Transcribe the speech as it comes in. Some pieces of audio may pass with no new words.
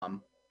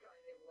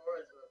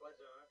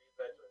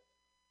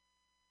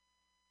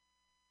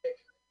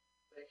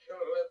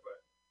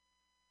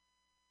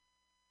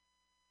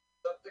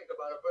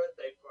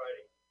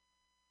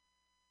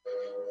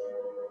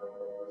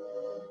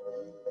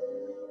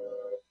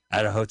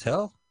At a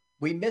hotel?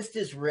 We missed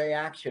his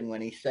reaction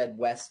when he said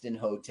Westin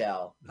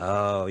Hotel.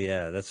 Oh,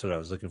 yeah, that's what I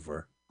was looking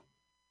for.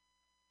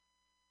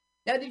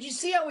 Now, did you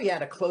see how we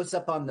had a close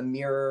up on the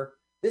mirror?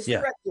 This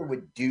Yeah. director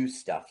would do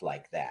stuff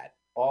like that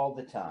all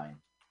the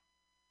time.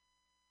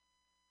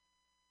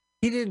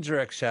 He didn't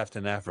direct Shaft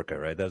in Africa,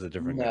 right? That was a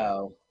different guy.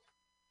 No.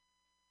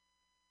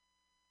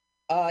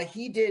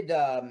 He did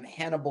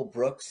Hannibal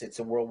Brooks. It's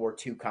a World War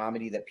II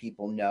comedy that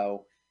people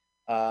know.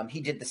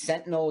 He did The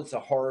Sentinel. It's a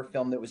horror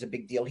film that was a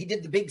big deal. He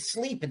did The Big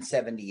Sleep in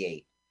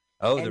 1978.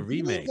 Oh, And the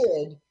remake. he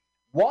did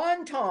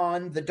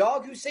Wonton, the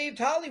dog who saved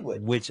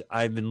Hollywood. Which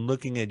I've been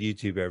looking at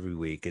YouTube every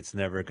week. It's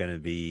never going to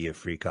be a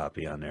free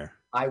copy on there.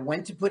 I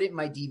went to put it in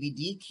my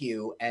DVD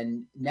queue,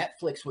 and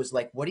Netflix was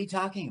like, "What are you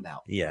talking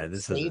about? Yeah,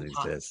 this doesn't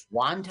exist.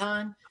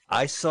 Wonton?"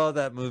 I saw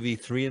that movie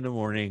 3 a.m.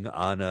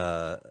 on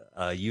a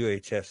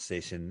UHF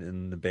station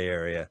in the Bay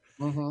Area,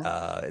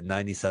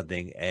 90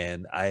 something,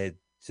 and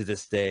to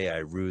this day I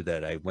rue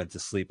that I went to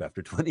sleep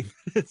after 20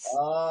 minutes.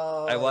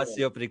 Oh, I watched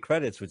the opening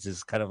credits, which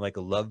is kind of like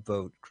a Love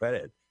Boat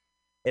credit.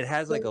 It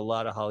has like a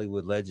lot of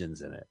Hollywood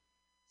legends in it.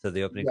 So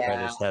the opening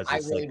credits has I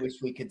this, really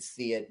wish we could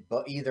see it,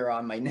 but either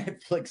on my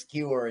Netflix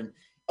queue or in.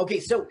 Okay,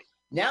 so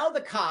now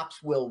the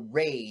cops will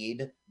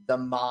raid the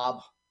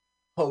mob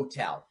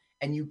hotel,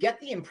 and you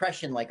get the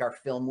impression like our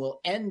film will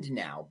end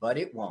now, but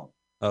it won't.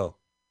 Oh,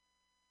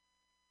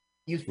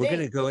 we're going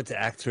to go into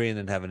Act 3 and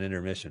then have an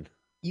intermission.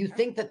 You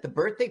think that the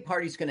birthday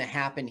party is going to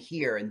happen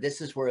here, and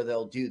this is where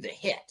they'll do the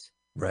hit,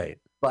 right?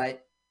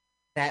 But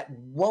that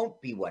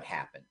won't be what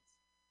happens.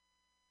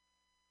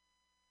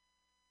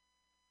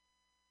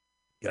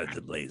 Got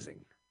the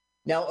blazing.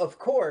 Now, of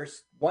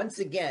course, once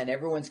again,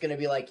 everyone's going to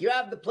be like, you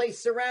have the place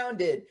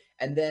surrounded.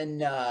 And then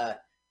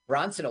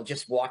Bronson will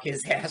just walk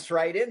his ass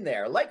right in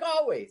there, like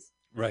always.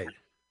 Right.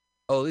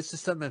 Oh, at least the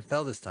stuntman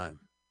fell this time.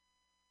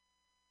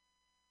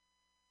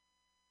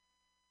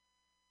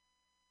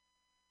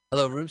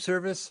 Hello, room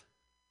service?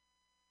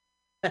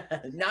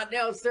 Not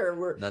now,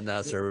 sir. Not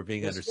now, sir. We're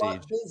being under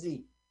siege.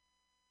 Busy.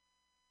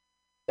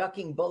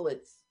 Ducking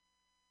bullets.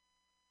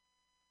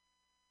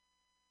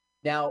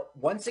 Now,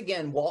 once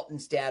again,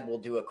 Walton's dad will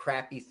do a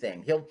crappy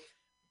thing.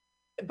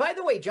 By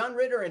the way, John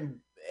Ritter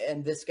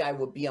and this guy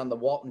will be on the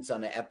Waltons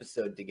on an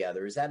episode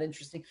together. Is that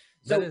interesting?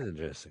 That is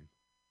interesting.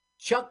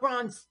 Chuck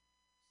Bronson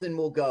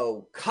will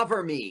go,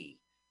 cover me.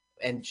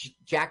 And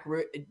Jack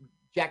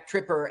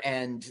Tripper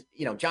and,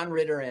 John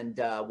Ritter and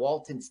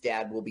Walton's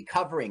dad will be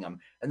covering him.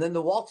 And then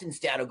the Walton's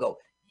dad will go,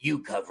 you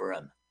cover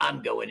him.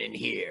 I'm going in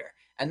here.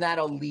 And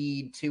that'll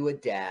lead to a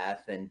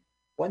death. And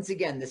once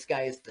again, this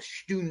guy is the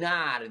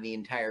stunad of the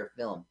entire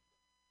film.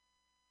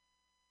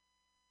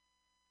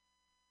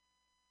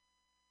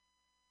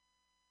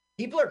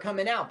 People are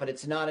coming out, but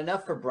it's not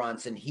enough for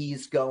Bronson.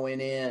 He's going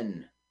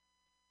in.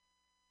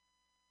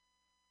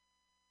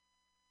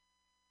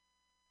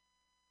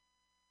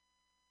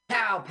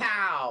 Pow,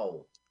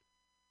 pow.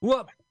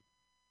 Whoop.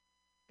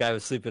 Guy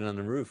was sleeping on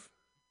the roof.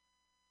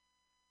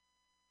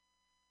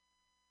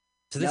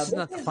 So this is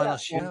not the final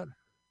shot?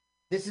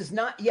 This is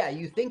not,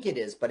 you think it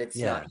is, but it's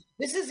not.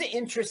 This is an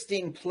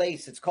interesting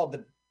place. It's called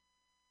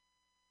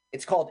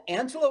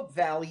Antelope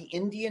Valley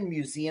Indian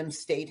Museum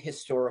State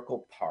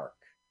Historical Park.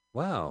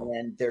 Wow.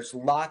 And there's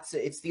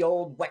it's the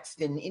old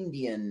Wexton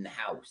Indian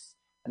house.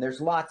 And there's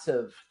lots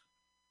of,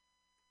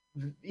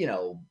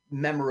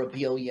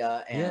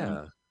 memorabilia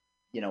and,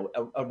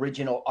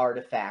 original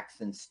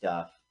artifacts and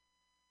stuff.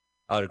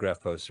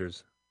 Autograph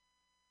posters.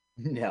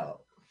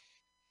 No.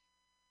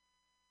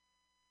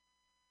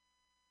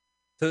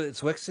 So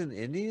it's Wexton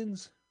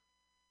Indians?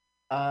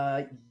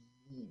 Well,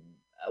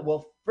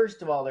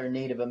 first of all, they're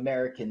Native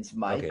Americans,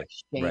 Mike. Okay.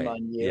 Shame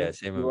on you. Yeah,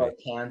 shame on me. You are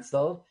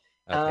canceled.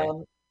 Okay.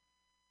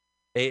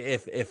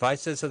 If I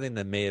said something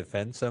that may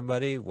offend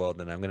somebody, well,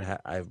 then I'm gonna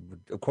I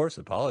would, of course,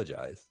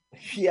 apologize.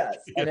 Yes,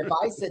 and if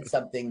I said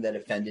something that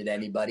offended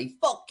anybody,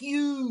 fuck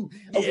you.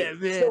 Okay, yeah,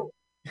 man. So,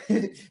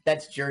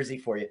 that's Jersey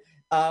for you.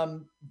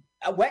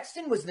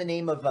 Wexton was the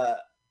name of a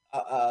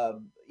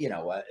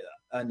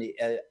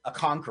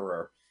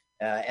conqueror.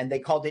 And they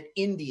called it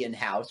Indian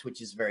House,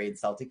 which is very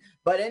insulting.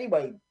 But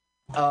anyway,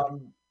 I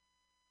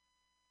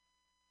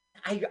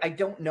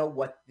don't know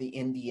what the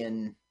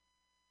Indian.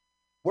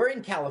 We're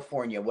in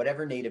California.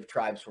 Whatever native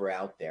tribes were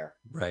out there.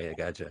 Right, I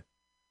gotcha.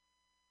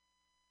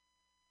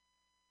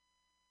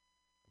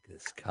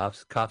 This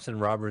cops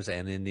and robbers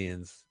and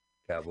Indians,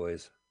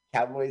 cowboys,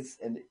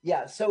 and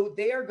so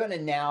they are going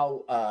to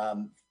now.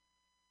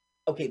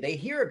 They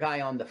hear a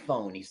guy on the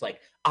phone. He's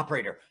like,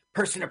 operator,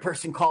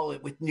 person-to-person call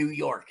it with New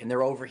York, and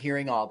they're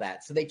overhearing all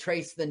that. So they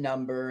trace the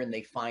number and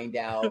they find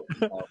out.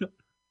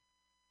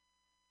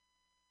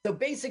 So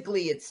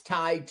basically, it's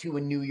tied to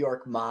a New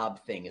York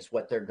mob thing is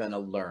what they're going to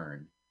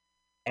learn.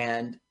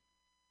 And,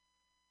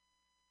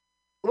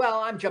 well,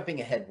 I'm jumping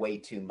ahead way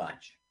too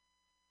much.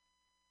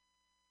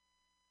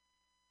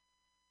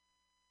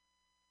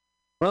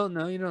 Well,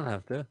 no, you don't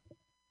have to.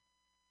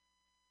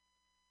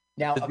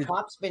 Now, a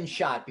cop's been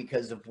shot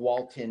because of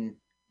Walton.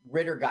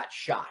 Ritter got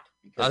shot.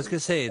 I was going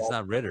to say, it's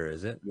not Ritter,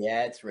 is it?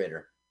 Yeah, it's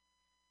Ritter.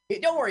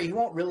 Don't worry, he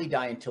won't really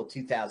die until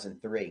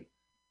 2003.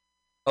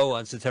 Oh,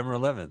 on September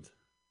 11th.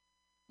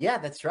 Yeah,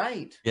 that's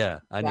right. Yeah,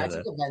 I know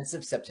Tragic that. events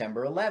of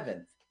September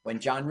 11th, when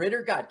John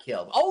Ritter got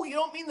killed. Oh, you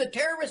don't mean the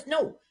terrorist?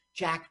 No,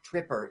 Jack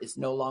Tripper is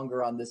no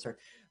longer on this earth.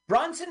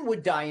 Bronson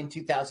would die in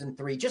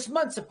 2003, just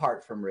months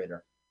apart from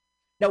Ritter.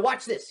 Now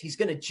watch this. He's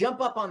going to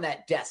jump up on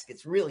that desk.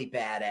 It's really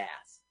badass.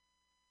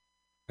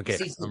 Okay,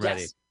 I'm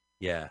ready. Desk.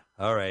 Yeah,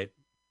 all right.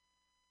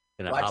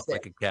 Gonna Watch hop this.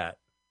 like a cat.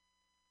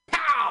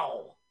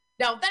 Pow!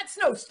 Now that's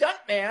no stunt,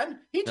 man.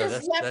 He No,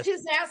 just left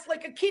his ass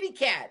like a kitty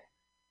cat.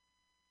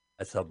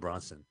 That's how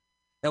Bronson.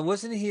 Now,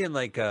 wasn't he in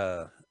like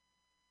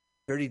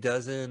Dirty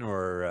Dozen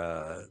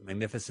or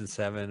Magnificent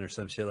Seven or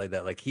some shit like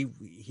that? Like he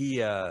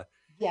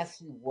Yes,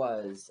 he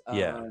was.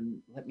 Yeah.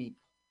 Let me.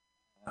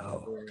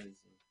 Where is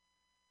he?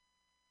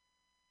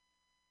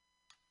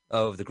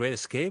 Oh, The Great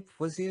Escape,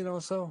 was he in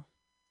also?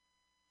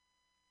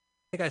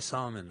 I think I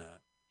saw him in that.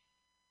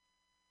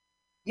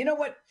 You know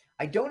what?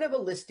 I don't have a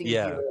listing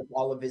Yeah. here of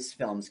all of his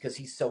films because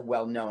he's so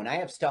well known. I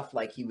have stuff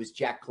like he was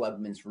Jack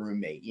Klugman's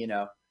roommate, you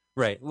know?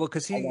 Right. Well,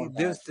 because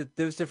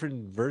there's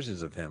different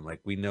versions of him.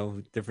 Like we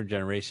know different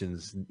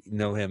generations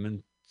know him,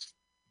 and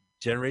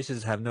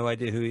generations have no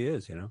idea who he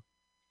is. You know,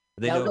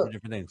 they Now, know him look, for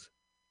different things.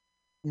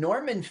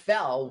 Norman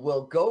Fell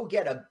will go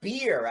get a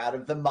beer out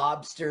of the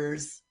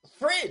mobster's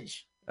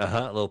fridge.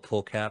 A little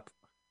pull cap.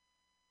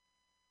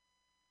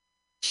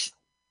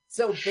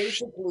 So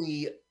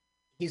basically,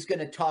 he's going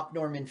to talk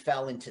Norman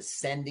Fell into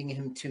sending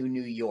him to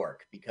New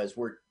York because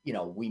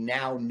we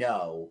now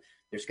know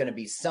there's going to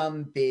be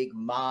some big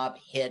mob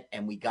hit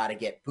and we got to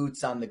get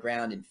boots on the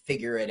ground and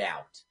figure it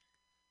out.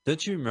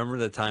 Don't you remember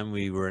the time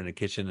we were in the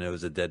kitchen and it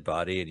was a dead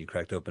body and you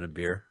cracked open a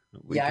beer?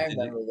 I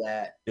remember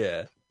that.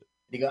 Yeah.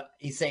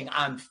 He's saying,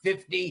 I'm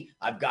 50.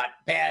 I've got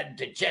bad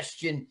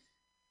digestion.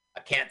 I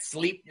can't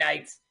sleep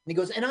nights. And he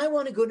goes, and I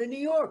want to go to New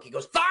York. He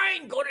goes,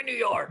 fine, go to New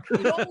York.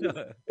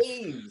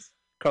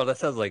 Carl, that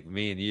sounds like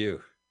me and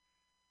you.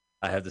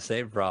 I have the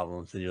same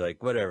problems. And you're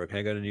like, whatever. Can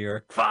I go to New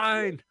York?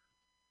 Fine.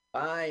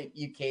 Fine.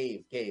 You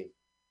cave.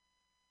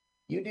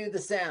 You do the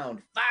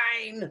sound.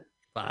 Fine.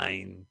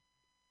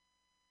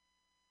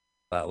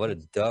 Wow, what a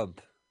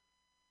dump.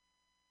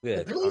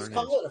 The police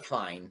call it a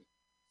fine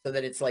so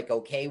that it's like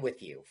okay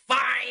with you.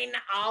 Fine,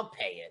 I'll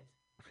pay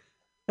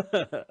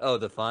it. Oh,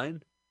 the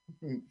fine?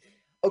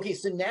 Okay,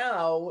 so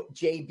now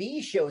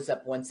JB shows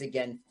up once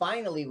again,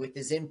 finally with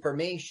his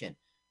information.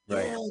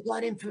 Right. Yeah, I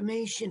got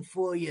information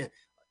for you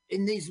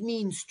in these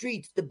mean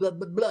streets, the blah,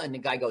 blah, blah. And the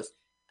guy goes,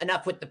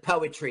 enough with the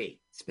poetry.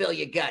 Spill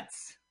your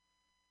guts.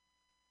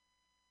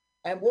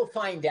 And we'll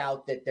find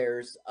out that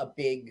there's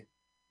going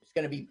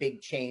to be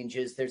big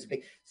changes.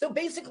 So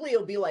basically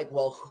it'll be like,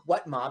 well,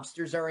 what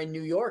mobsters are in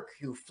New York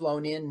who've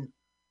flown in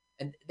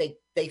and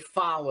they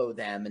follow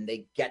them and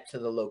they get to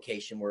the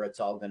location where it's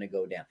all going to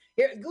go down.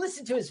 Here,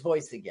 listen to his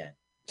voice again.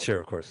 Sure,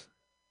 of course.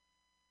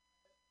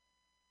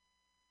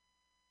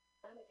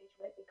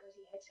 Because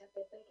he had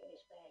something big in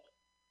his bag.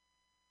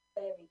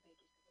 Very big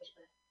is the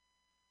whisper.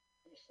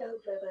 And the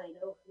stove rub I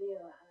know real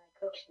high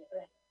cooks in the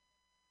back.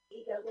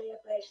 He got way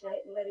up last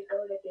night and let it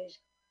go that there's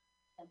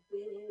some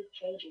big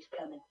changes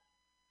coming.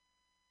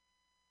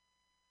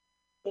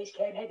 This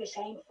cat had the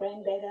same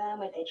friend that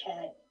Armitage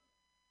had.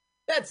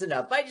 That's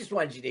enough. I just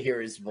wanted you to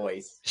hear his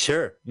voice.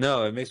 Sure.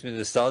 No, it makes me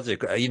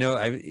nostalgic.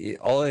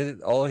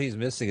 All he's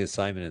missing is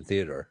Simon and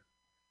Theodore.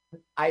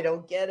 I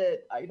don't get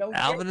it.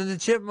 Alvin and the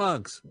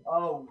Chipmunks.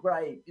 Oh,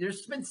 right.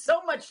 There's been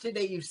so much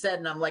today you've said,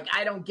 and I'm like,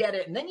 I don't get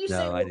it. And then you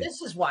say, well,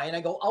 this is why. And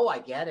I go, oh, I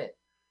get it.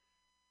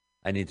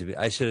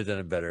 I should have done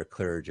a better,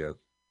 clearer joke.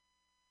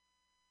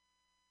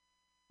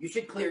 You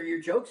should clear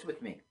your jokes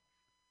with me.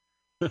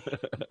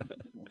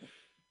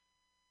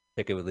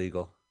 Take it with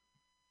legal.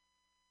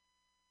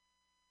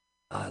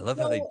 I love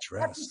how they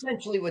dress. That's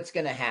essentially what's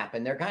going to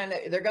happen. They're going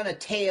to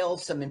tail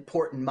some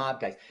important mob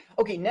guys.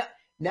 Okay, now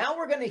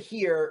we're going to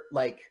hear,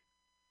 like,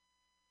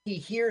 he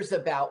hears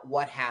about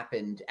what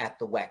happened at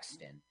the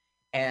Wexton.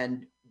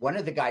 And one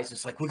of the guys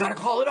is like, we got to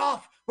call it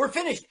off. We're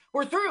finished.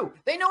 We're through.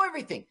 They know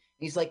everything. And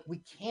he's like,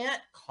 we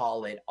can't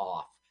call it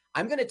off.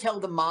 I'm going to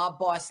tell the mob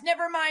boss,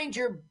 never mind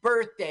your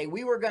birthday.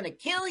 We were going to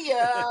kill you,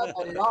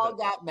 but it all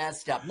got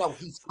messed up. No,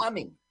 he's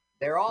coming.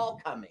 They're all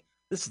coming.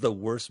 This is the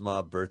worst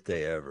mob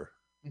birthday ever.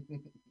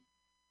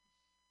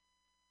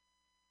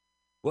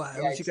 What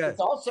you got?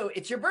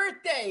 It's your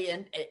birthday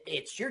and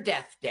it's your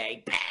death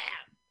day. Bam!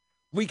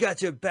 We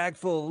got you a bag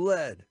full of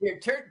lead. Here,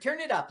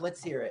 turn it up.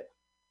 Let's hear it.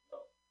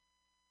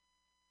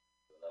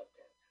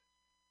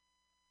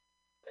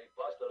 They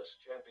busted us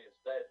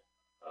champion's dead.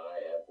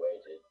 I have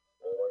waited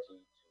 42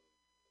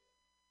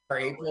 for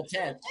April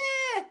 10th.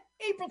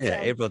 April 10th.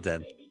 Yeah, April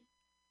 10th. You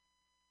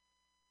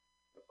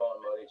phone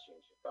Mauricio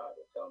in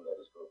Chicago. Tell him that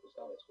his group is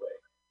on its way.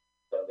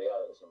 Tell the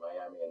others in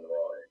Miami and New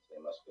Orleans they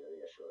must be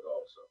reassured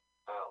also.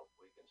 How?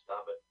 We can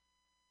stop it.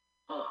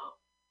 How?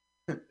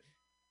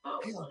 How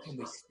can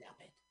we stop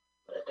it?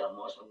 But I tell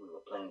Mossman we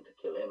were planning to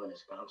kill him and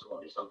his council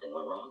only something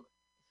went wrong.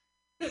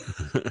 I'm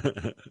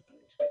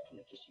expecting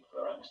to kiss you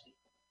for honesty.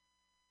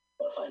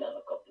 I'll find out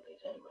in a couple of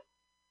days anyway.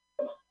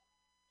 Come on.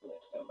 You have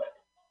to come back.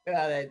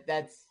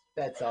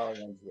 That's all I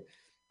want to do.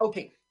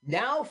 Okay,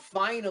 now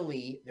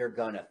finally they're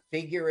gonna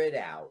figure it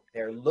out.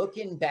 They're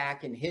looking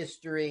back in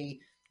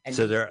history, and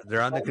So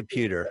they're on the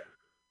computer.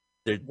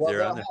 well, They're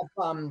they'll on the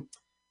have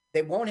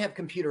they won't have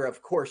computer.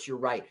 Of course, you're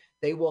right.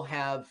 They will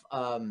have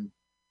do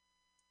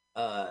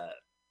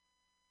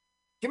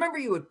you remember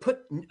you would put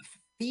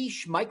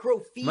microfiche?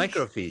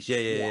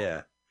 microfiche.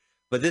 Yeah.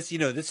 But this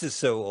is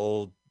so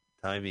old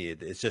timey.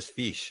 It's just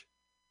fiche.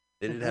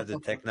 They didn't have the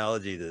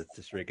technology to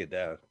shrink it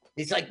down.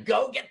 He's like,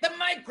 go get the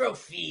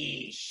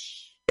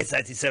microfiche. It's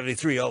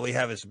 1973. All we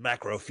have is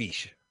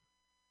macrofiche.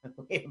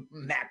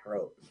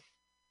 Macro.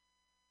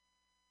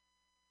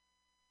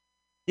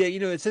 Yeah,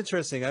 it's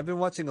interesting. I've been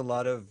watching a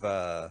lot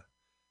of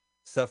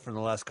stuff from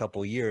the last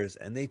couple of years,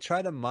 and they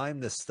try to mime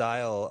the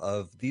style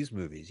of these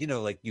movies.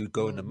 Like you would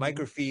go into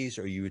microfiche,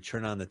 or you would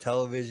turn on the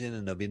television,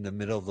 and they'll be in the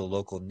middle of the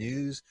local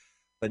news.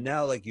 But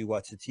now, like, you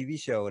watch a TV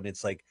show, and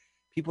it's like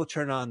people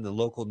turn on the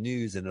local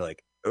news, and they're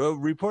like, "Oh,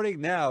 reporting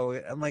now."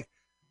 I'm like,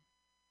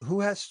 who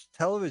has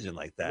television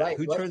like that? Right.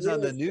 Who turns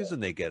on the news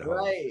when they get home?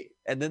 Right.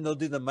 And then they'll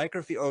do the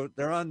microfiche. Oh,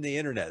 they're on the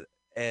internet,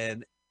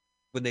 and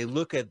when they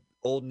look at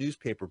old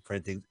newspaper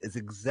printings, it's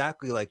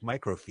exactly like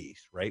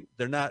microfiche, right?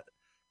 They're not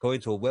going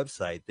to a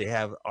website. They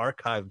have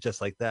archived just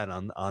like that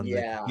on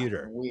the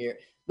computer. Weird.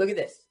 Look at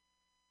this.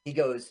 He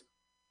goes,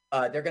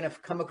 they're going to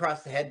come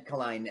across the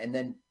headline, and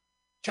then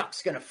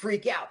Chuck's going to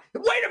freak out.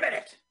 Wait a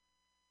minute.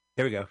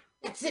 Here we go.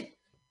 That's it.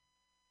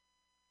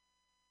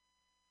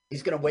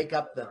 He's going to wake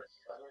up the...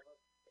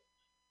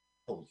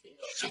 Holy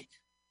shit.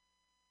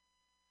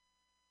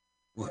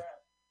 What?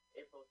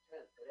 April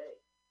 10th today.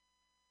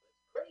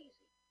 It's crazy.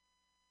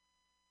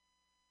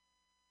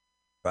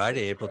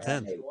 Friday, April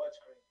 10th.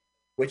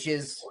 Which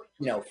is,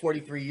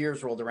 43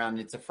 years rolled around,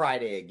 and it's a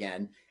Friday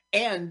again.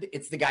 And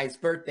it's the guy's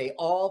birthday.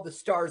 All the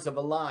stars have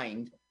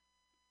aligned.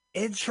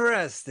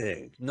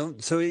 Interesting. No,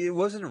 so it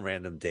wasn't a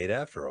random date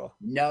after all.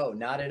 No,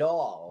 not at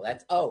all.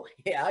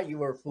 You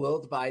were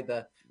fooled by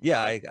the...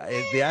 Yeah,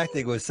 the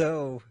acting was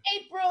so...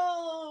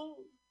 April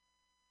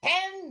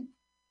 10,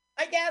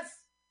 I guess.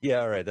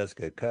 Yeah, all right, that's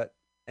good. Cut.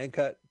 And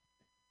cut.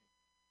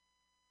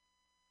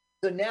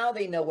 So now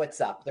they know what's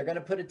up. They're going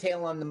to put a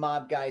tail on the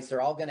mob guys.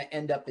 They're all going to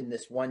end up in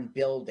this one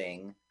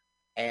building,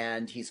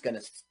 and he's going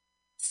to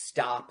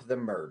stop the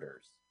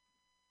murders.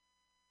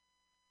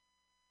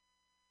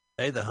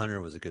 Hey, the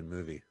Hunter was a good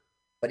movie.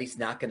 But he's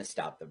not going to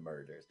stop the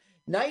murders.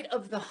 Night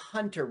of the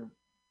Hunter.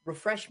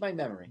 Refresh my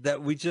memory.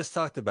 That we just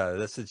talked about it.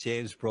 That's the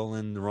James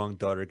Brolin, the wrong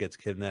daughter gets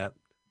kidnapped.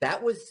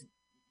 That was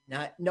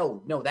not...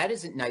 No, that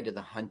isn't Night of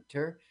the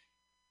Hunter.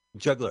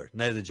 Juggler.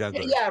 Night of the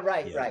Juggler. Yeah,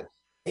 right. Night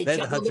of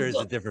the Hunter is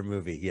a different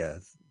movie,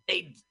 yes.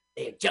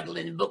 They're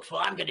juggling in books,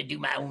 well, I'm going to do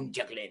my own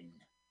juggling.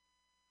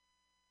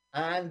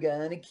 I'm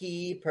going to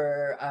keep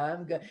her.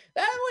 That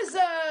was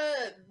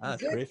a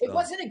good... Great It film.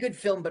 wasn't a good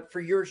film, but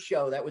for your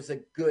show, that was a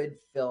good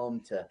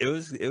film to... It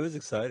was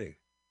exciting.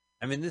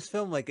 I mean, this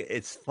film, like,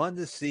 it's fun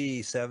to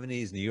see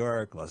 70s New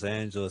York, Los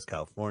Angeles,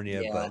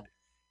 California, but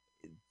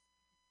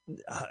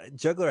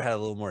Juggler had a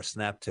little more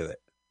snap to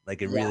it.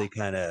 Like, it really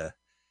kind of...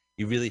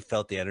 You really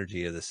felt the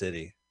energy of the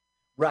city.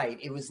 Right.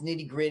 It was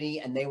nitty gritty,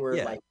 and they were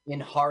like in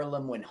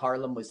Harlem when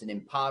Harlem was an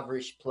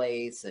impoverished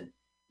place, and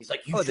he's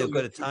like, they'll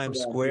go to Times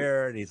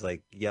Square, and he's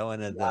like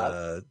yelling at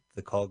the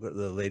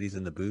ladies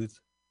in the booth.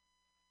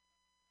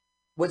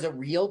 Was a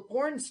real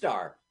porn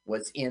star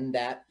was in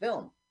that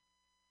film.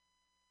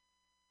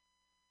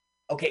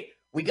 Okay,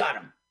 we got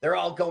them. They're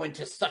all going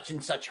to such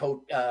and such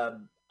a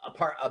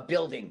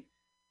building.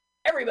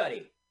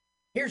 Everybody,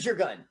 here's your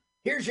gun.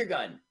 Here's your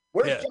gun.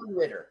 Where's John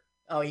Ritter?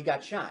 Oh, he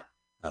got shot.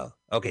 Oh,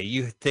 okay.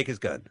 You take his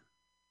gun.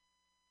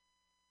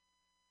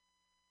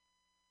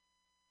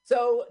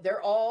 So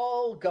they're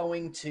all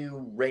going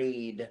to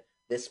raid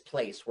this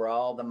place where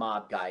all the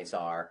mob guys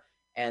are.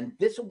 And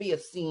this will be a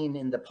scene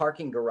in the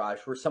parking garage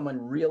where someone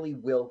really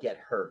will get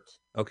hurt.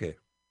 Okay.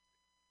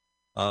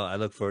 I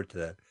look forward to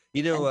that.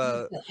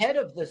 The head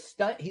of the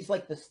stunt, he's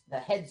like the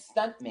head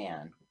stunt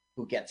man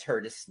who gets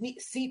hurt. His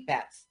seat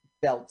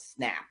belt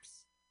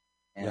snaps.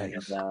 And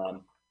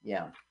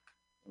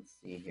let's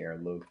see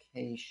here.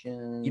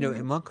 Location.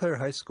 In Montclair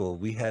High School,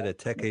 we had a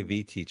Tech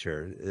AV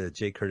teacher,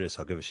 Jay Curtis.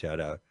 I'll give a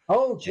shout out.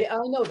 Oh, I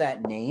know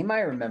that name.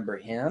 I remember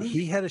him.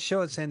 He had a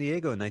show in San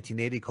Diego in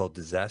 1980 called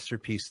Disaster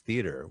Piece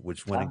Theater,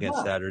 which went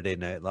against Saturday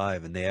Night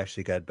Live, and they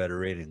actually got better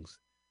ratings.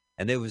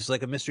 And it was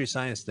like a Mystery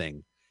Science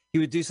thing. He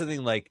would do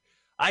something like,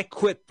 "I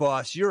quit,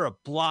 boss. You're a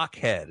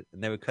blockhead."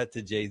 And they would cut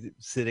to Jay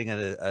sitting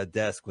at a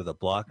desk with a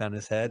block on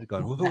his head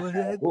going,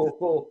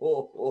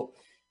 "What?"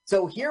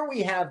 So here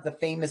we have the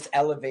famous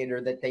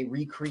elevator that they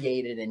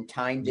recreated and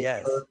timed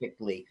it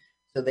perfectly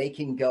so they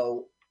can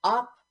go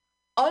up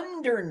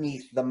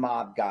underneath the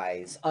mob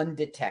guys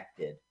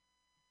undetected.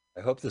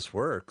 I hope this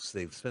works.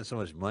 They've spent so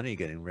much money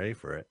getting ready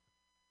for it.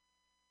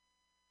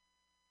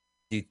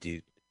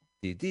 Singing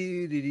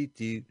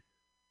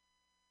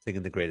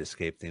the Great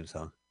Escape theme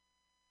song.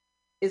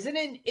 Isn't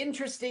it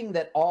interesting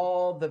that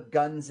all the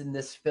guns in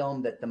this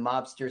film that the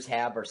mobsters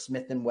have are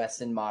Smith &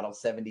 Wesson model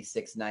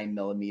 76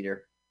 9mm?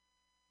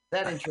 Is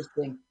that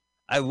interesting?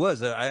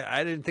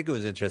 I didn't think it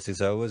was interesting,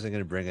 so I wasn't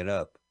going to bring it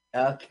up.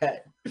 Okay.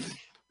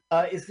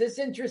 Is this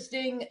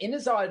interesting? In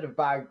his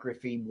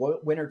autobiography,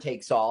 Winner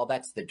Takes All,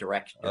 that's the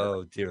director.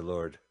 Oh, dear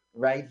Lord.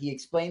 Right? He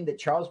explained that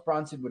Charles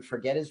Bronson would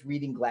forget his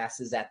reading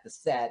glasses at the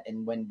set,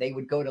 and when they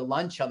would go to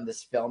lunch on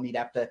this film, he'd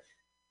have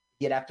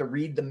to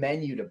read the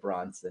menu to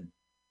Bronson.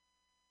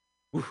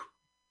 Oh,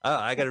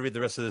 I got to read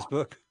the rest of this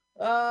book.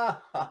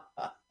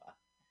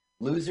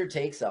 Loser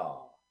takes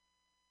all.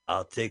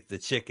 I'll take the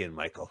chicken,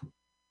 Michael.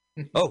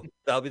 Oh,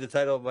 that'll be the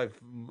title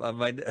of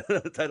my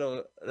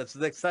title. That's the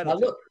next title. Now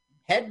look,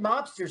 Head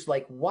Mobster's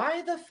like,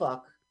 why the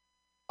fuck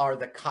are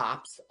the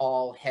cops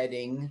all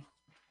heading?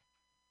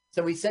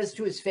 So he says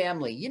to his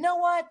family, you know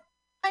what?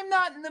 I'm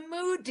not in the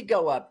mood to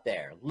go up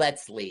there.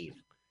 Let's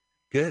leave.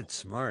 Good,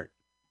 smart.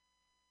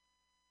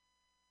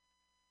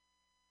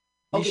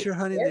 Okay, you sure,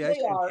 honey? There The ice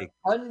they cream are cake.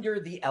 under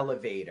the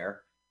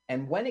elevator,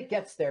 and when it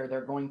gets there,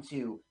 they're going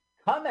to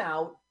come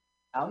out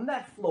on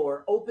that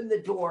floor, open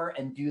the door,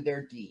 and do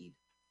their deed.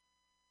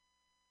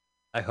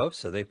 I hope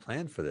so. They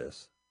planned for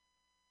this.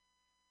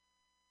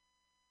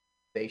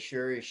 They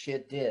sure as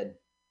shit did.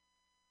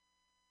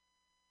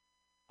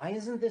 Why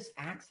isn't this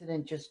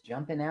accident just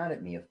jumping out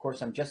at me? Of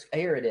course,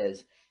 here it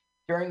is.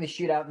 During the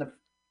shootout in the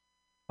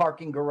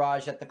parking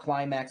garage at the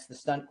climax, the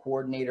stunt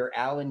coordinator,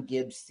 Alan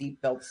Gibbs'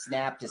 seatbelt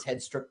snapped. His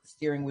head struck the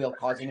steering wheel,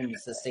 causing him to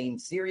sustain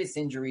serious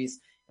injuries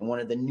in one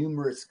of the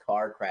numerous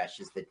car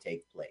crashes that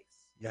take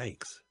place.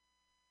 Yikes.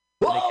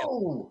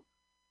 Whoa!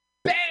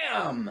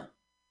 Bam!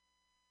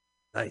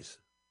 Nice.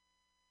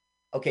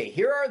 Okay,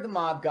 here are the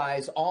mob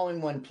guys all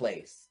in one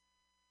place.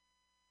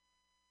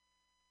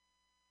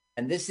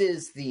 And this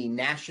is the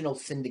National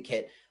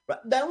Syndicate.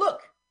 Now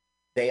look,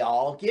 they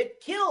all get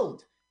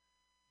killed.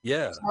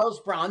 Yeah.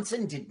 Charles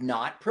Bronson did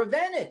not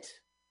prevent it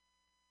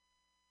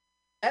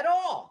at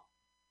all.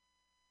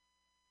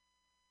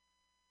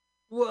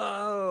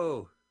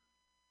 Whoa.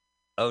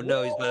 Oh,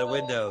 no, he's by the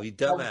window. You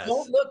dumbass. No,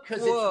 don't look,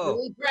 because it's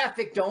really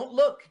graphic. Don't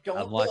look.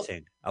 I'm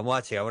watching. I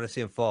want to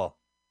see him fall.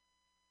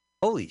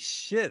 Holy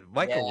shit,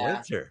 Michael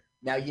Winter.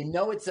 Now, you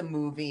know it's a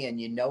movie,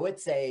 and you know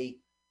it's a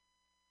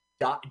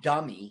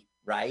dummy,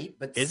 right?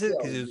 But is it?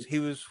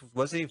 Because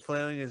wasn't he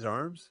flailing his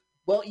arms?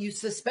 Well, you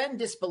suspend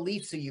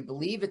disbelief, so you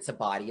believe it's a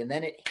body, and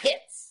then it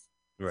hits.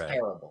 Right.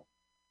 Terrible.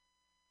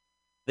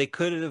 They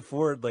couldn't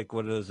afford like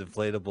one of those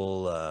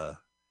inflatable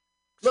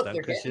look,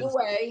 they're getting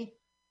away,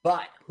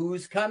 but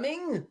who's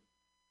coming?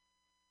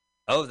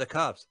 Oh, the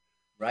cops.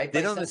 Right,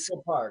 they don't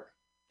Central Park.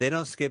 They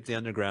don't skip the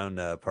underground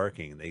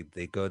parking.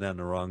 They go down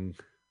the wrong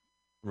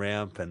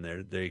ramp,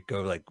 and they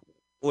go like,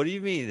 what do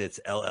you mean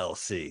it's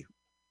LLC?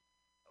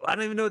 I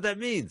don't even know what that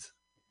means.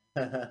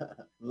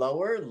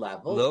 Lower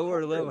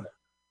level.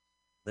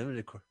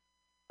 Limited course.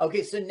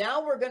 Okay, so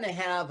now we're going to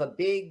have a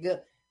big...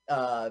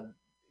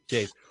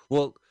 Jay.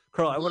 Well,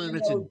 Carl, I want to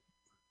mention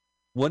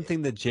one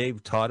thing that Jay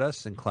taught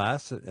us in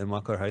class in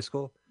Montclair High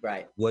School.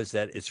 Right. Was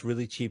that it's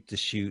really cheap to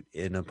shoot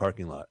in a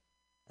parking lot.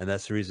 And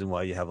that's the reason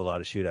why you have a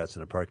lot of shootouts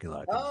in a parking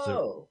lot.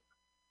 Oh.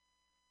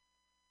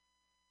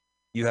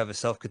 You have a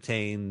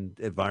self-contained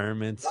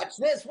environment. Watch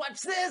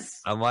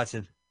this. I'm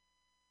watching.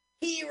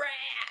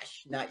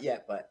 Rash. Not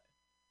yet, but.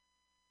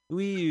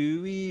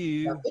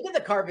 Wee. Now, look at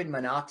the carbon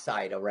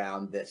monoxide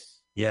around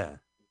this. Yeah.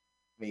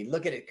 I mean,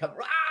 look at it come.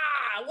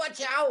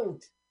 Watch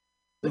out.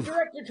 The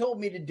director told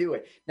me to do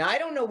it. Now, I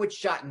don't know which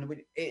shot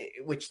in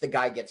which the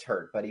guy gets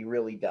hurt, but he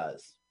really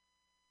does.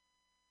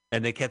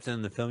 And they kept it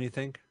in the film, you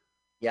think?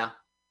 Yeah.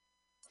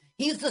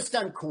 He's the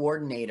stunt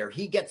coordinator.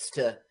 He gets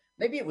to,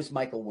 maybe it was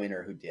Michael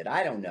Winter who did.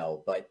 I don't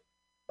know, but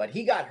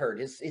he got hurt.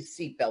 His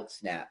seatbelt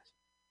snapped.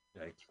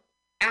 Right.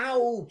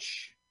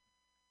 Ouch.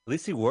 At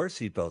least he wore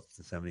seatbelts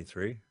in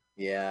 73.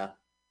 Yeah.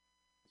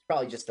 It's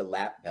probably just a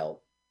lap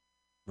belt.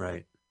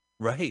 Right.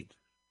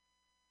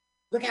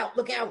 Look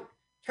out.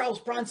 Charles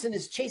Bronson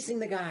is chasing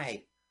the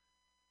guy.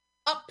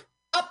 Up.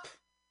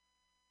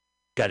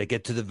 Got to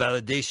get to the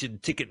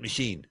validation ticket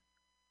machine.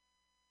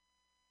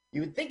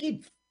 You would think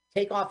he'd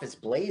take off his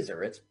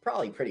blazer. It's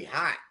probably pretty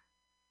hot.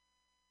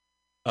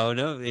 Oh,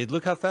 no.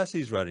 Look how fast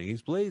he's running.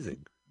 He's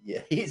blazing.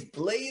 Yeah, he's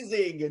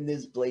blazing in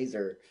this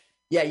blazer.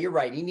 Yeah, you're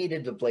right. He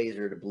needed the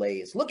blazer to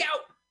blaze. Look out!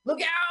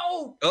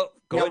 Oh,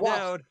 going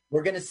down.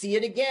 We're going to see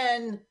it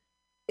again.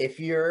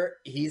 We're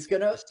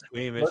going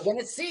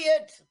to see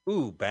it.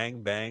 Ooh,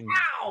 bang, bang.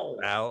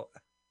 Ow.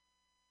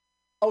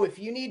 Oh, if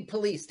you need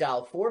police,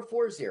 dial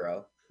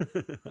 440.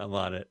 I'm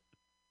on it.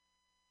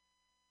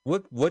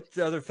 What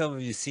other film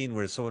have you seen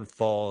where someone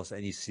falls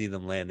and you see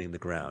them landing the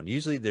ground?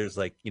 Usually there's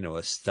like,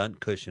 a stunt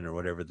cushion or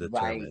whatever the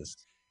term is,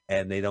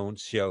 and they don't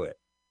show it.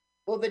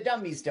 Well, the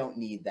dummies don't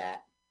need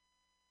that.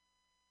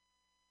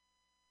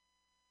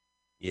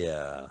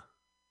 Yeah.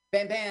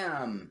 Bam,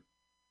 bam.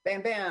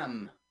 Bam,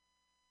 bam.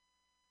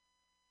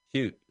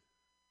 Shoot.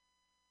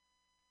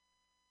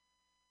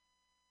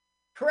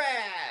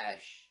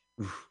 Crash.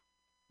 Oof.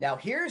 Now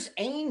here's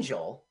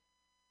Angel.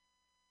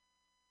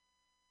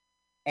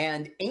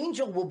 And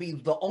Angel will be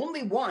the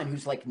only one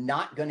who's like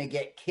not going to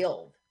get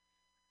killed.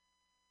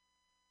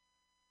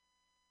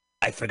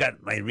 I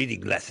forgot my reading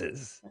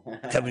glasses.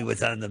 Tell me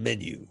what's on the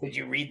menu. Could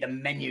you read the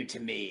menu to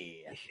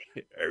me?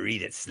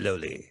 Read it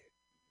slowly.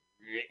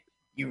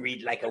 You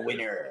read like a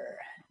winner,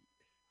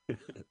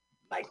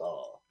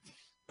 Michael.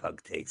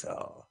 Pug takes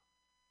all.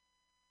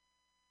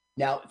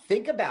 Now,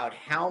 think about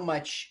how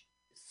much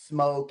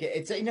smoke.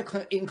 It's in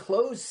an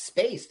enclosed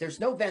space. There's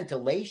no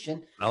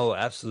ventilation. Oh,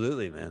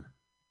 absolutely, man.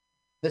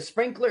 The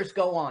sprinklers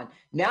go on.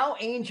 Now,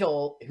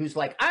 Angel, who's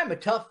like, I'm a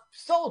tough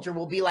soldier,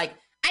 will be like,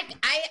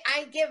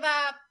 I give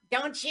up.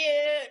 Don't you?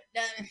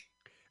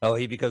 Oh,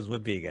 he becomes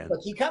wimpy again.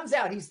 Look, he comes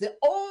out. He's the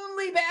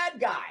only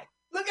bad guy.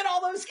 Look at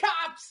all those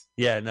cops.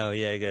 Yeah, no,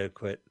 yeah, I gotta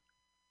quit.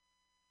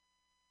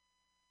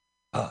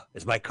 Oh,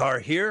 is my car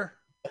here?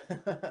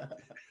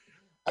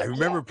 I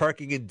remember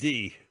parking in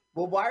D.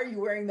 Well, why are you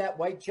wearing that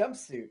white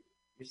jumpsuit?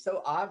 You're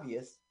so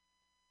obvious.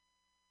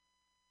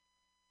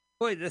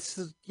 Boy, this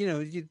is,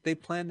 they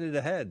planned it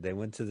ahead. They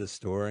went to the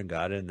store and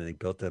got it, and they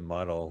built a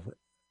model.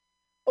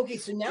 Okay,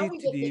 so now we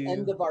get the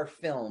end of our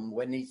film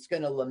when he's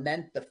going to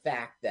lament the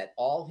fact that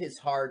all his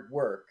hard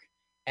work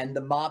and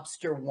the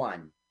mobster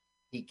won.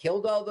 He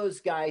killed all those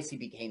guys. He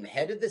became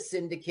head of the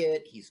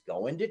syndicate. He's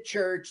going to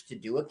church to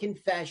do a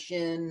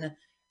confession.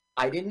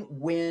 I didn't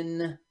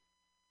win.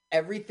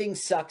 Everything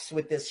sucks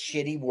with this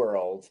shitty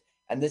world.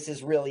 And this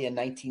is really a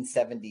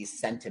 1970s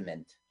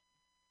sentiment.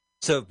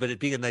 So, but it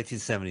being a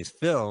 1970s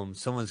film,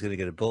 someone's going to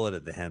get a bullet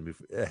at the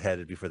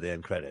head before the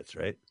end credits,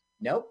 right?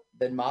 Nope.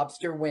 The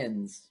mobster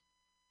wins.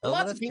 Oh,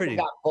 Lots of people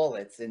got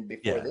bullets in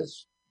before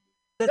this.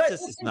 That's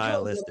just as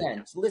nihilistic.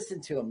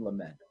 Listen to him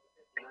lament.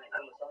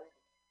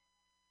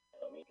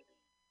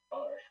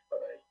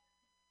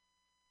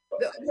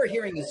 We're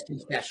hearing his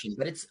confession,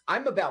 but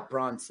I'm about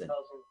Bronson.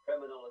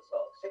 Criminal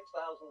assault,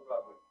 6,000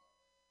 robberies.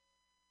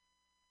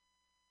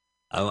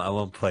 I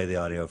won't play the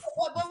audio.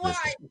 But why?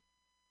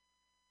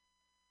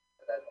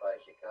 That's by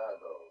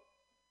Chicago,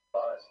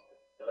 Boston,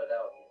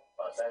 Philadelphia,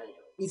 Los Angeles.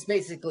 He's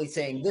basically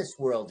saying this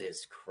world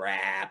is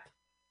crap.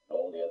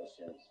 All the other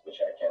sins, which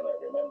I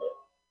cannot remember.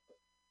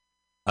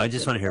 I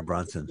just want to hear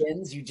Bronson.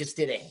 You just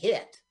did a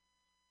hit.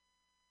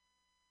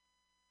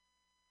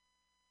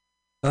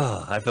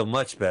 Oh, I feel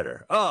much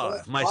better. Oh,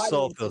 my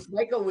soul feels. If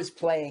Michael was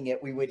playing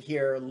it, we would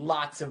hear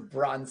lots of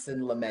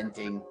Bronson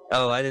lamenting.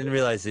 Oh, I didn't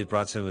realize that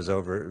Bronson was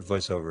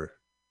voiceover.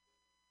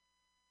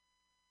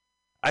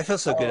 I feel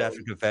so good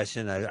after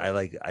confession.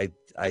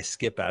 I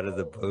skip out of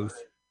the booth.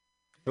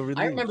 I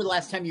remember the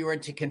last time you were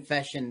into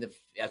confession.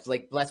 I was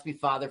like, "Bless me,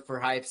 Father,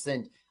 for I have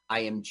sinned. I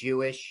am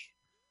Jewish.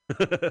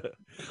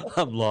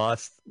 I'm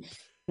lost.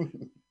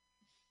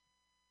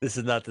 This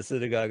is not the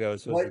synagogue I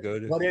was supposed to go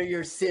to. What are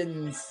your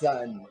sins,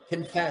 son?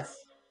 Confess."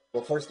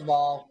 Well, first of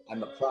all,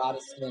 I'm a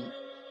Protestant.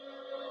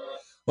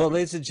 Well,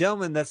 ladies and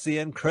gentlemen, that's the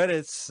end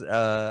credits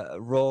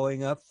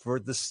rolling up for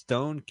The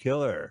Stone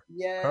Killer.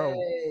 Yay! Carl,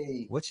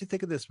 what'd you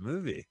think of this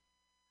movie?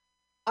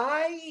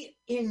 I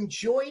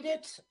enjoyed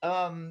it.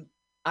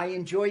 I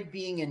enjoyed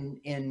being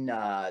in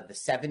the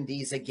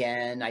 70s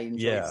again. I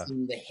enjoyed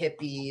seeing the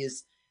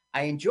hippies.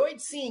 I enjoyed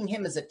seeing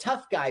him as a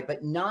tough guy,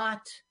 but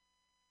not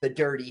the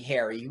Dirty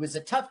Harry. He was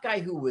a tough guy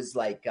who was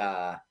like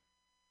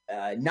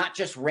not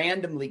just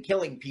randomly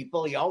killing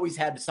people. He always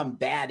had some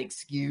bad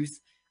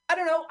excuse. I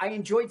don't know. I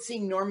enjoyed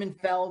seeing Norman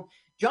Feld.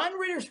 John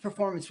Ritter's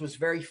performance was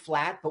very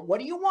flat, but what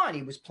do you want?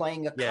 He was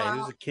playing a cop. Yeah, he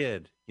was a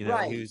kid.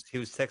 Right. He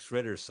was Tex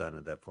Ritter's son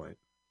at that point.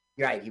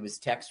 Right, he was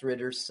Tex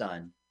Ritter's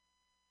son.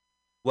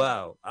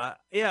 Wow.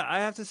 Yeah, I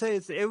have to say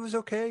it was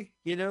okay.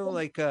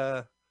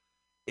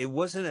 It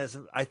wasn't as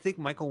I think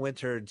Michael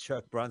Winter and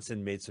Chuck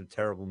Bronson made some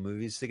terrible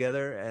movies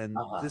together, and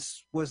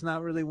this was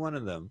not really one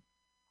of them.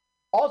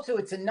 Also,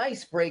 it's a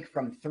nice break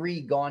from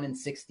 3 Gone in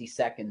 60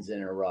 Seconds in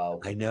a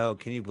row. I know.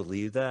 Can you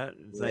believe that?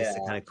 It's nice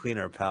to kind of clean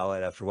our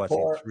palate after watching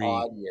Poor 3.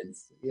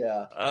 Audience.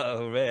 Yeah.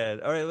 Oh,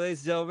 man. All right, ladies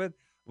and gentlemen,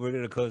 we're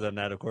going to close on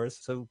that, of course.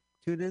 So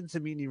tune in to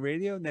Mutiny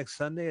Radio next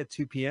Sunday at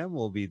 2 p.m.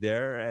 We'll be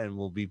there, and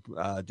we'll be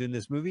doing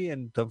this movie.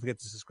 And don't forget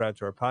to subscribe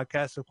to our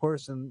podcast, of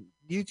course. And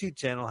YouTube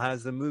channel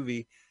has the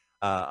movie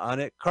on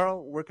it.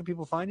 Carl, where can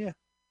people find you?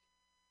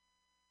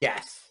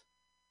 Yes.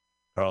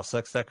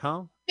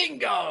 CarlSex.com?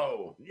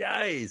 Bingo!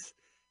 Nice.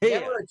 Hey,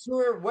 never a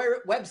tour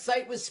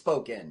website was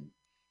spoken.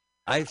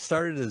 I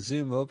started a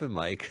Zoom open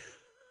mic.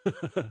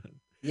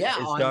 Yeah.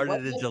 It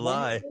started in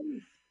July.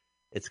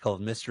 It's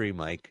called Mystery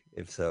Mic.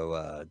 If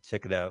so,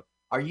 check it out.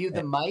 Are you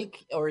the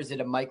mic or is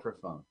it a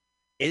microphone?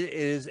 It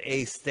is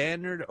a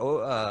standard,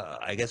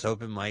 I guess,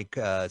 open mic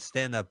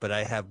stand-up, but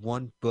I have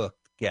one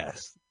booked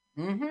guest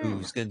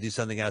who's going to do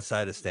something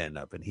outside of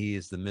stand-up, and he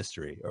is the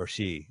mystery, or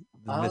she,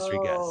 the mystery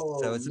guest.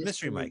 So it's a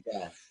mystery mic.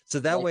 Guest. So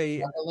that like way...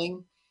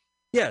 Smuggling?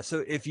 Yeah,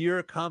 so if you're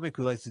a comic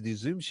who likes to do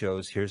Zoom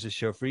shows, here's a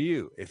show for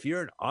you. If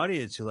you're an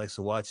audience who likes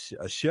to watch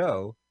a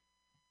show,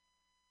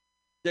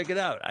 check it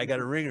out. I got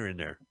a ringer in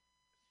there.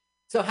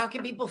 So how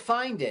can people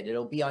find it?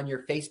 It'll be on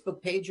your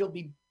Facebook page. I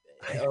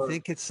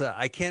think it's.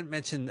 I can't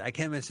mention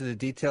the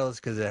details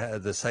because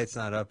the site's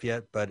not up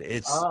yet. But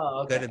it's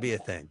going to be a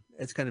thing.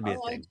 It's going to be a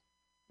thing.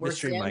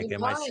 Mystery Mike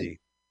MIC.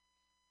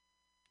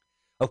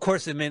 Of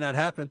course, it may not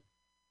happen,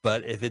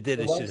 but if it did,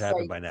 it should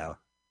happen by now.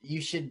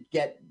 you should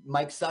get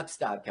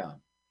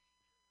MikeSucks.com.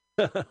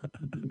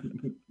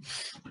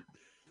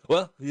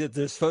 Well, yeah,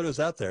 there's photos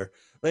out there.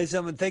 Ladies and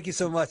gentlemen, thank you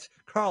so much.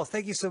 Carl,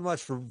 thank you so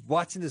much for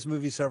watching this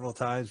movie several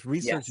times,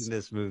 researching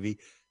this movie,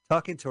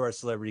 talking to our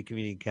Celebrity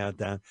Comedian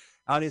Countdown.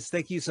 Audience,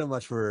 thank you so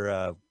much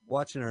for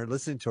watching or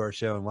listening to our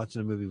show and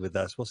watching the movie with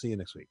us. We'll see you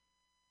next week.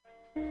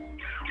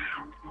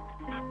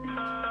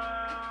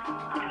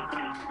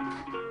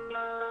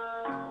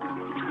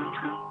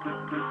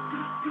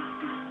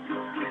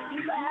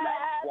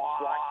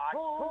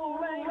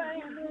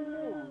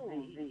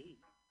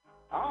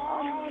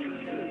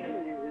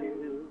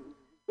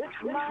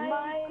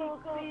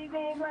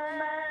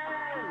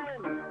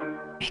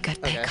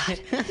 God.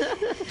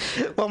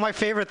 Well, my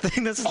favorite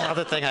thing, this is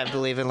another thing I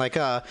believe in, like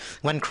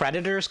when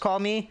creditors call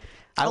me,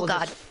 I will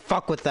just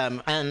fuck with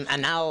them. And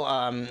now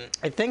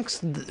I think...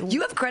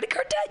 You have credit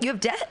card debt? You have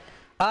debt?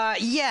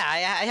 Yeah,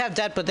 I have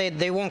debt, but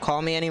they won't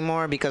call me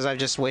anymore because I've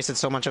just wasted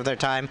so much of their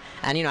time.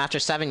 And, you know, after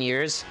 7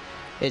 years...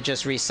 it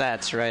just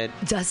resets, right?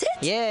 Does it?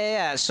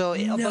 Yeah. So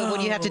no. But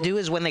what you have to do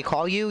is when they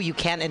call you, you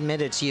can't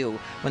admit it's you.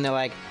 When they're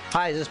like,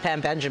 hi, this is Pam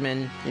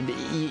Benjamin,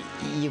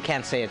 you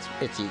can't say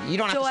it's you. You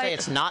don't have to say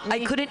it's not me.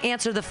 I couldn't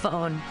answer the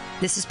phone.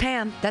 This is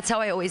Pam. That's how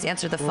I always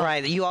answer the phone.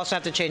 Right. You also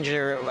have to change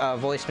your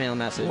voicemail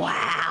message.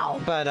 Wow.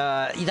 But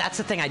that's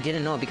the thing I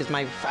didn't know because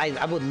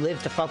I would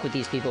live to fuck with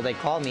these people. They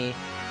call me,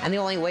 and the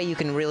only way you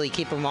can really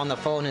keep them on the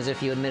phone is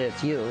if you admit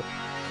it's you.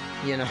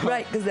 You know?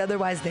 Right, because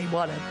otherwise they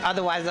want it.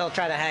 Otherwise they'll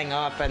try to hang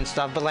up and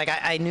stuff. But like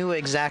I knew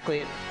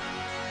exactly.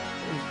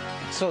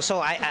 So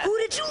I. Who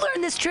did you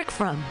learn this trick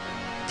from?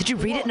 Did you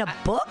read it in a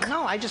book?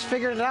 No, I just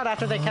figured it out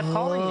after they kept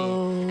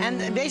calling me.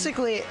 And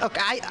basically, look,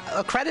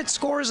 a credit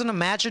score is an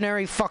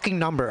imaginary fucking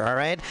number, all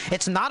right?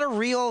 It's not a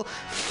real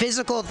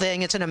physical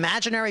thing. It's an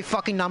imaginary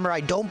fucking number. I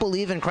don't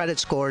believe in credit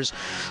scores.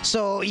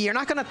 So you're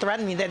not going to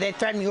threaten me. They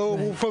threaten me,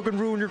 we'll fucking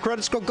ruin your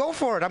credit score. Go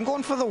for it. I'm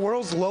going for the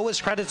world's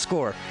lowest credit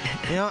score.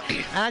 You know?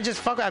 And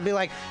I'd be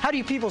like, how do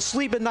you people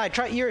sleep at night?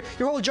 Your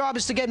whole job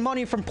is to get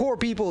money from poor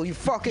people. You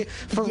fucking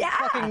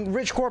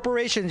rich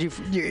corporations.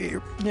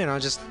 You know,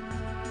 just...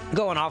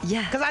 going off.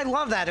 Yeah. Because I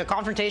love that. A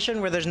confrontation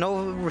where there's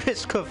no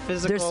risk of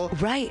physical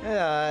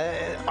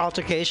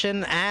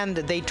altercation, and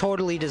they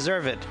totally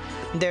deserve it.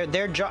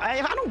 Their job...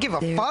 I don't give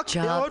a fuck.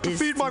 I have to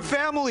feed my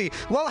family.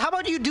 Well, how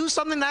about you do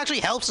something that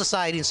actually helps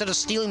society instead of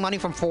stealing money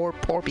from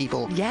poor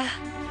people? Yeah.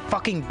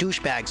 Fucking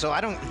douchebag. So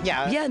I don't...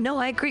 Yeah, no,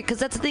 I agree. Because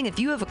that's the thing. If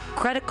you have a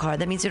credit card,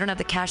 that means you don't have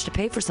the cash to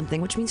pay for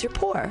something, which means you're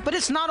poor. But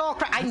it's not all...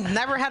 I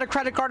never had a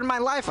credit card in my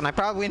life, and I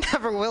probably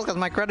never will because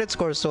my credit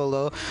score is so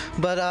low.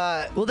 But...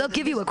 well, they'll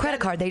give you a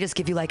credit card. They just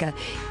give you like a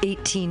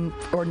 18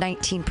 or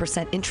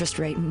 19% interest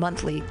rate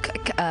monthly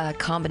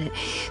combinant.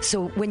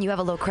 So when you have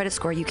a low credit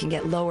score, you can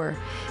get lower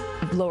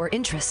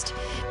interest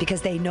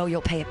because they know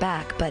you'll pay it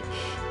back. But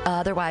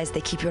otherwise,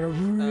 they keep you at a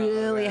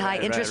really high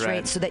interest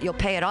rate so that you'll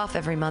pay it off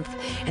every month,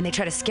 and they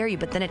try to scare you,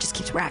 but then it just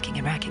keeps racking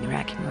and racking and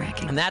racking and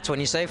racking. And that's when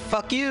you say,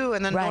 fuck you,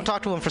 and then don't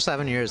talk to them for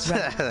 7 years.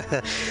 Right.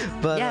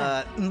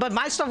 But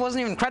my stuff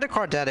wasn't even credit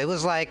card debt. It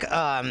was like,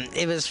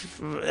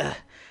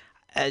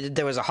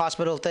 there was a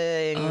hospital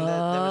thing. There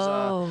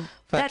was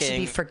that should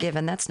be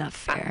forgiven. That's not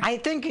fair. I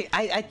think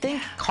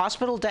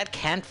hospital debt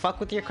can't fuck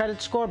with your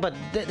credit score, but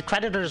the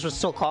creditors would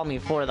still call me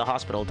for the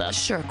hospital debt.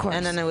 Sure, of course.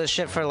 And then there was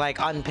shit for like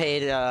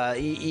unpaid,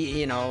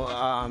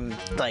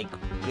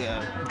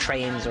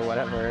 trains or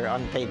whatever,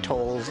 unpaid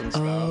tolls and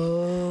stuff.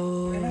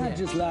 And I'd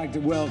just like to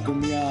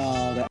welcome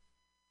y'all to...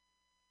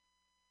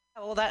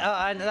 Well,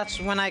 that's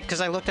when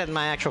because I looked at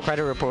my actual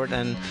credit report,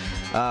 and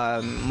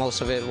most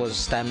of it was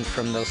stemmed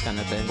from those kind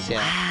of things. Yeah.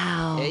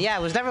 Wow. Yeah,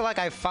 it was never like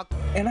I fucked.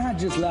 And I'd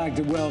just like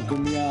to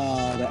welcome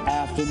y'all to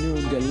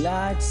Afternoon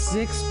Delight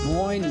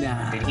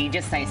 6.9. Did he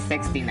just say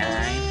 69?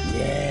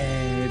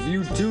 Yeah, if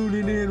you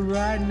tuning in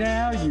right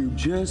now, you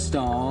just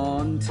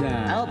on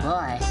time. Oh,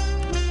 boy.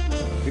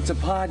 It's a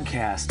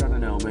podcast. I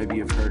don't know, maybe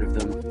you've heard of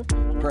them.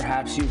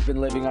 Perhaps you've been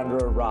living under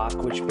a rock,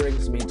 which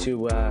brings me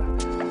to...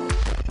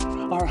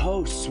 our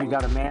hosts. We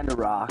got Amanda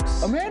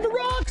Rocks. Amanda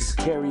Rocks!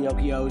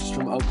 Karaoke host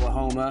from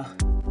Oklahoma.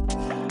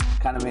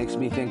 Kind of makes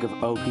me think of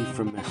Okie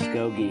from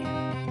Muskogee.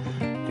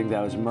 I think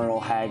that was Merle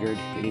Haggard.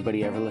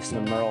 Anybody ever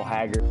listen to Merle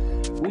Haggard?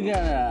 We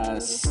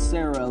got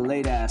Sarah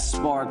Late Ass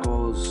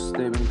Sparkles.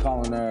 They've been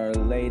calling her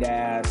Late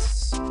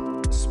Ass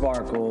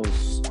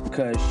Sparkles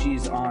because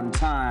she's on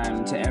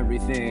time to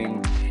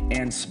everything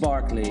and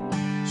sparkly.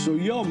 So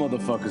y'all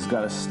motherfuckers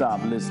gotta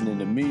stop listening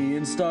to me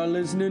and start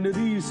listening to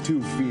these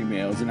two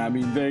females. And I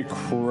mean, they're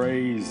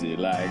crazy,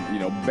 like, you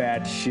know,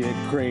 batshit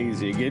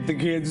crazy. Get the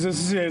kids to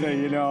sit,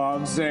 you know what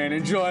I'm saying?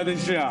 Enjoy the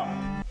show.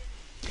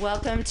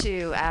 Welcome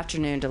to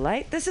Afternoon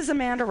Delight. This is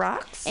Amanda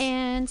Rocks.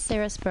 And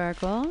Sarah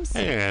Sparkles.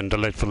 And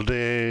Delightful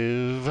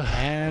Dave.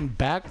 And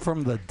back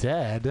from the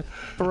dead.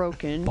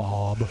 Broken.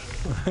 Bob.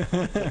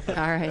 All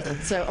right.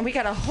 So we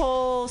got a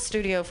whole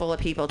studio full of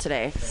people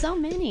today. So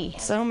many.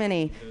 So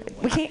many.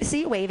 We can't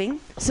see you waving.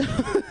 So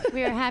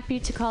we are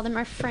happy to call them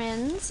our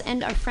friends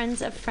and our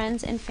friends of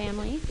friends and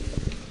family.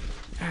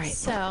 All right.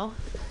 So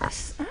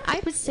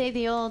I would say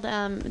the old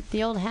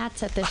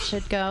hats at this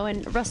should go.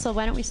 And Russell,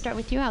 why don't we start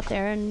with you out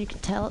there, and you can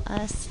tell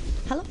us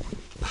hello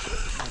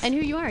and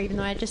who you are, even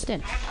though I just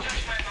did.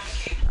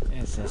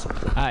 Yes.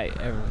 Hi,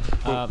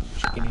 everyone.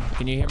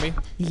 Can you hear me?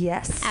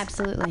 Yes.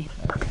 Absolutely.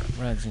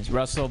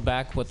 Russell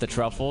back with the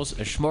truffles.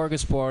 A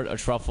smorgasbord of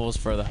truffles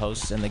for the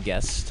hosts and the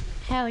guests.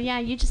 Hell yeah,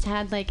 you just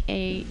had like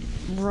a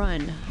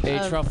run.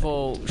 A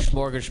truffle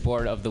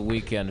smorgasbord of the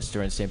weekend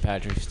during St.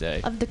 Patrick's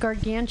Day. Of the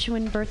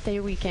gargantuan birthday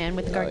weekend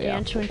with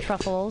gargantuan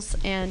truffles.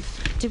 And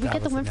did we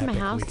get the one from my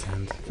house?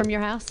 Weekend. From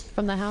your house?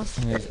 From the house?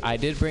 I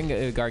did bring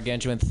a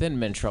gargantuan thin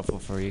mint truffle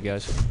for you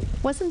guys.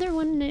 Wasn't there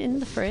one in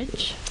the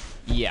fridge?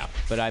 Yeah,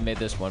 but I made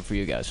this one for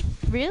you guys.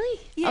 Really?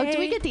 Yay. Oh, do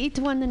we get to eat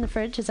the one in the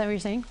fridge? Is that what you're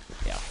saying?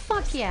 Yeah.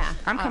 Fuck yeah.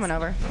 I'm coming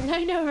over.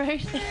 I know,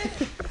 right?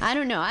 I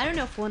don't know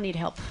if we'll need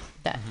help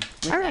with that.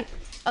 All right.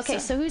 Okay,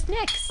 so who's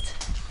next?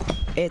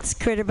 It's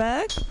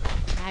Critterbug.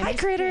 Hi,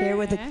 Critter. Here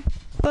with a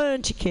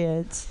bunch of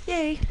kids.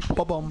 Yay. I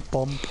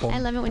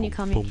love it when you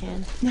call me a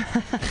kid.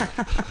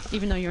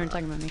 Even though you weren't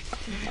talking about me.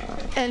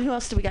 And who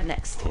else do we got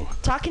next?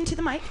 Talking to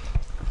the mic.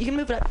 You can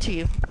move it up to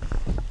you.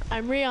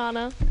 I'm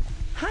Rihanna.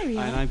 Hi,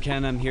 Rihanna. And I'm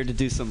Ken. I'm here to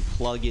do some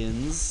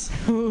plugins.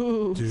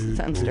 Ooh,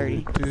 sounds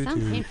dirty.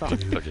 Sounds painful.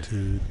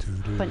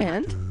 But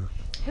and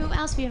who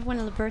else? We have one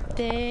of the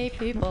birthday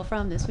people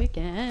from this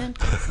weekend.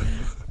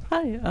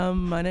 Hi,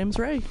 my name's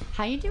Ray.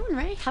 How you doing,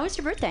 Ray? How was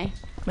your birthday?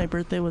 My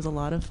birthday was a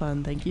lot of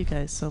fun. Thank you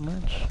guys so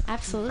much.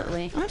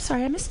 Absolutely. I'm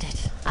sorry I missed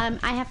it.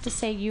 I have to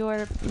say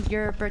your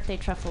birthday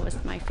truffle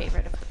was my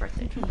favorite of the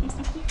birthday truffles.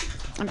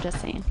 I'm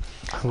just saying.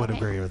 I would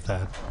agree with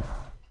that.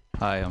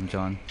 Hi, I'm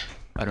John.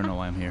 I don't know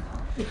why I'm here.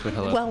 But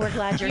hello. Well, we're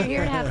glad you're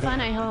here to have fun,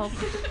 I hope.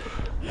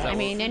 I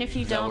mean, and if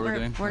you don't,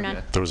 we're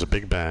not. There was a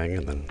big bang,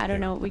 and then. I don't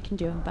know what we can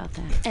do about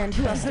that. And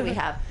who else do we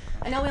have?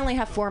 I know we only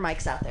have 4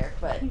 mics out there,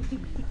 but.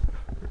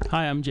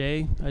 Hi, I'm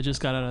Jay. I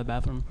just got out of the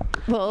bathroom.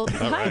 Well,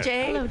 hi, right.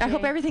 Jay. Hello, Jay. I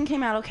hope everything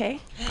came out okay.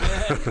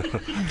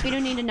 We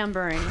don't need a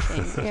number or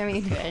anything. I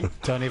mean, good.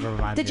 Don't even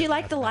remind me. Did you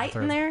like the light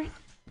in there?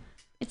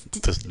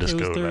 It was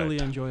thoroughly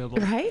enjoyable.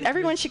 Right?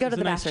 Everyone should go to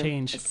the nice bathroom.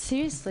 Change.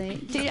 Seriously.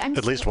 Dude,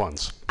 At least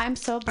once. I'm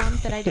so bummed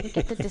that I didn't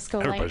get the disco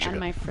Everybody light should on go.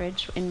 my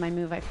fridge in my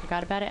move. I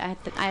forgot about it.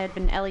 I had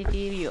been LED.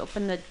 You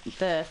open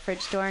the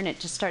fridge door and it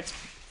just starts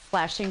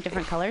flashing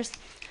different colors.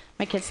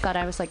 My kids thought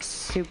I was like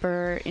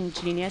super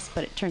ingenious,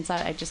 but it turns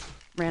out I just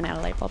ran out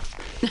of light bulbs.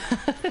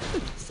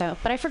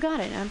 But I forgot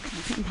it. I'm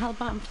hell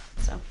bummed.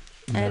 So.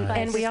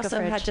 And we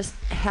also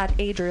had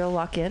Adriel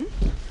walk in.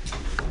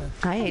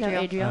 Hi,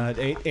 Adriel.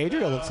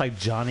 Adriel looks like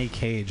Johnny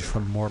Cage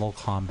from Mortal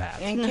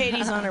Kombat. And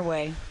Katie's on her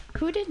way.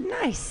 Who did?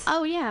 Nice.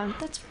 Oh yeah,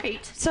 that's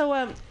great.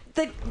 So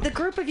the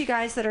group of you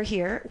guys that are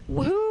here,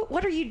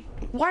 what are you?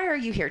 Why are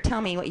you here? Tell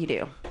me what you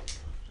do.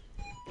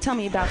 Tell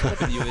me about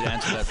what You would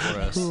answer that for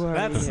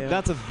us.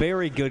 That's a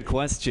very good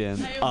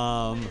question.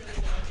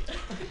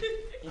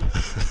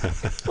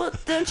 Well,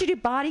 don't you do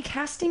body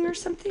casting or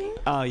something?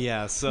 Oh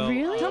yeah. So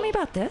really? Tell me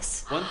about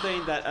this. One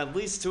thing that at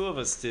least 2 of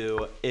us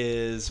do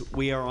is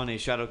we are on a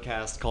shadow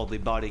cast called the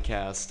Body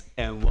Cast,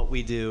 and what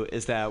we do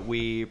is that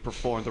we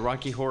perform the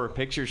Rocky Horror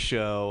Picture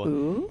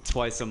Show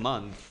twice a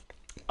month.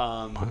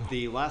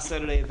 The last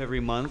Saturday of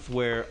every month,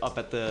 we're up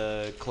at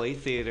the Clay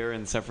Theater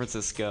in San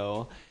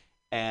Francisco.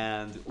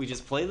 And we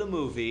just play the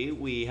movie.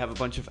 We have a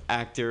bunch of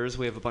actors.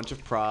 We have a bunch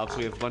of props.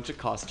 We have a bunch of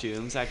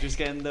costumes. Actors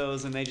get in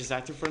those, and they just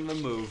act in front of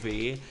the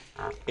movie.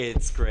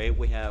 It's great.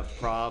 We have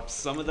props.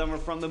 Some of them are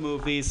from the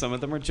movie. Some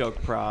of them are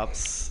joke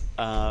props.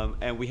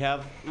 And we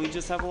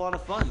just have a lot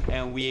of fun.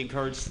 And we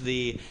encourage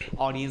the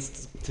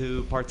audience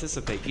to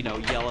participate.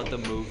 Yell at the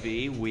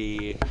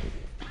movie.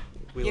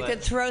 You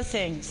could throw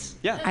things.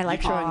 Yeah, I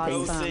like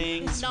throwing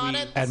things.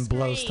 And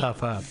blow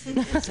stuff up.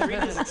 The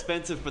screen is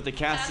expensive, but the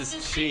cast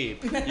is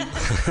cheap. You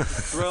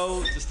just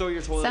throw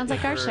your toilet Sounds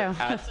like our paper show.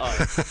 at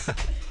us.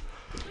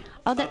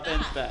 Oh, Up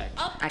and back.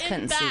 I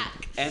couldn't see.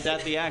 And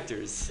at the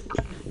actors.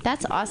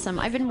 That's awesome.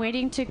 I've been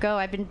waiting to go.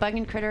 I've been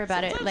bugging Critter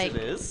about Sometimes it like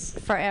it is.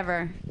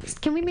 forever.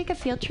 Can we make a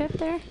field trip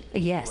there?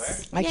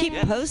 Yes. I keep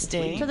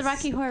posting. To the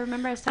Rocky Horror.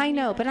 Remember I was telling I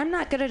know, you but I'm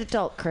not good at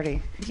adult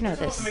Critter. You know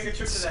this.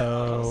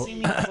 So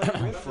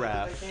Riff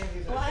raff.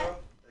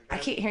 What? I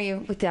can't hear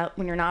you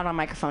when you're not on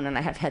microphone and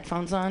I have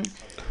headphones on.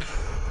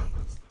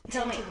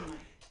 Tell me.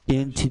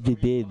 Into the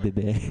bed,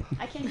 baby.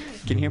 I can't hear you.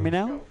 Can you hear me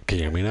now? Can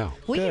you hear me now?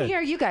 We can hear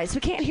you guys.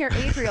 We can't hear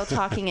Adriel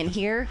talking in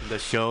here. The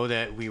show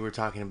that we were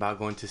talking about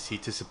going to see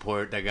to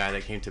support that guy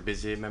that came to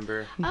visit,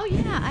 remember? Oh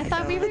yeah, I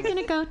thought we were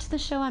gonna go to the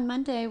show on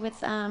Monday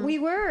with. We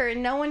were,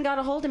 and no one got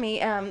a hold of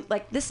me.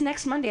 Like this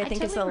next Monday, I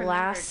think is the totally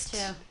last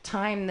remembered,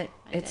 time that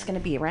it's going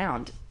to be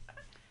around.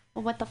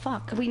 Well, what the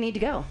fuck? We need to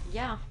go.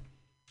 Yeah.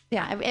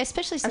 Yeah,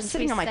 especially since I'm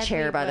sitting on my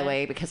chair, by the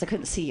way, because I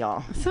couldn't see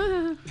y'all.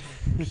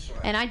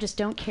 And I just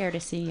don't care to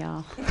see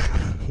y'all.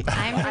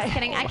 I'm just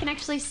kidding. I can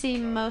actually see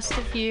most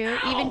of you.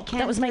 Even Ken.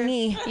 That was my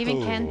knee.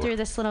 Even Ken through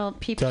this little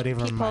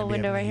peephole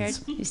window right here.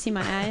 You see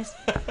my eyes?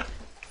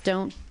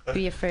 Don't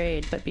be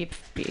afraid, but be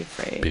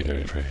afraid. Be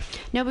very afraid.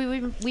 No,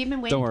 we've been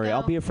waiting. Don't worry, though.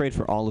 I'll be afraid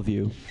for all of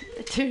you.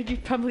 Dude, you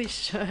probably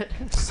should.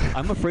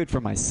 I'm afraid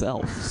for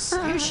myself.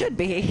 You should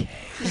be.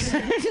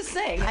 Just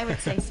saying. I would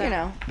say so. You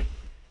know.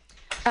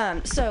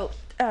 So,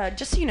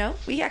 just so you know,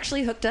 we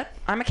actually hooked up.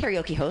 I'm a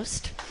karaoke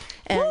host.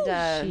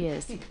 And, she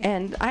is.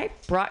 And I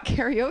brought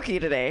karaoke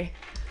today.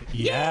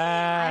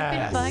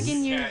 I've been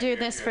bugging you to do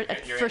this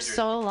for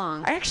so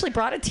long. I actually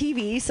brought a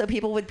TV so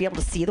people would be able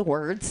to see the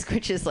words,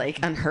 which is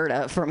like unheard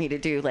of for me to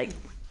do like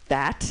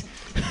that.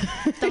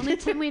 The only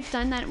time we've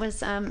done that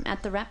was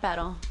at the rap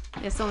battle.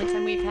 It's the only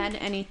time we've had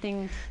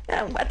anything.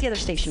 At the other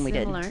station we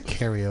did.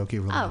 Karaoke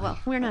related. Oh, well,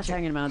 we're not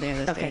talking about the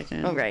other Okay.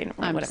 station. Oh, right.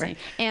 I'm Whatever. saying.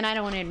 And I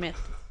don't want to admit,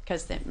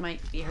 because it might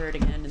be heard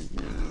again.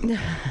 And,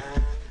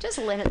 just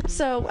let it.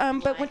 So,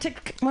 but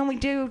when we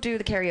do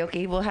the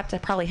karaoke, we'll have to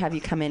probably have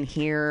you come in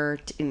here,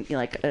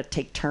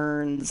 take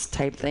turns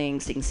type thing,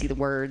 so you can see the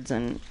words,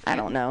 and I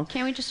don't know.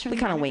 Can't we just turn We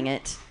the kind of monitor? wing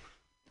it.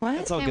 What?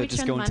 It's all good.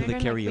 Just go into the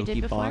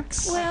karaoke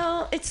box.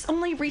 Well, it's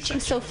only reaching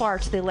so far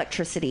to the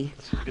electricity.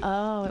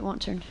 Oh, it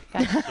won't turn.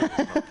 Got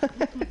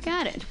it.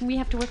 Got it. We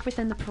have to work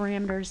within the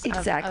parameters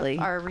Exactly.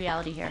 of our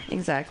reality here.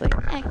 Exactly.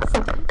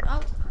 Excellent.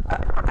 Oh,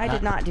 I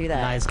did not do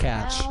that. Nice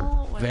catch.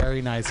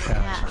 Very nice catch.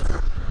 yeah.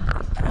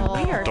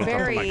 We are Don't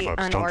very drop the mic,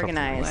 folks. Don't drop the mic.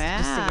 unorganized,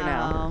 just so you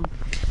know.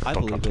 I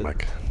Don't believe drop the it.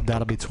 mic.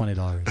 That'll be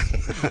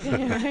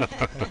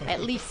 $20.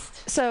 At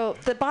least. So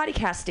the body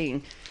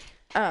casting.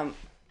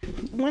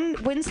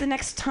 When's the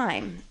next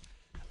time?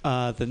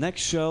 The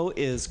next show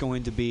is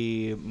going to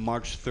be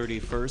March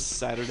 31st,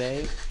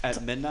 Saturday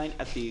at midnight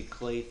at the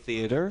Clay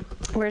Theater.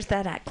 Where's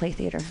that at? Clay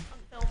Theater.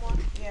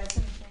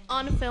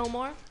 On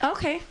Fillmore.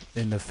 Okay.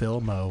 In the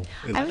Filmo.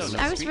 I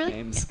was really,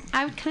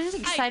 I was kind of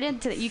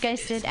excited that you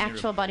guys did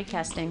actual body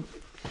casting.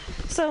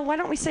 So why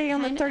don't we say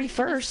on the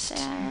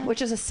 31st,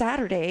 which is a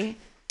Saturday?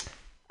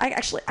 I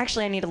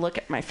actually I need to look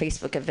at my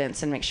Facebook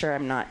events and make sure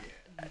I'm not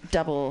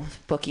double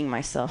booking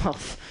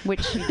myself,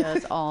 which she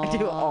does all. I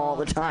do it all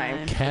the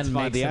time.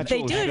 The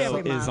actual show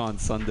is on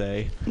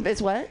Sunday.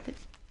 Is what?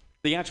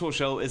 The actual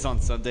show is on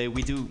Sunday.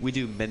 We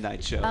do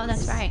midnight shows. Oh,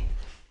 that's right.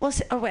 Well,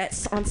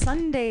 it's on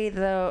Sunday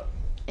though.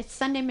 It's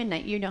Sunday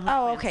midnight. You don't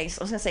have Oh, plans. okay. So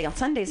I was gonna say on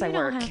Sundays I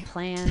work. Don't have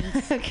plans.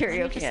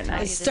 Karaoke at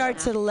night. It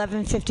starts at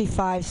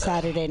 11:55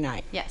 Saturday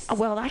night. Yes. Oh,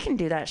 well, I can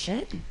do that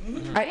shit.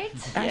 Right?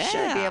 I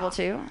should be able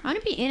to. I want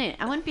to be in it.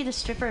 I want to be the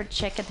stripper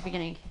chick at the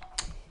beginning.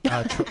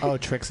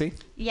 Trixie?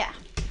 Yeah.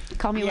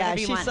 Call me Yeah, whatever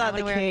you she want. saw I wanna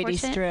the wear a Katie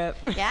corset. strip.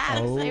 Yeah,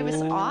 it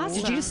was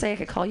awesome. Did you just say I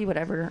could call you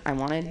whatever I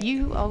wanted?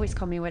 You always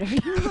call me whatever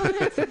you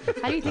want.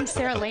 How do you think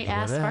Sarah Late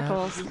asked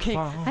Sparkles? Okay.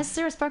 As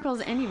Sarah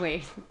Sparkles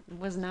anyway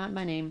was not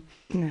my name.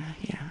 No,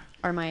 yeah.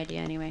 Or my idea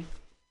anyway.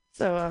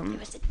 So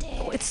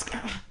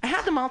I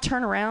had them all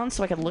turn around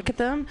so I could look at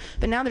them,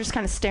 but now they're just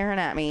kind of staring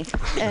at me.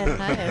 And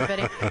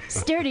everybody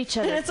stare at each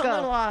other. It's a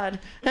little odd.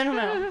 I don't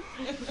know.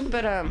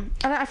 But and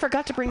I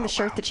forgot to bring the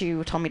shirt that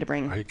you told me to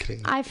bring. Are you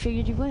kidding? I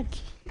figured you would.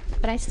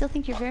 But I still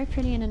think you're very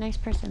pretty and a nice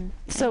person.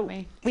 So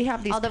anyway. we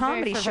have these Although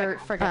very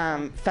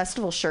comedy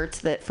festival shirts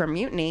that from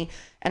Mutiny,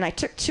 and I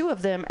took 2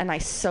 of them and I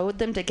sewed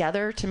them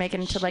together to make it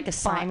into like a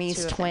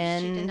Siamese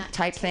twin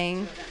type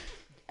thing.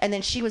 And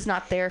then she was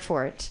not there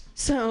for it.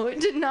 So it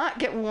did not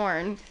get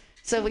worn.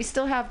 So we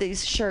still have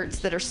these shirts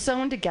that are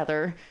sewn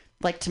together,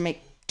 like to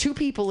make 2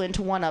 people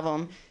into one of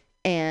them.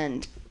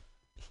 And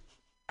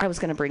I was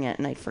going to bring it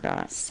and I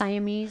forgot.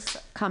 Siamese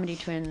comedy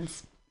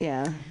twins.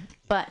 Yeah.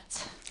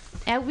 But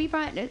we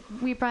brought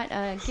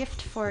a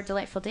gift for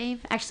Delightful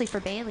Dave, actually for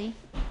Bailey.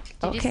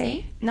 Did you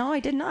see? No, I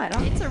did not.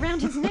 It's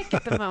around his neck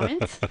at the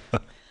moment.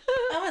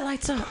 Oh, it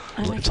lights up.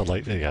 It's a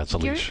light. Yeah, it's a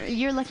leash.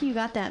 You're lucky you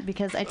got that,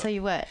 because I tell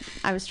you what,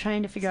 I was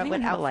trying to figure out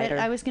what outfit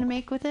I was going to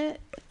make with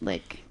it.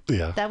 Like,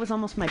 Yeah. that was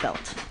almost my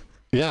belt.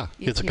 Yeah,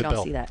 it's a good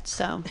belt. See that.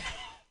 So,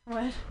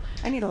 what?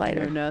 I need a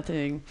lighter.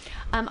 Nothing.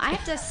 I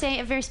have to say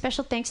a very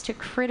special thanks to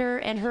Critter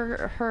and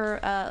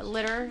her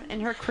litter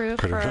and her crew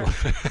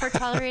for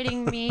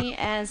tolerating me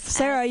as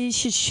Sarah, you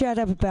should shut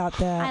up about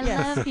that.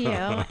 I love you,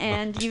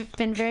 and you've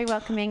been very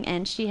welcoming,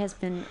 and she has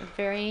been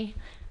very,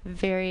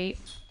 very,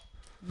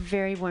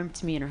 very warm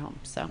to me in her home.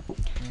 So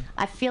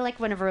I feel like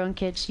one of her own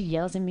kids. She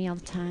yells at me all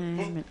the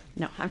time.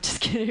 No, I'm just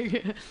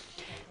kidding.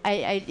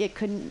 I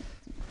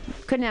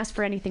couldn't ask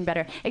for anything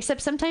better.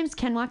 Except sometimes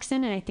Ken walks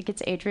in and I think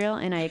it's Adriel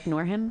and I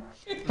ignore him,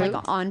 like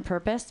on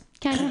purpose.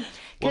 Ken.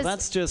 Well,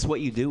 that's just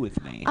what you do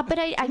with me. But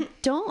I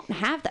don't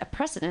have that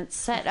precedent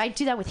set. I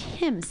do that with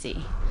him,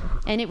 see,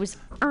 and it was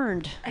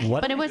earned.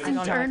 What? But it wasn't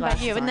earned by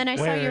you. And then I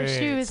saw your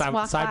shoes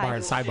walk by.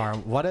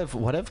 Sidebar.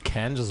 What if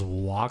Ken just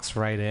walks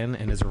right in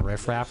his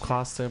riffraff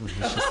costume? And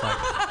he's just like,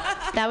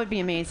 that would be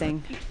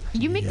amazing.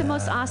 You make the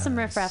most awesome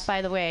riffraff,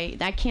 by the way.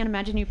 I can't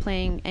imagine you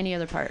playing any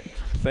other part.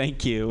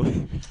 Thank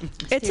you.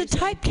 It's a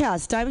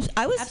typecast.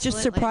 I was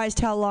just surprised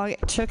how long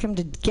it took him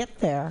to get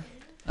there.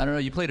 I don't know.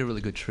 You played a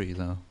really good tree,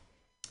 though.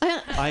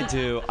 I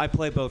do. I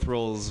play both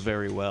roles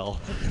very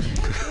well.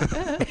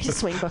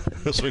 Swing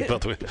both. Swing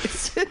both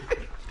ways.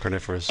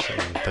 Carnivorous.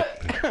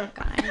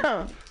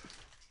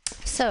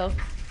 So,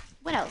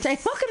 what else?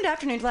 Welcome to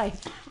Afternoon Life.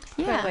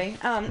 Yeah. By the way.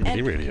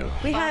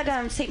 MutinyRadio. We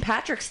had St.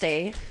 Patrick's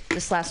Day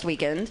this last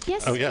weekend.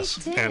 Yes, Oh,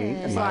 yes. And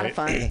it was a lot of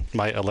fun.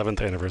 My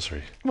 11th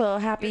anniversary. Well,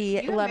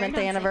 happy You got married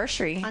 11th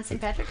anniversary. on St.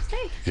 Patrick's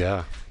Day.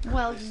 Yeah.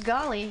 Well,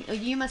 golly,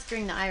 you must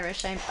bring the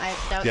Irish. I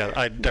doubt. Yeah,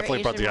 I your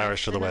definitely brought Asian the wife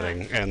Irish to the did not.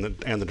 wedding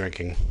and the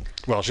drinking.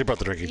 Well, she brought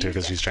the drinking too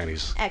because she's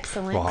Chinese.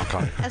 Excellent. Well, Hong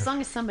Kong. As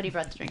long as somebody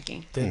brought the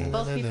drinking.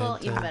 Both people,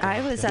 even better.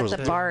 I was at the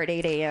bar at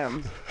 8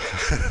 a.m.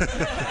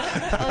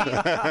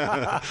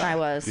 I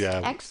was.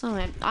 Yeah.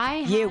 Excellent.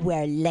 You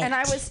were late. And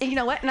I was, you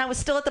know what? And I was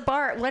still at the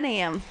bar at 1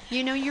 a.m.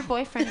 You know, your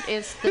boyfriend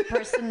is the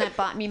person that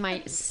bought me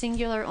my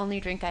singular only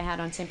drink I had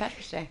on St.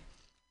 Patrick's Day.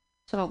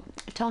 So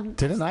tell him.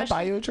 Didn't I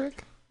buy you a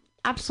drink?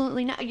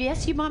 Absolutely not.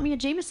 Yes, you bought me a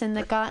Jameson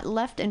that got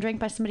left and drank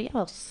by somebody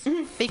else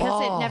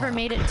because it never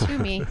made it to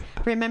me.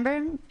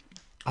 Remember?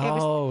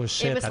 Oh,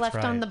 shit, It was that's left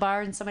on right. the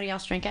bar and somebody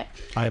else drank it.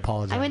 I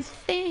apologize. I went,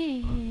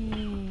 thanks.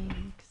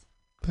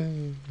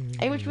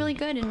 It was really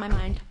good in my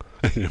mind.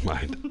 In your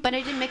mind. But I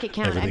didn't make it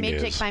count. I Everything made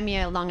is. Jake buy me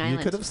a Long You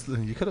Island.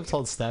 could have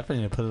told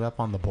Stephanie to put it up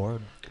on the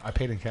board. I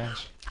paid in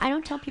cash. I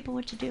don't tell people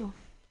what to do.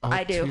 Oh,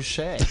 I do. Touche.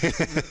 Yes,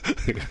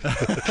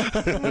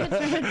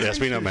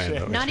 we know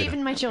Amanda. Not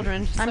even my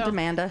children. I'm so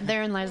Demanda.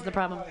 Therein lies the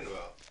problem.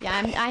 Yeah,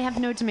 I have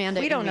no Demanda.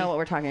 We in don't me. know what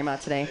we're talking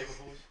about today.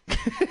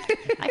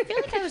 I feel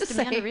like I was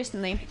Demanda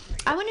recently.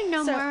 I want to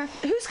know So, more.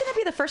 who's going to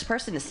be the first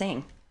person to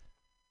sing?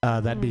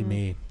 That'd be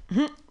me.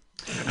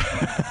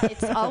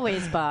 It's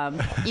always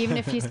Bob. Even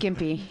if he's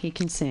gimpy, he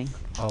can sing.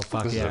 Oh,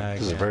 fuck This yeah.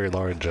 is a very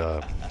large,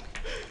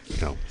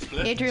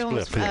 Adrian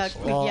was split.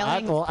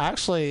 yelling. Well,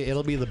 actually,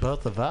 it'll be the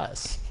both of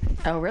us.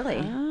 Oh,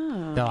 really?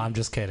 No, I'm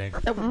just kidding.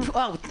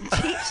 Oh,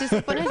 she's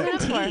what is it?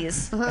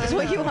 Tease. That's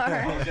what you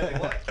are.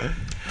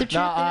 The truth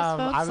is,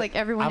 folks, like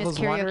everyone I is was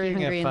karaoke wondering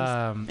hungry if in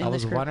I this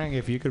was group. wondering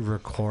if you could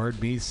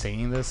record me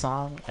singing this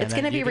song. It's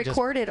going to be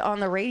recorded on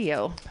the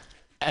radio.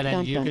 And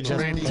then you could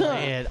just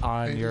play it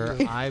on your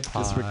iPod.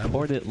 Just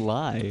record it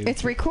live.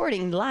 It's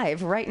recording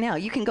live right now.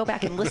 You can go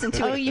back and listen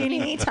to it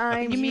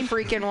anytime you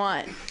freaking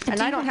want. And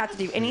I don't have to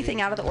do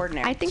anything out of the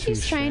ordinary. I think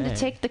he's trying to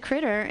take the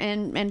critter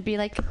and be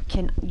like,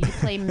 can you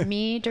play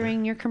me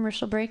during your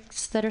commercial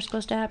breaks that are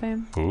supposed to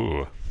happen?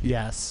 Ooh.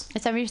 Yes.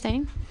 Is that what you're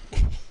saying?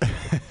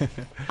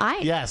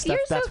 Yes, you're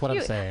that's so what I'm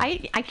cute.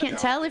 saying. I can't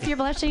tell if you're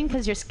blushing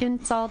because your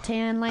skin's all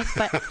tan,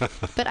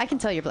 but I can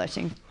tell you're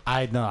blushing.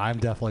 I know, I'm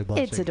definitely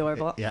blushing. It's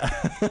adorable. Yeah.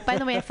 By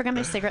the way, I forgot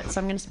my cigarette,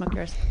 so I'm gonna smoke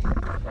yours.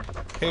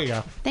 Here you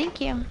go.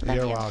 Thank you. Love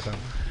You're you. welcome.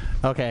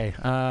 Okay.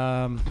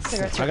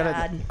 Cigarettes are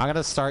bad. I'm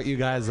gonna start you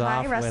guys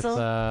off with. Russell.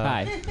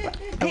 Hi.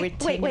 Are we Hey,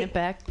 taking wait. it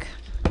back?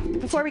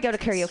 Before we go to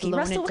karaoke, Slowing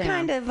Russell, it what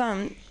down. kind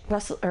of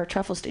Russell or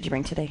truffles did you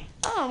bring today?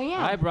 Oh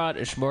yeah. I brought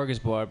a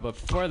smorgasbord, but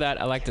before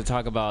that, I'd like to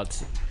talk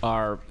about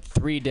our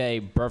 3-day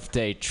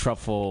birthday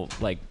truffle,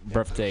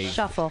 birthday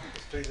shuffle.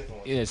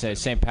 It's a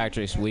St.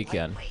 Patrick's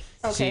weekend.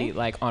 Okay.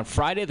 See, on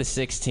Friday the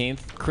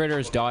 16th,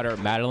 Critter's daughter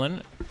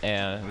Madeline,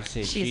 and let's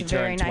see, She's she a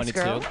very turned nice 22.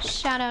 girl.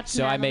 Shout out to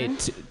So I Madeline.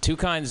 made two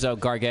kinds of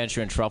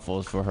gargantuan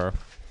truffles for her.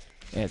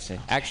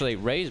 Actually,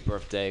 Ray's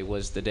birthday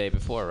was the day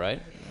before,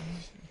 right?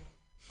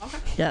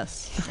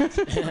 Yes.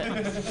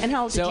 And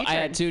how old did So you I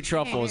turn? had two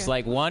truffles.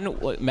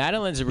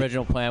 Madeline's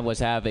original plan was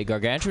to have a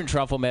gargantuan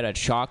truffle made of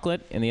chocolate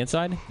in the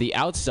inside. The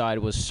outside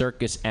was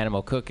circus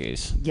animal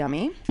cookies.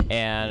 Yummy.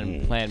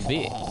 And plan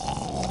B.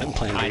 And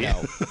plan B. I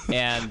know.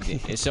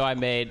 And so I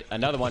made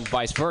another one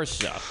vice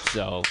versa.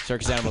 So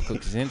circus animal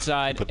cookies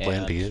inside Put plan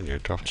and B in your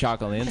truffle.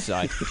 chocolate on the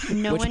inside.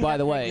 No which, one by got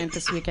the way, pregnant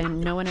this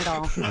weekend. No one at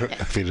all.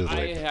 Feed it I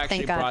like. actually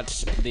Thank God. brought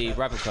the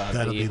replica,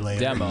 That'll be the later.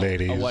 demo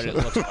Ladies. of what it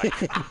looks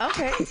like.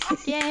 Okay.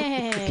 Yay.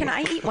 Can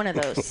I eat one of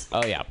those?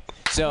 Oh yeah.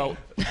 So,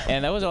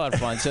 and that was a lot of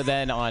fun. So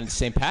then on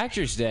St.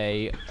 Patrick's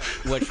Day,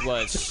 which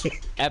was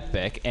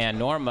epic, and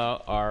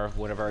Norma, our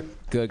one of our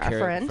good Our karaoke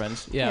friend.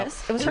 friends, yeah,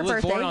 Yes, it was her who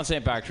was born birthday. on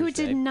St. Patrick's Who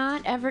Day. did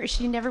not ever?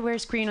 She never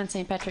wears green on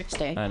St. Patrick's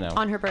Day. I know.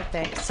 On her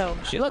birthday, so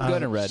She looked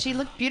good in red. she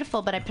looked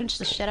beautiful, but I pinched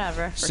the shit out of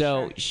her. For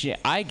So sure.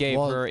 I gave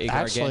Well, her a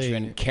actually-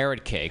 gargantuan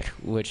carrot cake,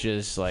 which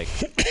is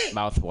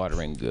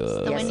mouth-watering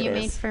good. the Yes, one it you is.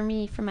 made for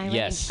me for my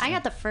Yes. wedding. I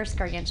got the first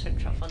gargantuan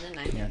truffle, didn't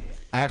I?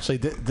 Actually,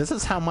 this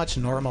is how much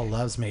Norma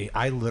loves me.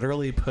 I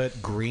literally put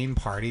green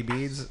party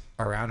beads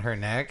around her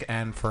neck,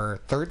 and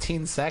for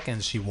 13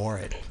 seconds, she wore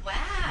it.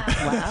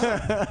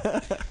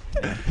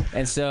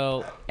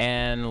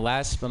 And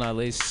last but not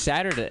least,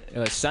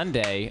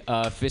 Sunday,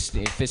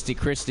 Fisty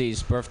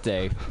Christie's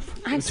birthday.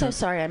 I'm so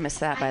sorry I missed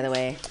that, by the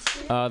way.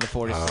 The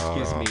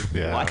 40th. Excuse me.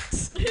 yeah. What?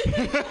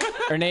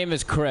 Her name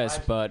is Chris,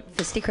 but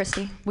Fisty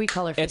Christie. We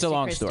call her. It's a Fisty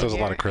long Christie story. There's a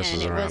lot here, of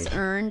Chris's and around. It was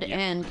earned,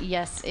 and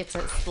yes,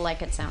 it's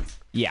like it sounds.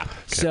 yeah.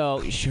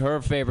 So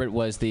her favorite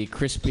was the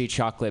crispy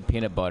chocolate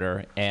peanut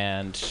butter,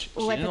 and she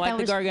Oh, I didn't thought like that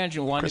the was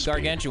gargantuan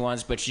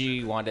ones, but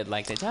she wanted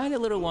the tiny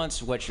little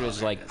ones, which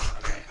was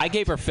I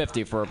gave her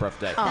 50 for her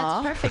birthday.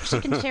 That's perfect. She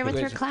can share with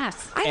her Which-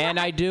 class. And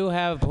I do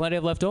have plenty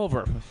of left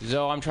over,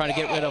 so I'm trying to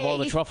get rid of all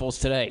the truffles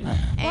today.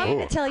 I'm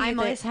going to tell you I'm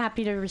that always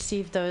happy to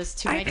receive those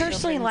to my I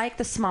personally children's like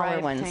the smaller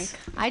private ones. tank.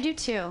 I do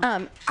too.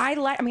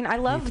 I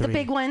love the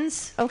big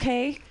ones,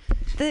 okay?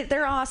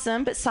 they're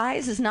awesome, but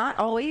size is not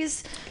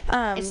always.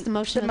 It's the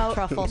motion of the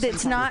truffle.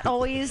 It's not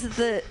always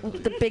the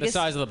biggest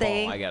size of the ball,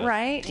 thing, I get it.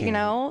 right? You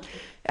know,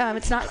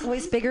 it's not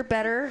always bigger,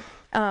 better.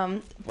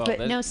 But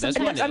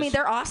I mean,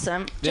 they're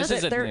awesome.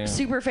 They're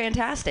super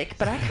fantastic.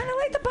 But I kind of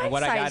like the bite-sized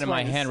What I got in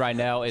my ones. hand right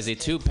now is a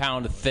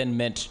 2-pound thin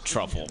mint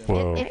truffle.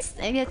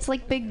 It's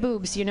like big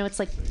boobs, you know. It's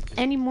like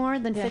any more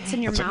than fits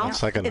in your mouth.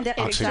 It's like an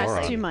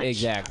oxymoron. Too much.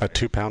 Exactly. A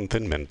 2-pound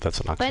thin mint.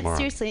 That's an oxymoron. But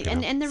seriously, you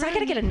know? and the So I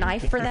gotta get a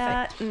knife for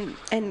that,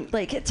 and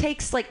like it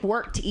takes like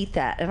work to eat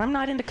that, and I'm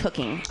not into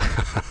cooking.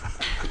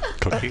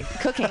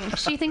 Cooking.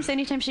 She thinks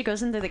anytime she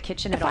goes into the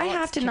kitchen If at all, I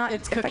have to not,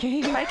 it's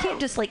cooking. If I can't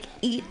just like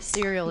eat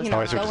cereal, you know,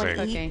 I see what go you're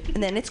and saying. eat,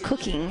 and then it's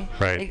cooking.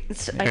 Right.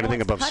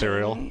 Anything above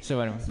cereal?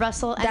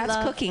 Russell,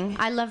 That's cooking.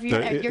 I love your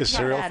Is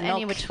cereal?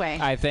 any which way.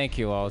 I thank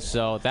you all.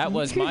 So that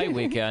was my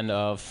weekend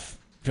of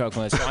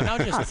chocolate.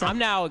 So I'm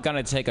now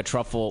gonna take a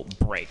truffle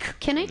break.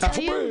 Can I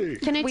tell you?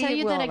 Can I We tell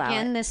you will that allow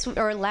again this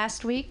or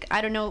last week?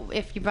 I don't know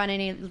if you brought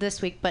any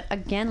this week, but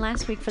again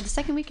last week for the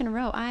second week in a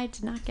row, I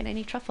did not get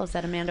any truffles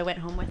that Amanda went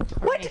home with.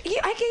 What?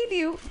 I gave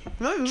you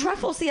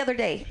truffles the other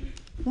day.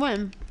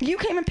 When? You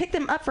came and picked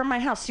them up from my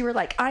house. You were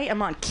like, I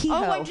am on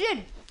keto. Oh, I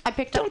did. I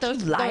picked up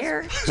those. You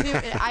liar.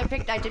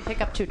 I did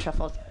pick up 2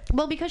 truffles.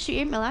 Well, because she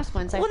ate my last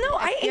ones. Well, no,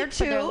 I ate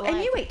 2,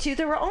 and you ate 2.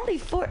 There were only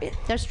 4.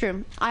 That's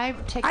true. I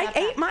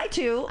ate my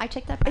 2. I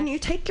take that back. And you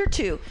take your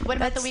 2. What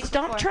about the week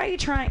Don't before?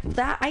 try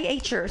that. I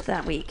ate yours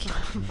that week.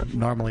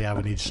 Normally I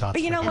would eat shots.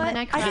 But you know for what? then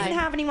I I didn't cried.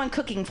 have anyone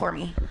cooking for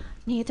me.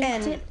 Neither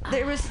And did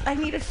I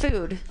needed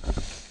food.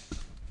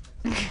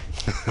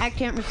 I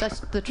can't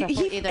resist the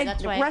truffle either.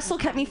 That's why Russell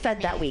kept me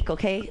fed that week,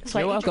 okay? So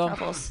You're I ate your welcome.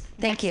 truffles.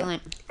 Thank you.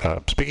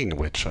 Speaking of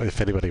which,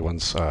 if anybody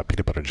wants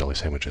peanut butter jelly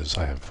sandwiches,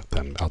 I have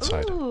them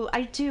outside. Ooh,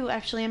 I do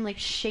actually. I'm like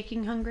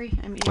shaking hungry.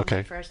 I'm eating Okay.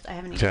 one first. I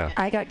haven't eaten Yeah. yet.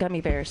 I got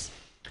gummy bears.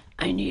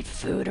 I need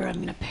food or I'm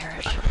gonna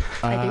perish.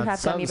 I do have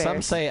some, gummy some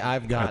bears. say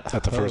I've got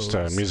At the first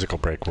hose. musical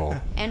break, we'll.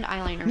 And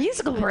eyeliner.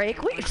 Musical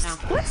break?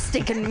 What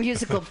stinking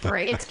musical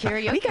break? It's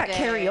karaoke. We got day.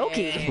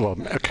 karaoke. Well,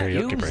 a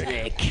karaoke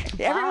break.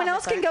 Everyone Wow,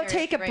 else that's can our go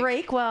take a karaoke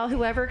break while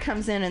whoever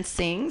comes in and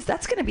sings.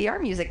 That's going to be our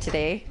music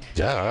today.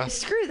 Yeah.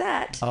 Screw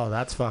that. Oh,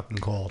 that's fucking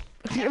cool.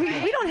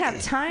 We don't have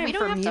time We for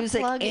don't have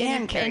music to plug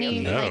and in any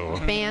No.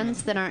 like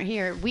bands that aren't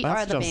here. We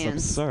That's are the just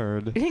bands.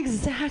 absurd.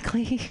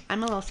 Exactly.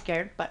 I'm a little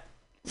scared, but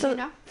So you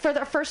know. for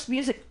the first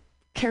music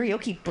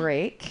karaoke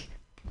break,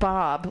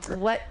 Bob,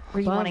 what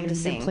were you wanting to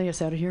sing? Play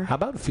us out of here. How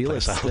about Feel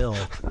It Still?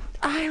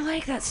 I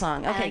like that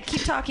song. Okay,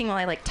 keep talking while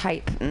I like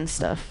type and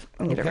stuff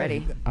and get it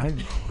ready.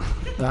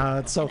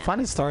 So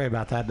funny story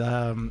about that.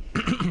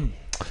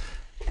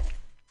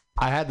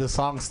 I had the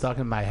song stuck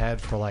in my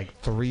head for like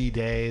 3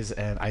 days,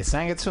 and I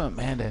sang it to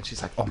Amanda, and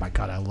she's like, "Oh my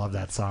god, I love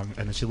that song!"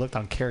 And then she looked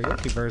on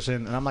karaoke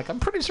version, and I'm like, "I'm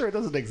pretty sure it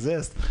doesn't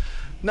exist."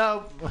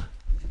 No,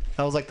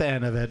 that was like the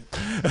end of it.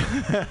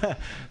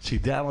 She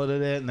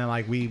downloaded it, and then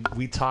like we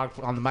talked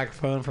on the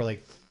microphone for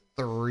like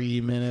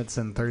 3 minutes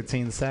and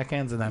 13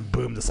 seconds, and then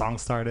boom, the song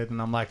started,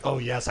 and I'm like, "Oh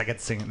yes, I get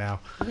to sing it now."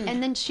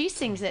 And then she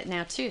sings it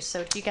now too.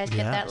 So do you guys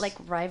get that Yes. like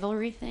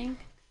rivalry thing?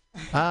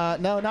 No,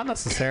 not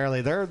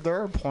necessarily. There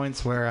are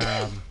points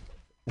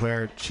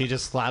where she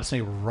just slaps me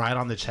right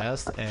on the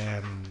chest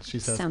and she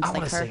says, Sounds "I like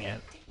want to her. sing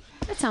it."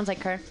 That sounds like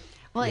her.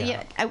 Well,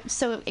 Yeah.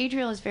 So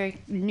Adriel is very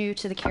new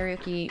to the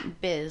karaoke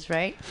biz,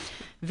 right?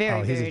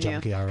 Very, Oh, he's a very new.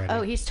 junkie already.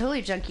 Oh, he's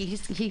totally junkie.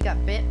 He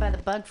got bit by the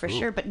bug for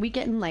sure. But we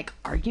get in like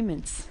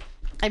arguments.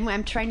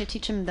 I'm trying to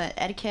teach him the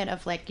etiquette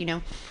of like, you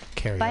know.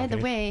 By the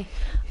Karaoke. way,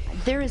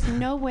 there is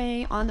no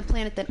way on the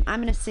planet that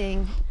I'm gonna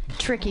sing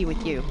 "Tricky"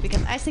 with you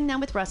because I sing that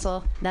with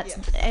Russell. That's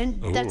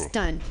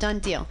done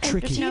deal. Do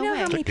you know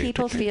how many Tricky,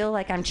 people tricky. feel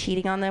like I'm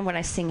cheating on them when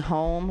I sing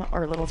Home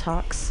or Little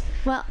Talks?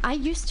 Well, I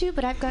used to,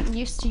 but I've gotten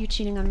used to you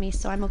cheating on me,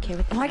 so I'm okay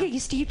with it. Well, I get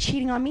used to you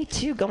cheating on me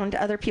too, going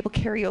to other people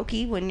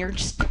karaoke when you're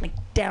just like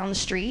down the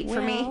street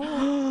for me.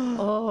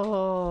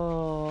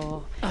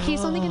 Oh.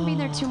 He's only going to be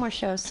there 2 more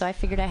shows, so I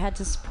figured I had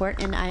to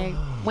support, and I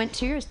went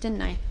to yours,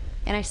 didn't I?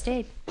 And I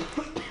stayed.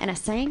 And I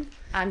sang.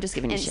 I'm just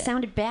giving you And it shit.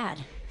 sounded bad.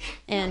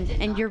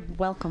 And you're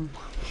welcome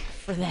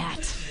for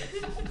that.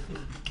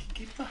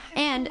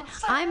 And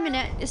I'm going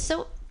to...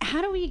 So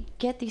how do we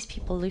get these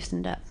people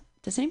loosened up?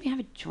 Does anybody have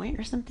a joint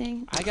or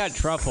something? I got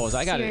truffles.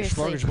 I got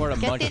Seriously. a smorgasbord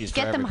of Get munchies for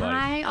them everybody.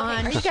 high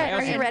on...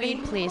 Are you ready?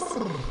 Please.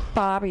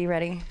 Bob, are you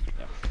ready?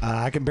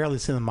 I can barely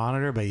see the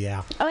monitor, but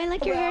yeah. Oh, I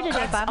like your hair today,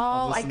 That's Bob.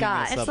 all I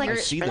got. It's like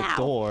see the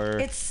door.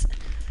 It's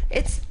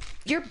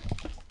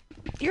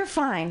you're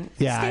fine.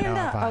 Yeah, I stand know, I'm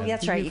up. fine. Oh,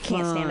 that's right. You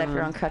can't stand up.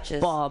 You're on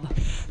crutches. Bob.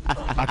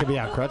 I could be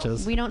on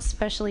crutches. We don't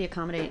specially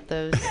accommodate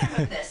those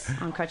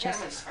on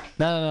crutches.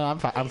 No, I'm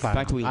fine. I'm fine. In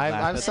fact, we laugh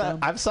I've at sung, them.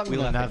 I've sung We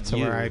laugh enough at to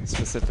you where I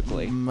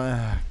specifically.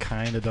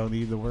 kind of don't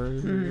need the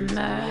word. Mm.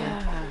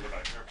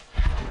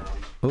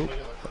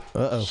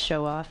 Uh-oh.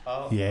 Show off.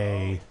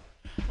 Yay.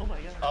 Oh my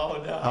god.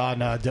 Oh no. Oh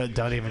no!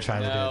 Don't even try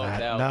to do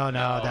that. No,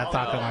 that's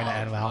not going to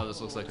end well. Oh,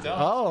 this looks like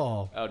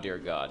Oh. Oh dear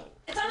God.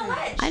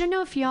 I don't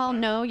know if y'all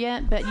know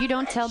yet, but you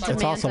don't tell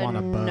It's also Samantha on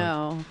a boat.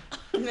 no.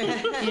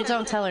 You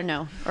don't tell her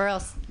no, or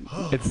else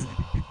It's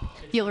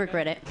you'll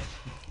regret it.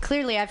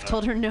 Clearly, I've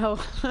told her no.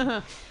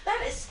 That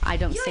is. I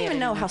don't. You say don't it even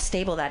know anymore. how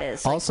stable that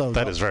is. Also,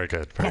 that is very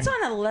good. It's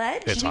on a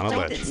ledge. It's on a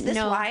ledge. It's this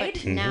no, wide.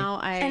 but now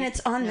and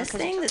it's on this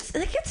thing. That's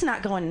like it's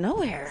not going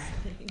nowhere.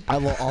 I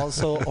will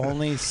also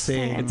only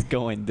sing. It's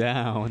going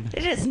down.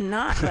 It is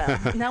not. Well,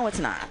 no, it's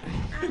not.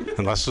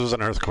 Unless it was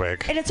an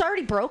earthquake. And it's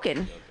already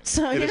broken.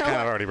 So It you is know,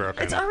 kind of already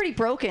broken. It's already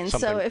broken.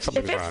 So if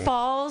Something's it wrong.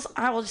 falls,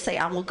 I will just say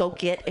I will go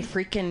get a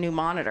freaking new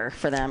monitor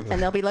for them,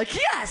 and they'll be like,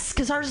 yes,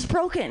 because ours is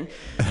broken.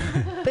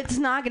 But it's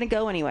not going to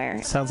go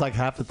anywhere. Sounds like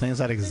half the things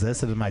that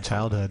existed in my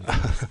childhood.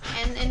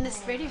 And in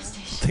this radio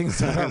station. Things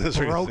that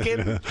are broken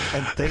and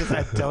things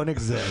that don't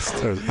exist.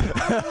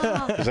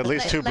 There's at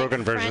least two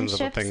broken versions of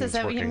the thing Is that's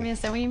that what you working. mean? Is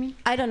that what you mean?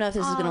 I don't know if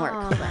this is going to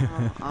work.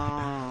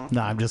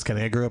 No, I'm just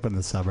kidding. I grew up in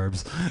the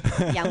suburbs.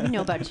 Yeah, we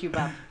know about you,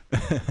 Bob.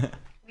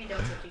 We don't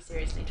take you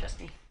seriously. Trust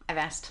me. I've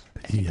asked.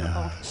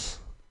 Yes.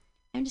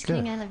 I'm just Good.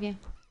 kidding. I love you.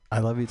 I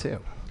love you too.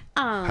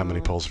 How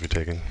many polls have you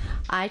taken?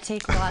 I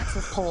take lots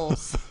of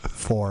polls,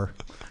 4.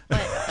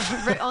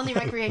 but only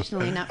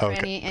recreationally, not for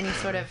Okay. any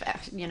sort of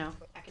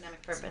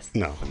academic purpose.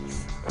 No.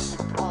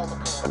 All the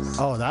polls.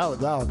 Oh,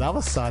 that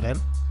was sudden.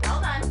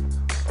 Hold on.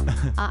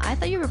 I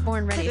thought you were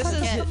born ready. This is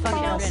Get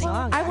fucking ready.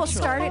 I will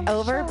start it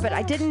over, but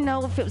I didn't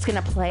know if it was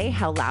going to play,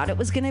 how loud it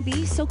was going to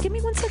be. So give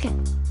me 1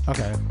 second.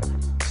 Okay.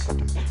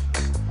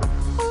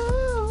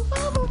 Oh,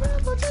 I'm a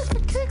rebel just for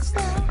kicks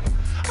now.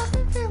 I've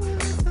been feeling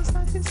it since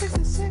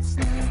 1966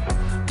 now.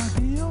 Might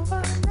be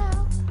over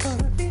now,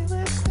 but I feel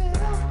it still.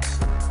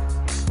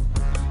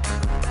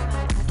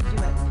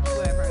 Do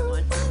whatever I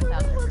want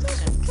without her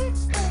permission.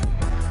 Kicks now.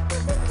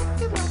 I've been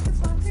kicking like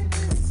it's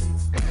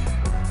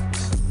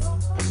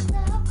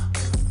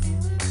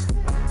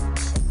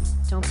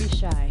 1986. Don't be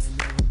shy.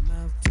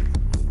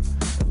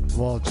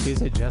 Well,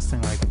 she's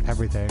adjusting like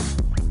everything.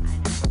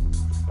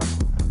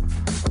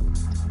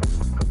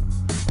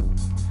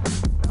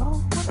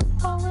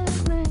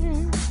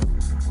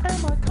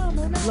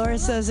 Laura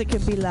says it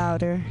could be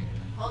louder.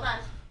 Hold on.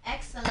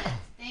 Excellent.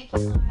 Thank you,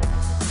 Laura.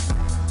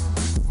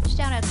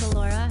 Shout out to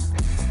Laura.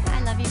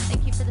 I love you.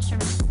 Thank you for the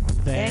Sherman.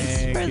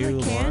 Thanks for the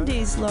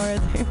candies, Laura.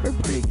 They were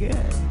pretty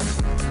good.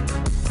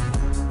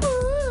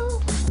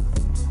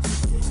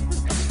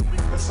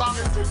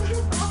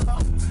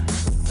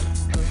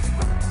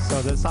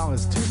 So this song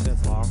is 2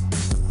 minutes long.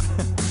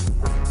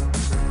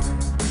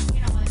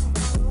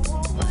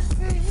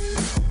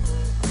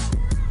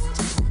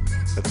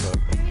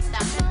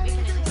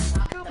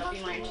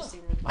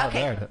 Oh,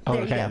 Okay, there there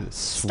you okay. go.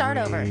 Start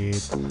over.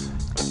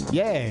 Sweet.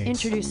 Yay.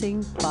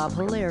 Introducing Bob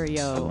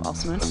Hilario,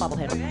 also known as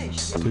Bobblehead.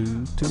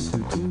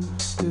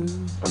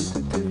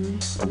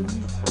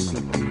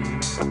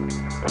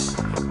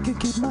 Can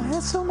keep my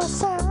hands to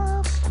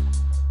myself.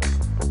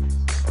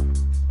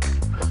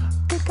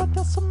 Think I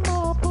got some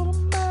more, put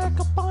 'em back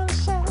up on the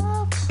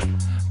shelf.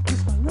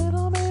 'Cause my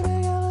little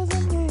baby girl is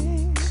in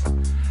me.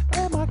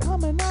 Am I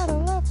coming out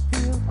of left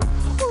field?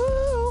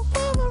 Ooh,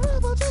 I'm a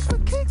rebel just for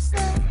kicks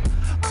now.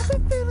 I've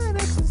been feeling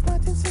it since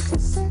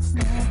 1966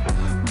 now.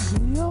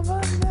 Maybe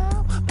over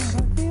now, but I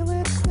feel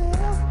it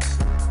still.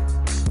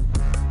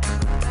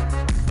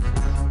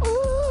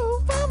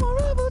 Ooh, I'm a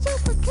rebel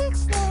just for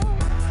kicks now.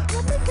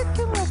 Let me kick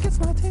it like it's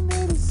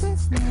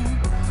 1986 now.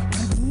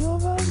 Maybe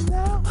over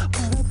now,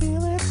 but I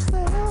feel it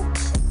still.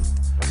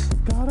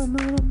 Got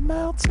another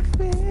mouth to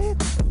feed.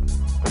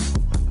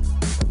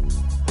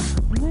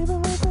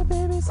 Leaving with the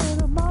baby, say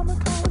the mama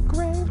call a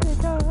grave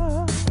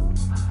digger.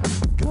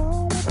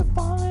 Going with the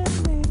fallen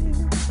leaves.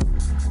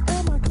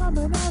 Am I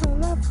coming out of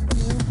left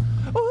field?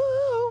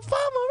 Ooh,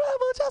 I'm a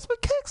rebel just for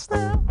kicks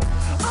now.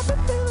 I've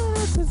been feeling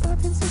it since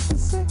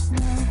 1966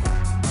 now.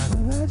 Might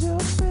have had your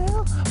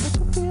feel, but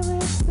you feel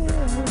it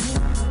still.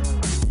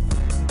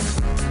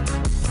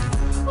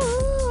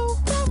 Ooh,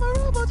 I'm a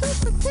rebel just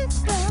for kicks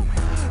now.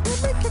 Let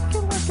me kick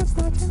it like it's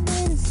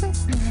 1986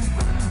 now.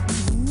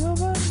 Maybe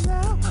over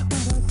now,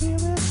 but I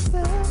feel it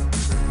still.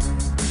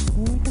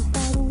 We can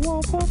fight a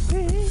war for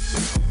peace.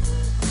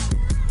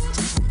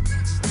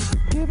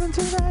 Giving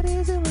to that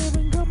easy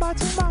living, goodbye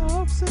to my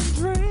hopes and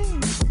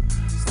dreams.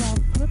 Stop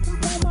flipping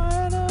for my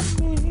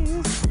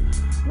enemies.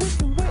 We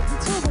can wait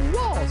until the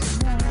walls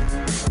are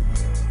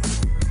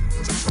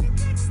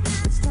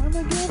It's time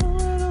to give a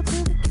little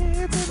to the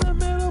kids in the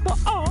middle, but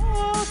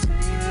all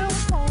till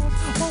falls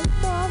won't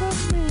bother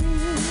me.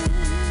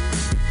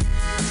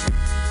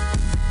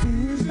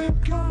 Is it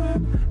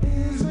coming?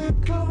 Is it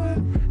coming?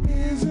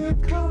 Is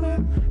it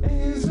coming?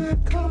 Is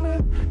it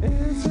coming?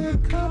 Is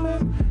it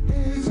coming?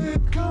 Is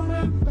it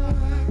coming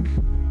back?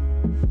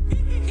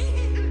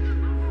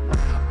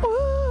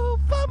 Ooh,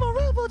 I'm a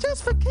rebel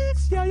just for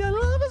kicks. Yeah, your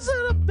love is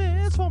in a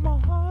bitch for my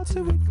heart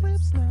to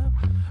eclipse now.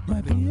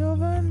 Might be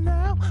over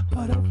now,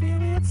 but I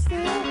feel it still.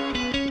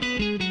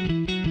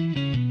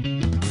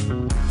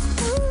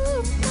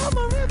 Ooh, I'm a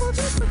rebel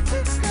just for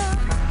kicks now.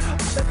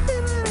 I've been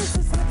feeling it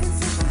since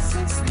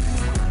 1966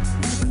 now.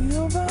 Might be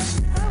over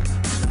now,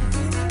 but I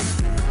feel it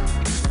still.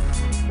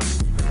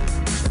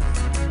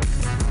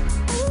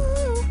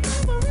 Ooh,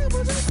 I'm a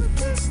rebel just for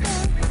kicks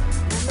now.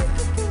 Let me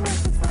kick it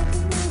like it's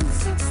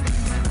 1986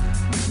 now.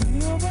 Might be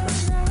over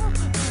now,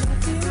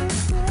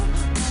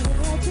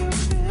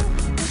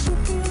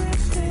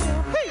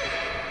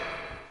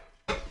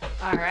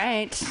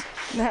 right.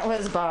 That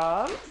was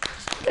Bob.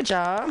 Good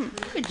job.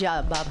 Good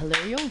job, Bob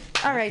Hilario.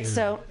 All right,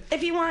 so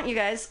if you want, you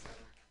guys,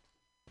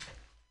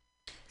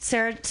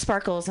 Sarah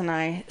Sparkles and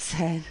I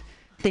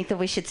think that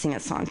we should sing a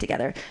song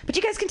together. But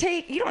you guys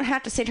you don't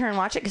have to sit here and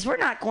watch it because we're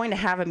not going to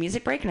have a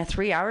music break, and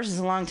 3 hours is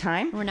a long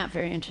time. We're not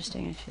very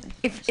interesting, actually.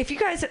 If you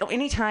guys at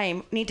any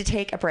time need to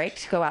take a break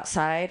to go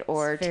outside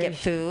or to get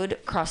food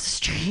across the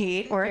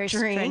street or a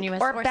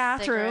drink or a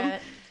bathroom,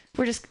 cigarette.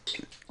 we're just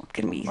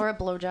going to be... Or a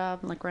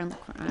blowjob, like around the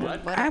corner.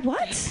 What?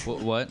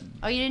 What?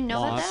 Oh, you didn't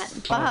know about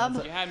that?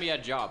 Bob. You had me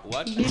at job.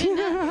 What? You didn't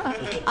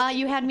know?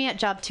 You had me at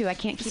job, too. I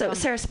can't keep So, on.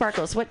 Sarah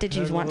Sparkles, what did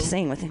you want to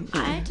sing with him?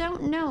 I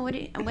don't know. What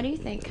do you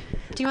think?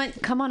 Do you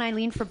want Come On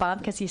Eileen for Bob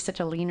because he's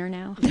such a leaner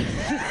now?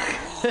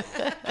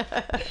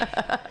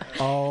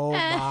 Oh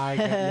my god,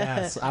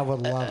 yes, I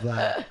would love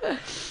that.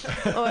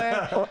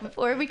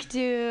 or we could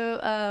do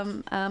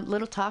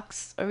Little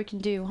Talks, or we can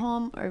do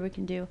Home, or we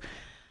can do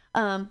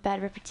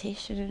Bad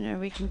Reputation, or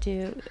we can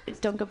do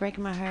Don't Go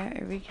Breaking My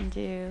Heart, or we can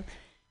do,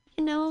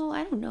 I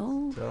don't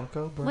know. Don't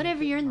go breaking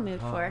whatever you're in the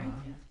mood for.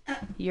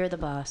 You're the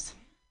boss.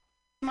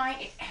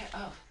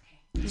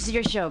 This is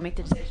your show. Make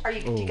the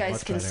decision. You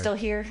guys can still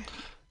hear?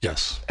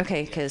 Yes.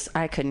 Okay, because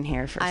I couldn't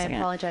hear for a second. I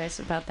apologize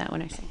about that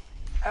when I sing.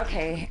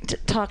 Okay,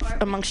 talk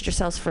amongst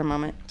yourselves for a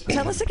moment.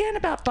 Tell us again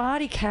about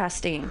body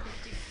casting.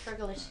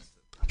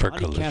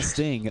 Body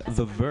casting,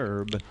 the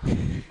verb.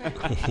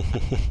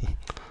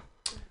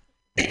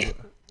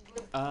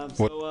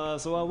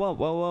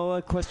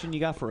 What question you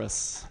got for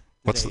us?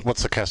 What's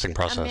the casting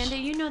process? Amanda,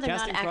 you know they're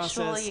Casting not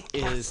actually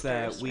process is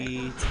that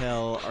we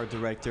tell our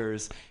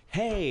directors,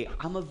 "Hey,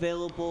 I'm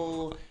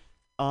available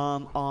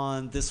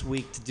on this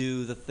week to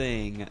do the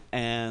thing,"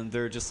 and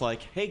they're just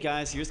like, "Hey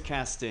guys, here's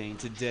casting.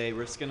 Today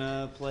Riff's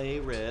gonna play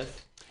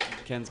Riff.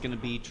 Ken's gonna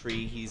be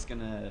Tree. He's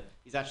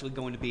actually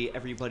going to be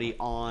everybody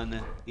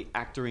on the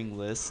actoring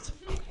list.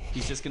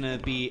 He's just gonna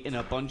be in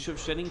a bunch of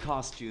shedding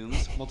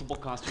costumes, multiple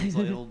costumes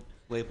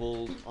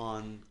labeled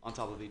on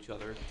top of each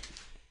other."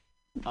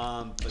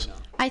 But no.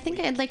 I think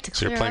I'd like to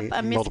So you're clear up a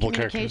playing multiple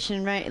characters?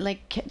 miscommunication, right?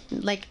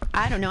 Like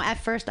I don't know.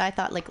 At first, I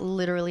thought like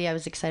literally I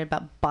was excited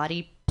about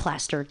body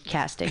plaster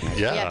casting.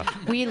 Yeah.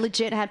 We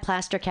legit had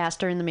plaster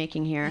caster in the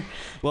making here.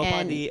 Well, by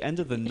And- the end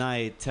of the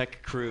night,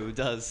 tech crew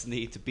does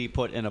need to be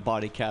put in a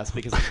body cast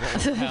because they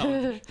roll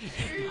around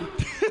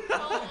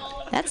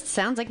That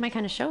sounds like my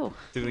kind of show.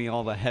 doing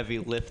all the heavy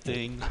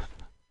lifting,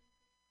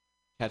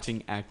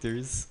 catching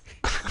actors.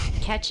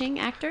 Catching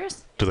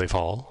actors? Do they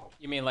fall?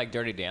 You mean like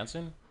Dirty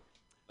Dancing?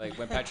 Like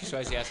when Patrick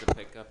Swayze has to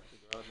pick up the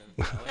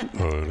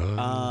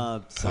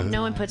girl?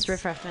 No one puts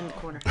Riff Raff in the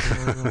corner.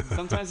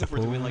 Sometimes if we're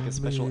doing like a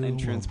special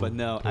entrance, but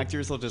no,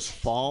 actors will just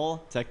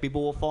fall. Tech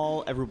people will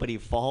fall. Everybody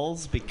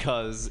falls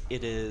because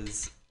it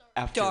is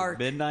after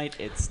midnight.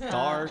 It's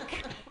dark.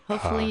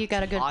 Hopefully you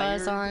got a good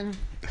buzz tired. on.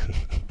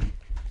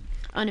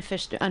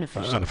 Unofficially.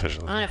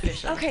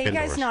 Okay, you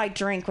guys know I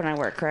drink when I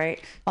work,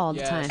 right? All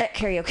the time. At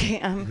karaoke.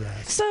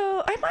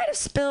 So I might have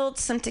spilled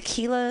some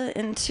tequila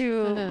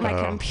into my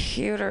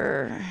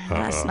computer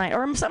last night,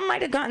 or something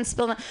might have gotten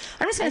spilled.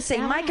 I'm just gonna say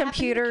my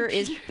computer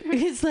is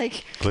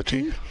like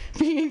glitchy.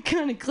 Being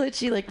kind of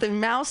glitchy. Like the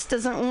mouse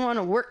doesn't want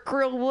to work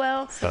real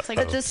well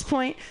at this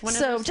point. One of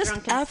So those just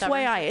drunken stubborn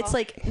FYI,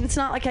 people. it's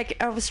not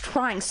like I was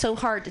trying so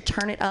hard to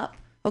turn it up.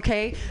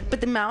 Okay,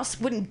 but the mouse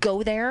wouldn't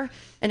go there,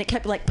 and it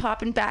kept like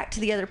popping back to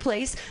the other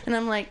place, and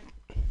I'm like,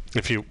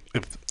 If you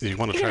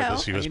want to try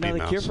this USB the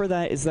mouse, cure for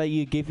that is that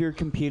you give your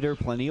computer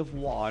plenty of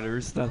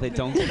water so that they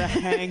don't get a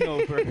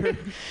hangover.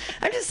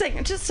 I'm just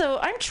saying, so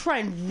I'm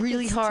trying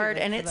really hard,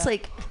 and it's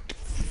like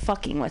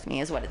fucking with me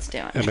is what it's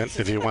doing. and then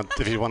if you want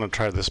to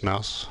try this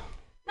mouse,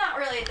 Not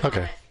really. At the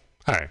okay,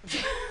 all right.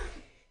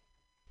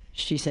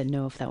 She said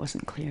no if that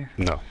wasn't clear.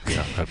 No,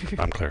 yeah,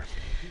 I'm clear.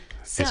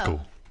 So, it's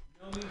cool.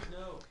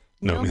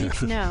 No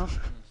means no.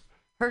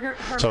 Her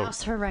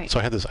mouse, her right. So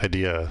I had this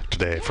idea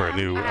today for a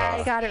new.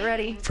 I got it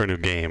ready. For a new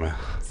game.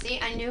 See,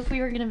 I knew if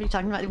we were going to be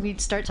talking about it, we'd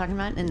start talking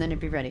about it, and then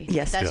it'd be ready.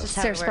 Yes. That's just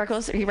how Sarah it works.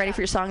 Sparkles, are you ready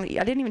for your song? I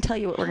didn't even tell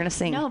you what we're gonna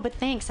sing. No, but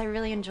thanks. I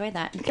really enjoyed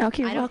that.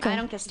 Okay, you're welcome. I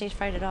don't get stage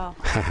fright at all.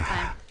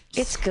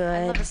 It's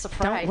good. I love a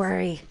surprise. Don't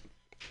worry.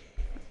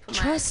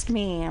 Trust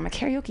me, I'm a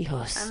karaoke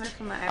host.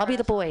 I'll be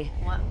the boy.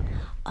 What?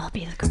 I'll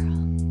be the girl.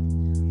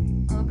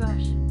 Oh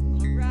gosh.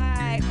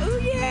 Right. Oh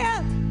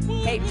yeah.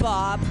 Hey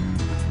Bob,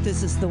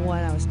 this is the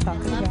one I was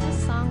talking I love about.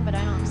 this song, but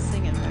I don't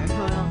sing it very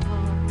well.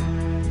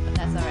 But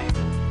that's all right.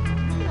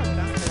 I'm not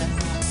drunk for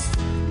this.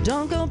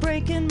 Don't go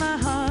breaking my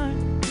heart.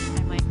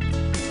 I might.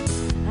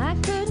 I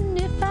couldn't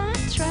if I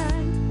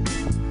tried.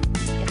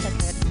 Yes, I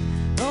could.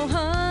 Oh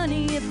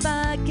honey, if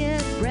I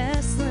get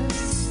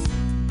restless,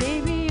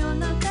 Baby, you're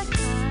not that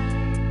kind.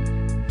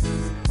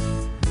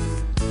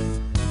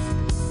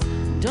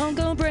 don't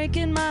go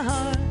breaking my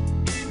heart.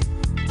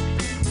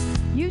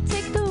 You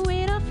take the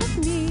weight off of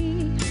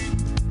me.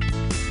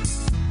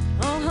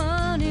 Oh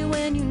honey,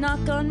 when you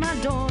knock on my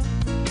door.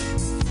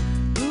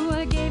 Ooh,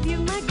 I gave you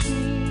my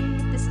key.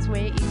 This is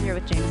way easier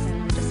with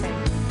Jameson, I'm just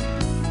saying.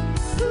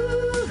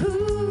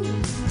 Ooh,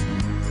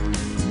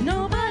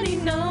 nobody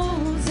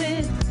knows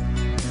it.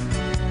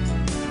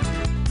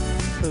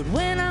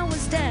 when I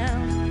was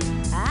down,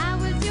 I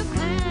was your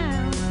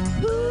clown.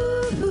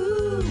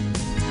 Ooh,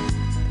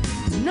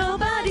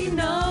 nobody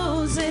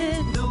knows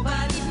it.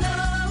 Nobody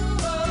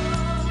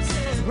knows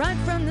it. Right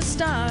from the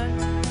start,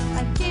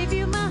 I gave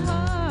you my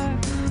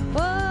heart.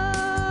 Whoa,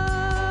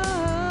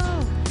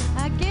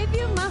 I gave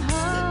you my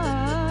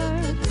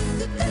heart.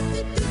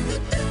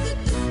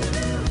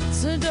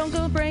 So don't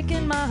go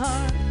breaking my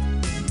heart.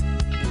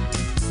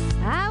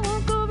 I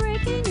won't go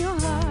breaking your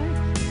heart.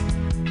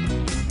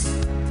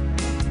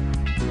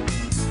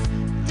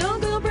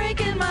 Don't go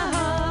breaking my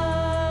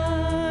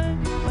heart.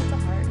 What's a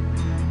heart?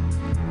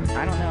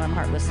 I don't know. I'm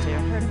heartless too.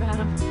 Heard about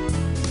him.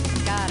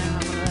 God, I don't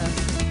have one of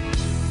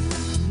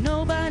those.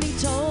 Nobody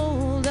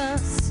told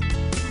us,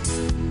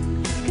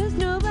 'cause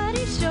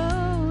nobody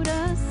showed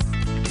us.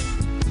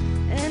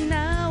 And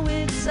now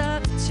it's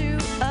up to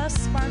us,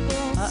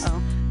 Sparkles.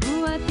 Uh-oh.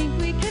 Ooh, I think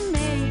we can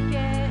make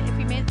it. If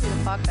we made it through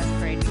the fog fest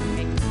parade, we can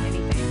make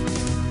anything.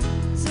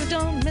 So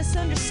don't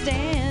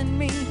misunderstand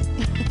me.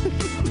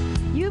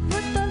 You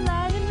put the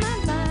light in my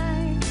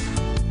mind.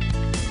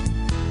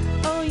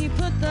 Oh, you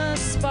put the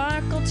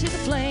sparkle to the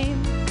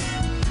flame.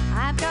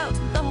 I've got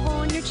the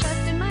hole in your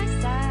chest in my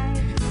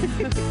side.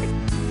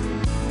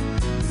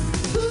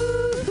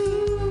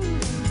 Ooh,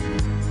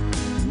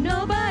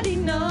 nobody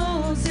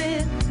knows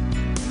it.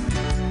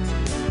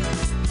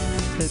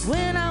 But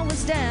when I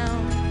was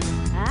down,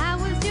 I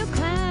was your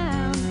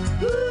clown.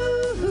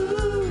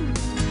 Ooh,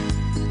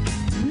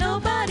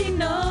 nobody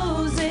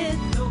knows it.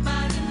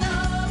 Nobody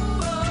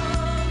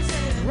knows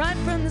it. Right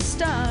from the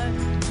start,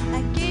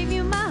 I gave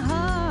you my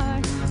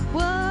heart.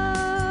 Whoa,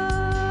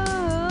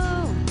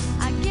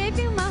 I gave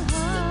you my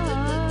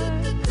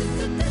heart.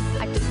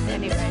 I just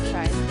anyway, I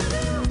tried.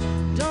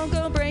 Don't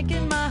go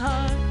breaking my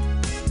heart.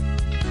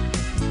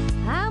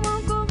 I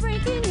won't go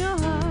breaking your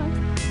heart.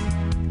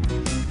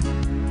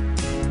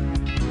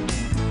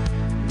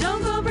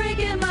 Don't go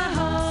breaking my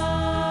heart.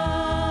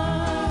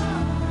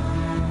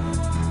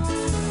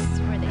 This is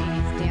where the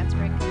 80s dance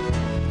break comes in.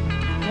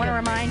 I want to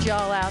remind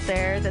y'all out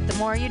there that the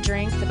more you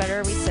drink, the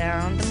better we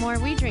sound. The more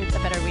we drink, the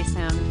better we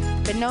sound.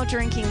 But no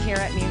drinking here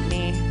at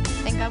Mutiny.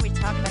 Thank God we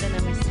talk better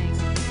than we sing.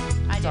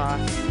 I do. Off.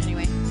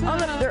 Anyway. Oh,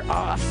 no, they're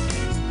off.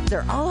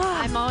 They're all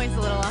off. I'm always a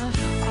little off.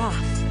 Off.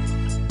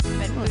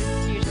 But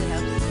booze usually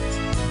helps.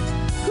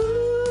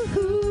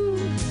 Ooh,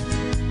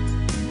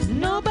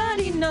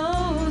 nobody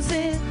knows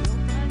it.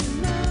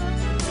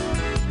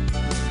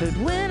 But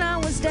when I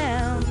was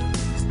down,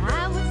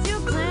 I was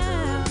your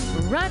clown.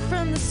 Right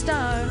from the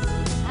start,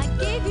 I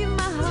gave you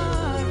my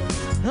heart.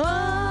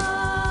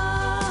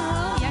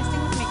 Oh, Yeah,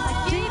 sing with me. I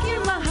gave you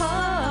my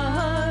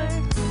heart.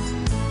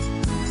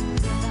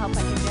 The help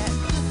I can get.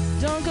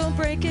 Don't go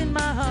breaking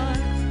my heart.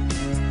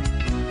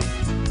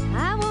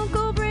 I won't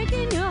go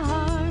breaking your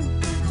heart.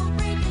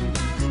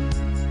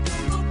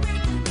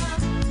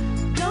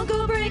 Don't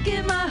go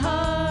breaking my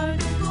heart.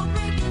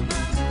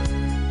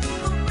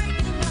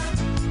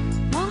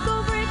 Won't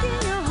go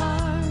breaking your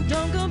heart.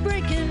 Don't go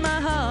breaking my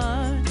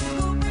heart.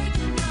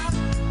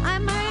 I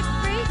might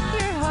break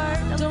your heart.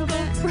 Don't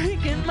go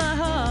breaking my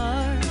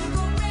heart.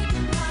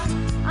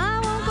 I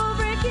won't go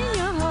breaking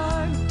your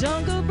heart.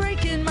 Don't go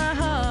breaking my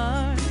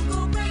heart.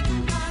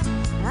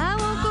 I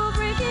won't go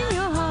breaking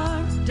your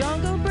heart.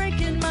 Don't go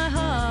breaking my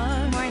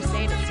heart. The more I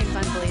say it, it seems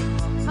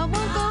unbelievable. I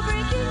won't go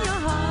breaking your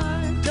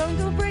heart. Don't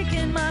go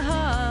breaking my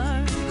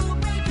heart.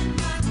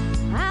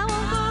 I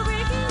won't go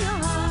breaking your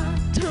heart.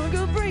 Don't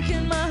go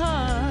breaking my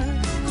heart.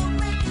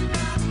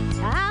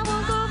 I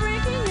won't go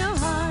breaking your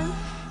heart.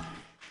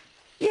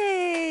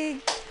 Yay!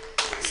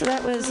 So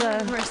that was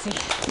Mercy.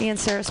 me and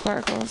Sarah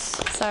Sparkles.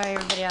 Sorry,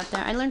 everybody out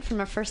there. I learned from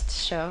our first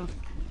show.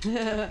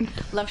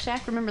 Love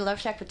Shack. Remember Love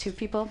Shack with two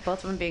people,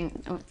 both of them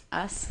being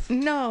us?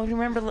 No, do you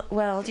remember?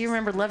 Well, do you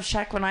remember Love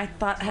Shack when I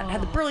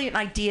had the brilliant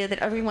idea that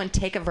everyone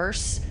take a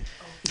verse?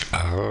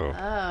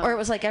 Oh. Or it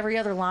was like every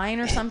other line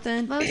or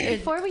something. Well,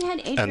 before we had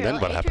Adriel. And then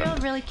what Adriel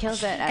happened? really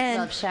kills it at And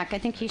Love Shack. I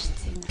think he should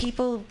sing.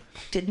 People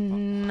did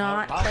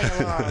not play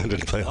along.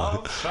 Didn't play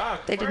along.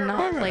 They did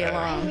not play I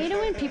along. hate it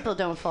when people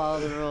don't follow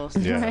the rules.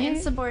 Yeah. Right?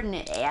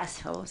 Insubordinate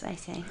assholes, I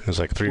say. There's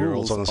like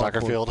 3-year-olds on the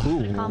soccer field.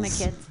 Call my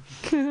kids.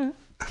 Dun,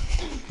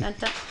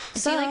 dun.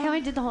 See, like how I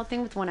did the whole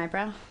thing with one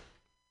eyebrow?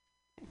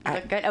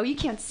 Look good. Oh, you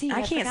can't see.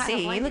 I can't forgot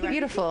see. how You look blind you are.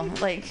 beautiful.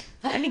 Like,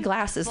 I need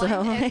glasses Blind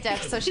though. and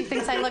deaf, so she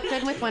thinks I look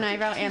good with one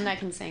eyebrow and I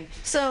can sing.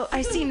 So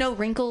I see no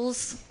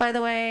wrinkles, by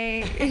the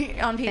way,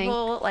 on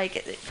people.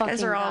 Like, you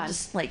guys are all God.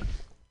 just like,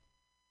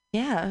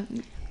 yeah.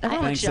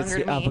 Everyone looks Thanks, it's younger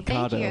the than me.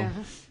 avocado. Thank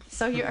you.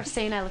 So you are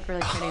saying I look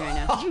really pretty right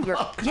now. You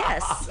are,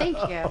 yes. Thank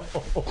you.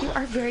 You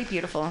are very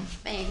beautiful.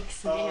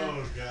 Thanks.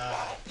 Man.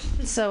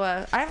 So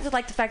I would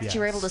like the fact that you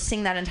were able to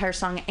sing that entire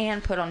song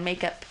and put on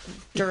makeup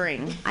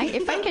during.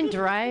 If I can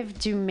drive,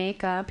 do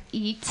makeup,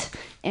 eat,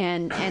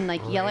 and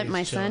like yell at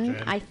my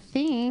son, I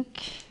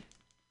think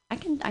I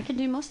can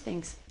do most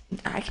things.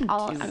 I can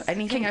do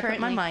anything I put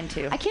my mind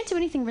to. I can't do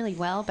anything really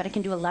well, but I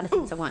can do a lot of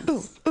things at once.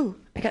 Ooh!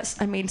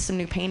 I mean some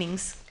new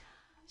paintings.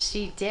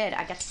 She did.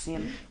 I got to see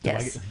him.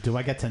 Yes. Do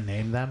I get to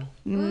name them?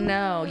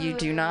 No, you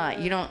do not.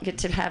 You don't get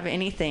to have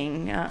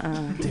anything.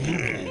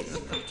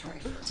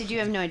 Did you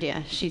have no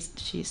idea?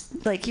 She's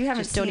like, you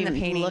haven't just don't seen the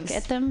even paintings. look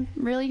at them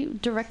really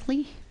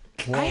directly.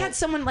 I had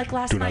someone like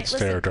last Do night. not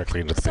stare directly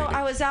into the So painting.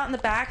 I was out in the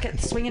back at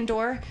the swinging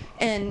door,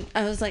 and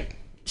I was like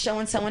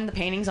showing someone the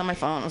paintings on my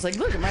phone. I was like,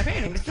 "Look at my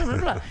paintings," blah, blah,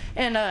 blah.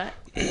 And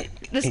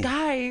this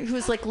guy who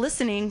was like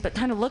listening but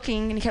kind of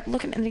looking, and he kept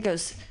looking, and he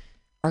goes,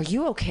 "Are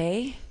you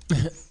okay?"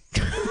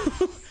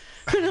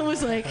 And I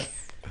was like,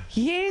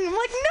 "Yeah." I'm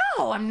like,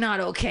 "No, I'm not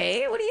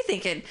okay. What are you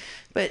thinking?"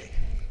 But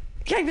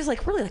yeah, he was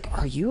like, really like,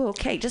 "Are you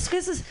okay?" Just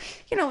because it's,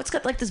 it's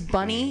got like this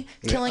bunny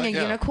killing a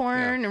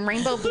unicorn and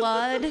rainbow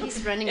blood.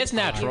 He's running. It's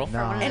natural.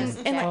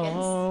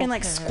 And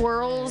like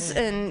squirrels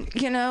and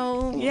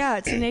Yeah,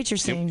 it's a nature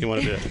scene. You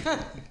wanted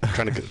to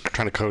trying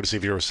to code to see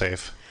if you were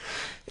safe.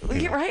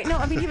 Yeah, right? No,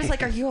 I mean, he was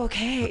like, "Are you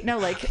okay?" No,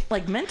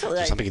 like mentally.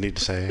 Like, Something you need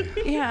to say.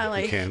 Yeah,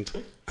 like you can't.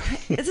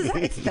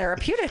 It's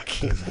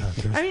therapeutic.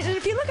 I mean, and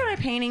if you look at my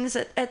paintings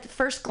at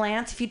first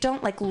glance, if you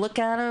don't like look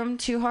at them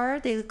too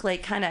hard, they look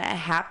like kind of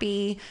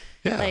happy,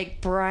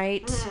 like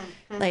bright,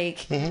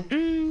 like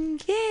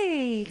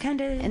yay,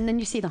 kind of. And then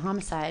you see the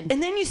homicide.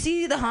 And then you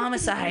see the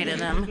homicide in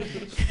them.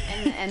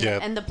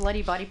 And the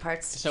bloody body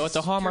parts. So it's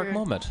a Hallmark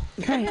moment.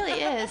 It really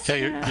is.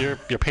 Yeah,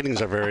 your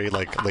paintings are very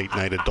like late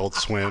night Adult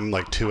Swim,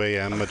 like 2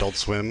 a.m. Adult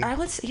Swim. I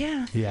was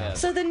Yeah.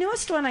 So the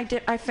newest one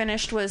I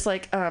finished was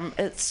like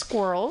it's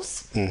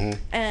squirrels. Mm-hmm.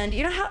 And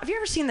have you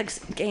ever seen the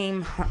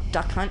game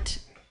Duck Hunt?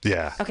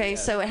 Yeah. Okay,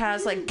 so it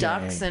has like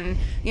ducks, and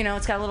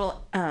it's got a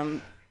little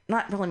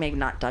not really, maybe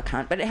not Duck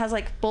Hunt, but it has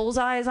like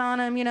bullseyes on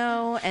them,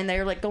 and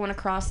they're like going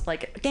across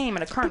like a game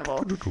at a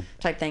carnival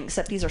type thing,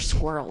 except these are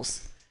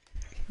squirrels,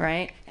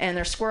 right? And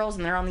they're squirrels,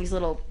 and they're on these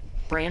little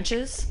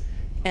branches,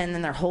 and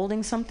then they're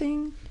holding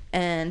something,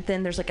 and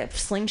then there's like a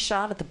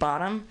slingshot at the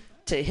bottom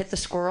to hit the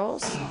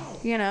squirrels,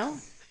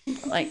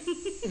 like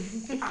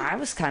I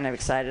was kind of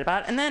excited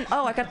about it. And then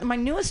I got my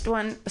newest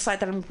one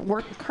beside that I'm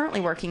currently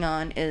working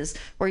on is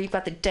where you've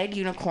got the dead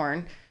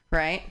unicorn,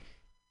 right?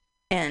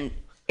 And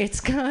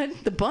it's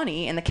got the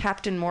bunny in the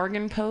Captain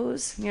Morgan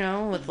pose,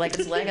 with like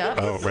its leg up.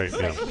 Oh, right,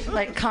 yeah.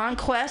 Like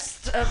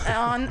conquest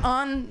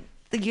on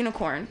the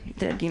unicorn,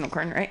 dead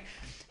unicorn, right?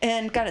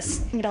 And got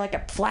a like a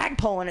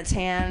flagpole in its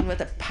hand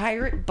with a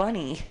pirate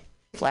bunny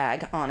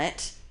flag on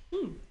it.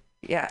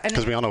 Yeah,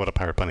 Because we all know what a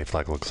pirate bunny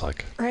flag looks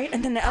like. Right,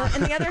 and then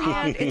in the other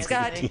hand,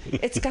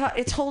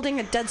 it's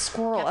holding a dead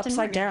squirrel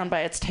upside down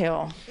by its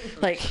tail,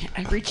 like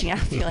reaching out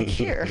to you, like,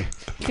 here,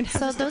 you can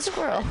have this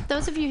squirrel.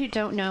 Those of you who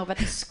don't know about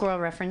the squirrel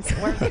reference,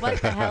 or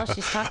what the hell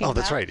she's talking about. Oh,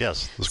 that's right.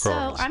 Yes, the squirrel.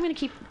 So reference. I'm going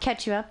to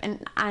catch you up,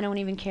 and I don't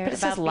even care But it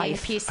about says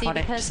life being PC on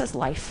it. It because says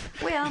life.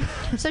 Well,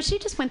 so she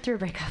just went through a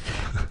breakup,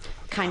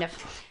 kind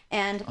of.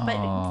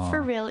 But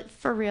for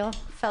real,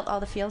 felt all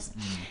the feels,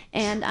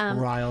 and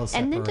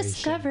then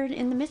discovered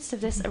in the midst of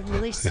this a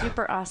really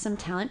super awesome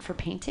talent for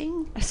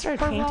painting. I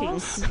started painting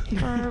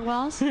for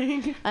walls.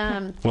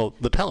 Well,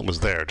 the talent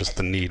was there, just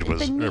the need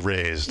was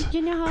raised.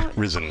 You know how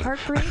risen.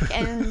 Heartbreak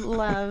and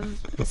love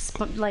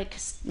like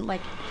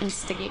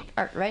instigate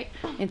art, right?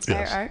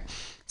 Inspire art.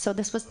 So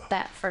this was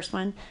that first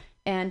one.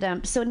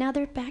 And so now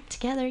they're back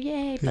together,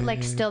 yay! But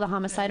like still the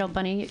homicidal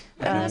bunny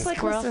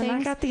squirrel thing.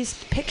 I got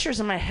these pictures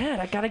in my head.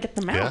 I got to get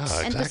them out. Yeah,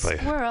 exactly. And the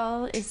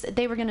squirrel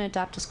they were going to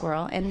adopt a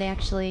squirrel, and they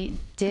actually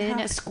did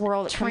a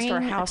squirrel that comes to our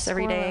house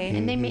every day.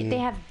 And they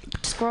have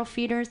squirrel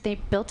feeders. They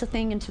built a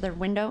thing into their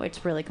window.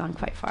 It's really gone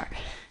quite far,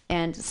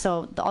 and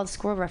so all the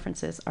squirrel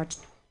references are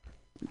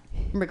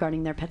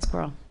regarding their pet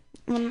squirrel.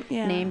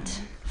 Named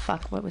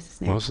what was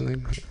his name? What was his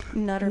name?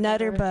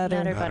 Nutter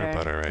Butter.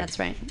 Right. That's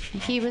right.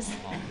 He was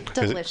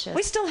delicious.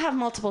 We still have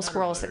multiple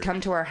squirrels that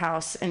come to our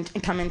house and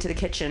come into the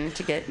kitchen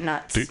to get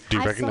nuts. Do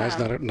you recognize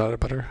Nutter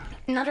Butter?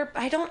 Nutter,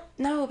 I don't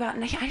know about.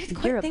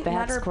 You're a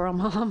bad squirrel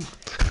mom.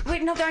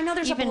 Wait, no, I know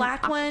there's Even a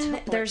black one.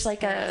 There's like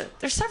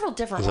there's several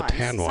different ones.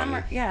 There's a tan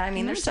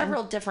one. There's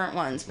several different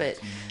ones, but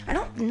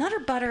Nutter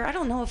Butter. I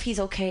don't know if he's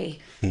okay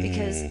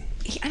because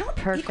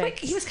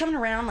he was coming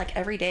around like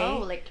every day. Oh,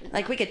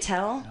 like we could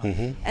tell,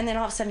 and then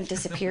all of a sudden he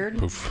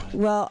disappeared.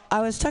 Well,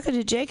 I was talking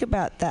to Jake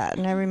about that,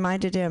 and I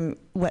reminded him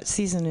what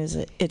season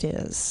it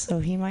is, so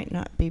he might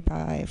not be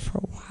by for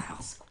a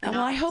while.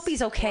 Well, I hope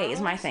he's okay.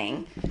 Is my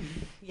thing.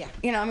 Yeah.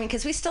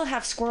 Because we still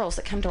have squirrels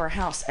that come to our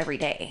house every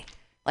day,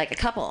 like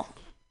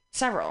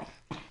several.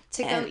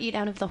 To go eat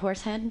out of the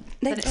horse head?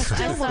 They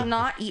still will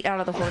not eat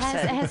out of the horse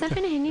head. Has that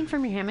been hanging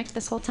from your hammock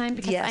this whole time?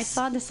 Because Yes. I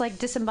saw this like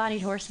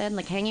disembodied horse head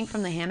like hanging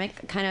from the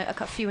hammock, kind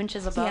of a few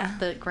inches above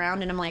the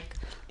ground, and I'm like,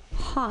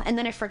 huh. And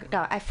then I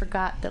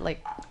forgot that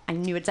like I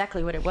knew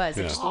exactly what it was.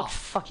 It just looked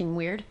fucking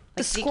weird.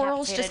 The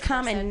squirrels just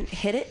come and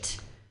hit it.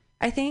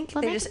 I think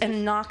Well, they just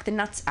knock the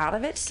nuts out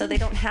of it, so they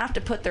don't have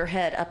to put their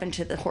head up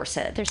into the horse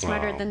head. They're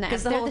smarter than that.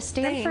 Because They're the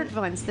Stanford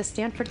ones, the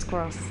Stanford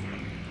squirrels,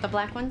 the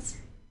black ones.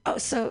 Oh,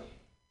 so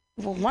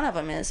one of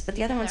them is, but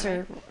the other ones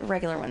are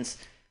regular ones.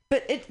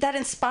 But that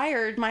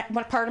inspired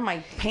one part of my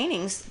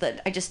paintings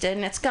that I just did,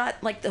 and it's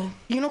got like the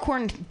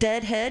unicorn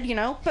dead head,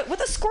 but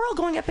with a squirrel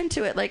going up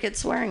into it, like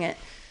it's wearing it.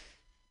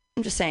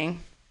 I'm just saying.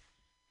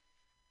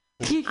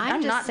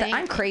 I'm not.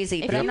 I'm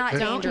crazy, but I'm not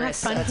dangerous.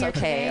 So that's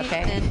okay.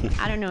 Okay. Then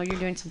I don't know. You're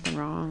doing something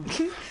wrong.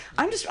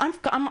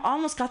 I'm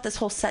almost got this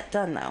whole set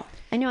done though.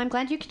 I know. I'm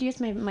glad you could use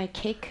my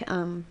cake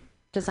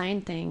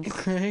design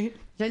things. Right.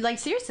 Like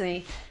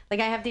seriously, like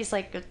I have these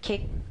like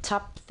cake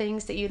top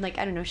things that you like.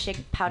 I don't know,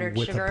 shake powdered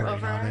With the sugar brain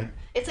over. on it.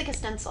 It's like a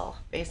stencil,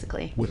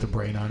 basically. With the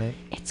brain on it.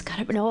 It's got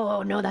a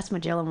no. That's my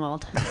Jello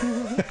mold.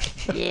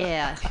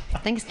 Yeah,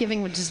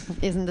 Thanksgiving just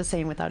isn't the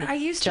same without a I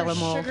used Jello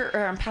mold.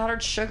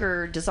 powdered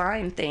sugar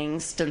design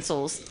things,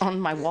 stencils on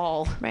my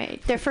wall.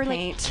 Right. They're for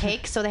like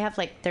cake, so they have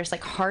like there's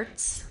like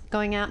hearts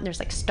going out, and there's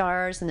like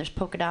stars, and there's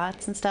polka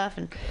dots and stuff.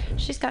 And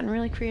she's gotten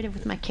really creative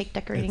with my cake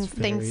decorating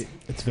things.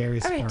 It's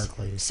very All right.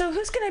 sparkly. So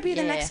who's gonna be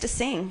the next to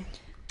sing?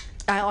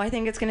 I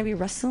think it's gonna be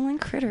Russell and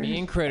Critter. Me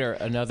and Critter,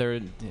 another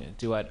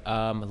duet.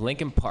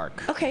 Lincoln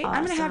Park. Okay,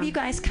 I'm gonna have you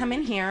guys come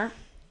in here.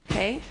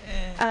 Okay,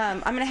 I'm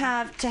gonna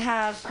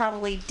have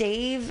probably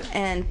Dave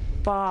and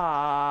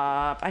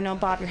Bob. I know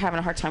Bob, you're having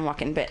a hard time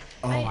walking, but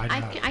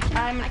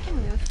I can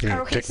move.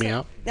 Yeah, Okay, kick me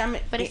out.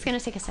 But it's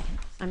gonna take a second.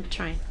 I'm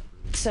trying.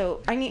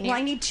 So I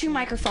need 2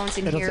 microphones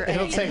in here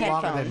it'll and take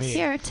headphones. longer than me.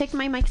 Here, take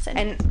my mic set.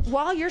 And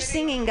while you're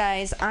singing,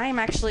 guys, I'm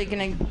actually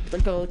gonna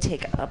go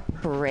take a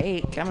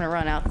break. I'm gonna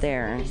run out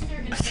there and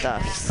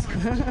stuff.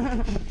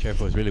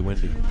 Careful, it's really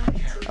windy.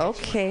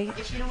 Okay.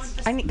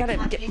 Gotta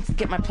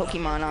get my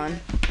Pokemon on.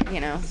 You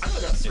know.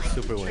 It's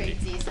super windy.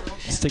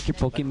 Stick your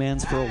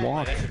Pokemans for a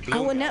walk.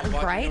 Oh, no,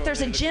 right?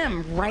 There's a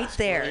gym right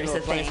there is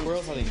the thing.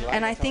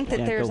 And I think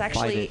that Yeah, there's go fight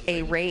actually it.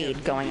 a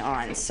raid going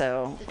on,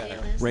 so.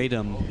 Raid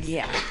them.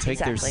 Yeah, Take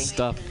their exactly.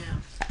 stuff.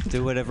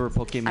 Do whatever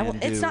Pokemon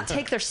do. It's not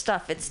take their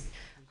stuff, it's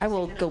I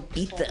will go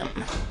beat them.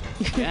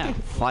 Yeah,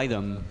 fight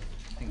them.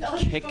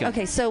 Kick them.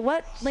 Okay, so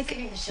what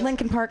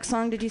Lincoln Park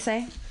song did you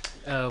say?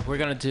 We're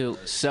gonna do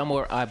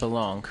Somewhere I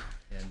Belong.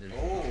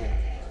 Oh,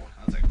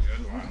 that's a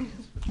good one.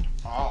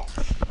 Oh.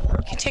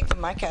 You can take the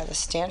mic out of the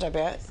stand, I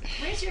bet.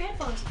 Where's your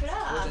headphones? Put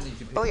up.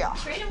 Oh, yeah.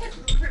 Trade them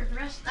with the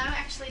rest.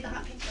 Actually, the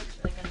hot pink looks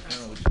really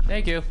good.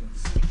 Thank you.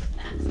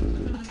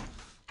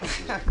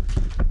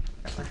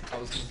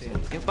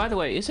 Yeah, by the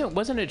way,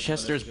 wasn't it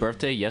Chester's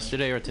birthday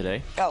yesterday or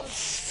today? Oh,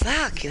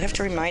 fuck. You have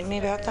to remind me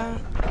about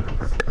that?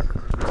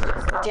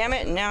 Damn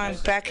it, now I'm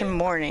back in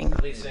mourning.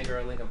 Lead singer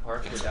of Lincoln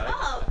Park who died.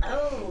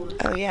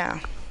 Oh, yeah.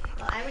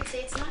 Well, I would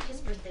say it's not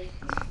his birthday.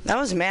 I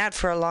was mad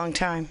for a long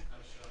time.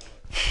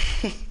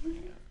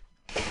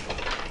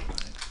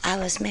 I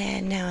was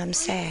mad, now I'm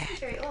sad. He's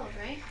very old,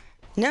 right?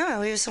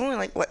 No, he was only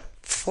like, what,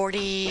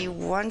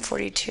 41,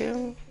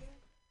 42?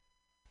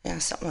 Yeah,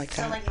 something like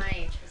So that. like my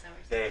age, is that what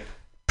you're saying?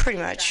 Pretty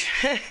much.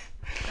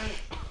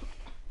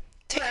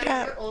 Take it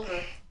out. You're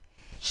older.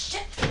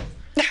 Shit.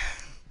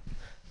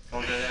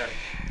 Over there.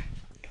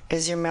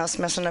 Is your mouse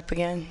messing up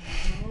again?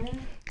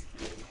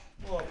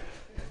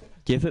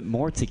 Give it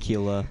more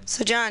tequila.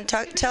 So, John,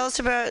 tell us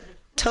about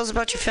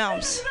your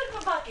films.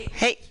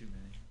 Hey,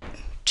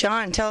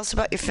 John, tell us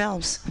about your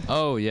films.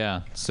 Oh,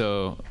 yeah.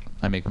 So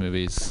I make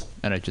movies,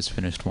 and I just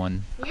finished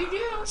one. You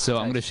do? So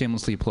I'm going to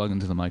shamelessly plug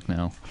into the mic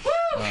now.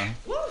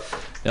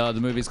 The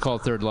movie's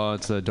called Third Law.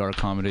 It's a dark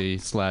comedy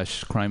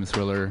 / crime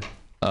thriller.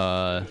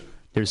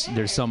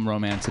 There's some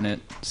romance in it,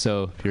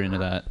 so if you're into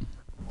that.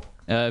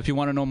 If you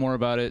want to know more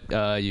about it,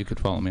 you could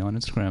follow me on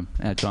Instagram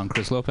at John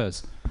Chris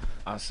Lopez.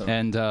 Awesome.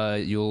 And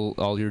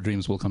all your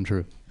dreams will come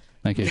true.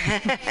 Thank you.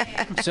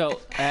 So,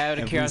 out of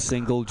Every curiosity,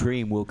 single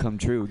dream will come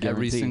true. Every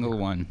Guaranteed. single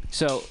one.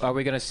 so are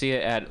we gonna see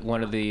it at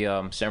one of the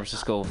San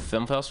Francisco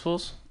film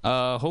festivals?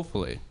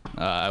 Hopefully.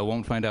 I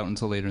won't find out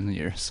until later in the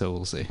year, so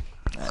we'll see.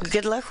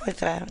 Good luck with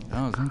that.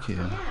 Oh, thank you.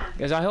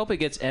 Because I hope it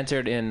gets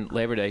entered in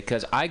Labor Day.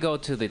 Because I go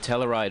to the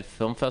Telluride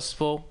Film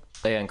Festival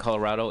in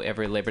Colorado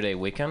every Labor Day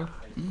weekend,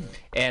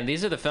 and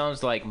these are the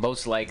films like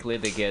most likely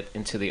to get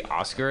into the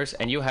Oscars.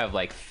 And you have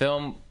like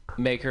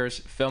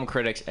filmmakers, film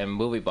critics, and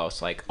movie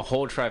buffs, like a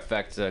whole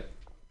trifecta,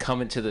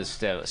 coming to this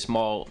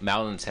small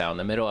mountain town in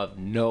the middle of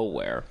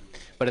nowhere.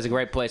 But it's a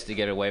great place to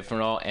get away from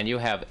it all. And you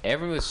have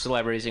every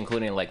celebrities,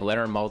 including like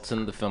Leonard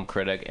Maltin, the film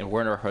critic, and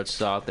Werner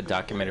Herzog, the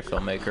documentary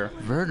filmmaker.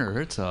 Werner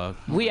Herzog.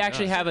 We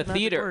actually have a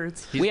theater.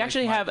 We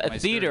actually have a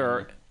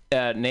theater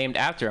named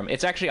after him.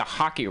 It's actually a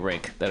hockey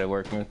rink that I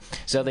work with.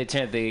 So they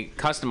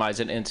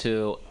customize it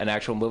into an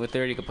actual movie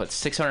theater. You can put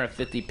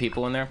 650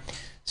 people in there.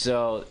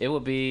 So it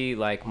would be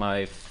like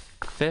my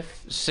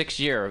 6th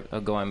year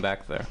of going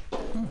back there.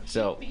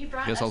 So He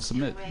brought guess us I'll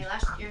submit. away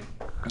last year.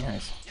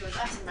 Nice. It was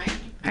awesome, right?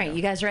 All right,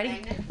 you guys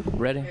ready?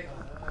 Ready?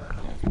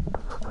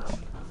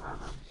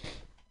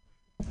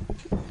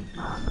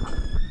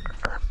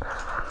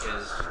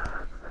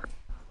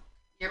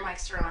 Your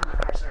mics are on,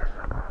 ours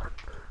are.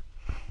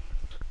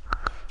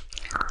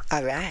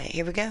 All right,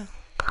 here we go.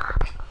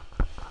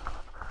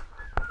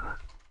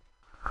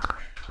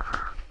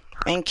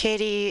 And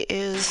Katie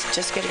is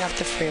just getting off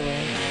the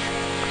freeway.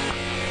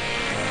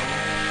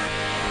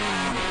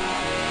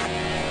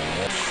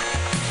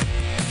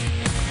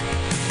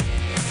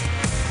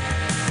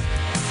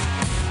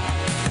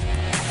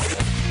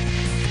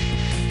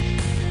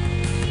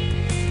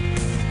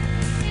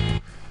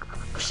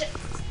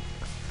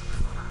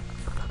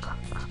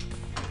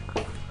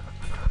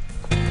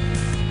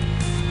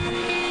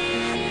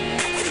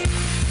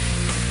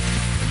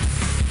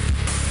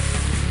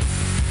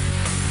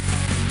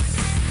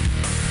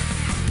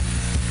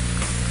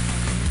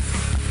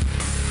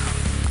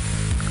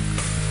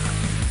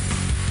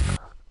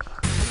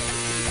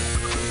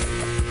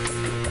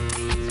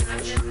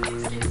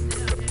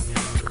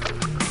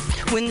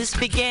 when this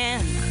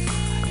began.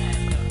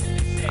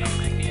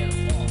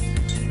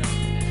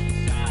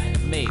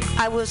 Me.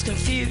 I was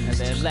confused. And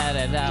then let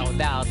it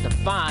out to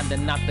find that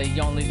not the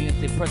only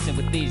person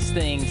with these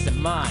things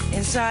in mind.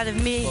 Inside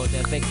of me. For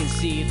the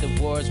vacancy, the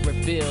words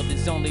revealed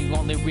is only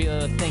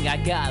real thing I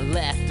got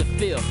left to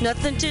feel.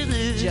 Nothing to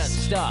lose.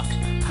 Just stuck,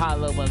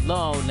 hollow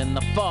alone, and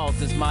the fault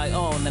is my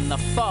own, and the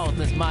fault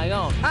is my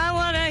own. I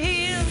wanna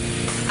heal,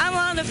 I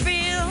wanna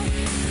feel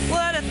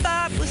what I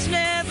thought was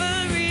never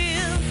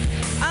real.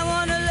 I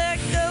wanna let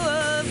go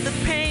of the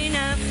pain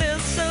I felt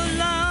so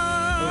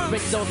long.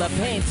 Erase all the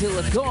pain till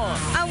it's gone.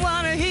 I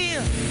wanna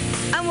heal,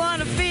 I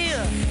wanna feel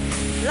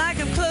like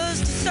I'm close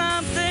to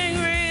something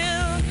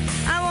real.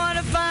 I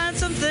wanna find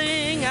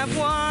something I've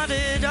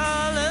wanted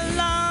all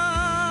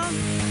along.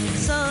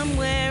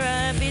 Somewhere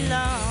I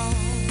belong.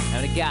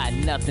 And I got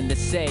nothing to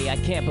say. I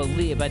can't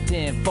believe I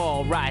didn't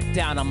fall right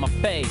down on my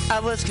face. I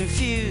was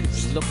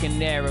confused. Looking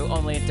narrow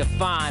only to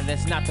find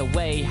that's not the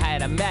way I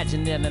had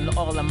imagined it in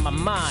all of my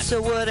mind. So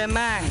what am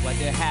I? What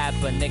to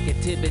happen?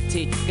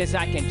 Negativity. Cause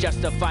I can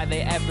justify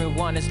that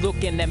everyone is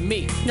looking at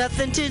me.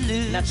 Nothing to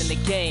lose. Nothing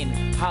to gain.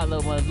 Hollow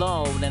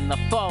alone. And the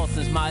fault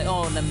is my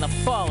own. And the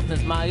fault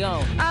is my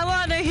own. I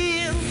wanna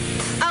heal.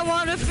 I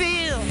wanna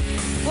feel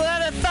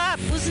what I thought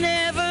was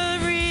never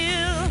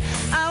real.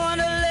 I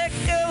wanna let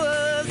go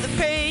of the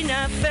pain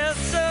I felt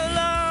so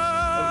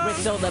long.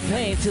 Erase all the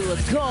pain till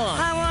it's gone.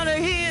 I wanna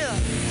heal,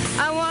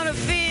 I wanna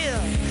feel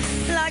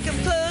like I'm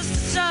close to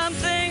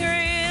something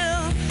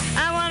real.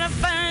 I wanna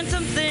find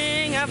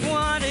something I've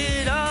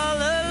wanted all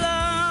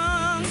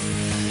along.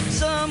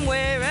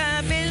 Somewhere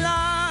I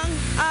belong.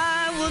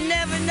 I will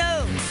never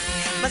know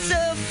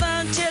myself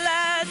until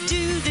I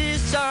do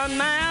this on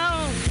my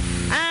own.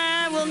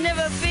 I will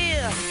never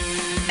feel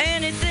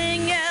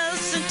anything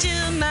else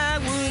until my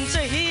wounds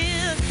are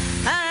healed.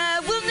 I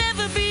will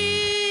never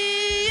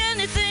be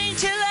anything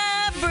till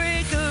I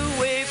break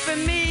away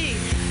from me.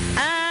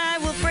 I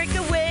will break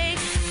away.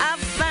 I'll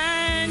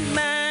find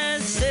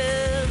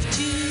myself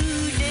today.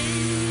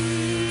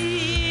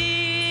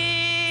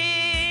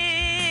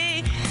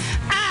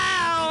 I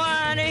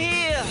wanna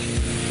heal.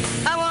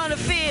 I wanna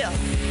feel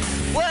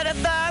what I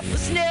thought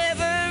was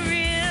never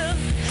real.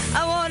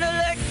 I wanna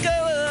let go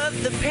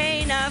of the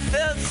pain I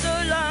felt so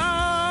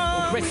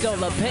long. Erase all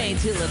the pain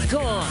till it's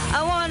gone.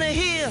 I wanna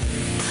heal,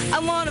 I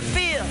wanna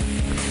feel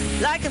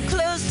like I'm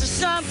close to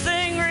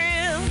something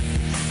real.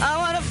 I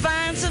wanna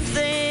find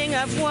something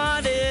I've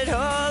wanted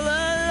all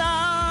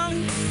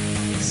along.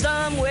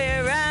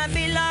 Somewhere I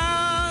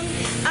belong.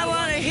 I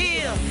wanna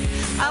heal,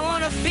 I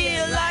wanna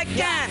feel like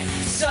I'm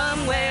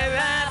somewhere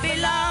I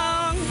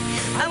belong.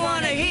 I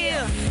wanna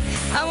heal,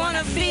 I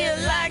wanna feel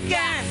like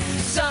I'm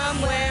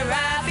somewhere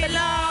I belong.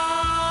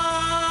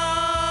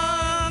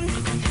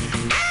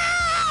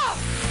 Ah!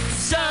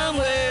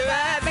 Somewhere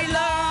I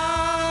belong.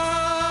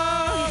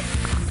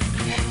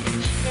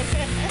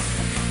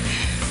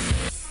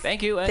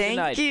 Thank you and good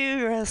night. Thank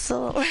you,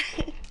 Russell.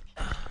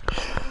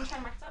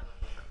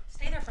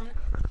 Stay there for a minute.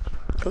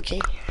 Okay.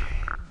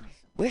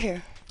 We're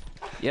here.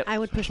 Yep. I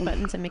would push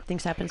buttons and make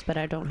things happen, but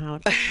I don't know how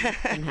it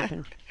can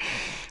happen.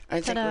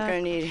 I think we're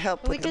going to need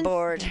help with the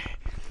board.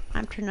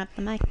 I'm turning up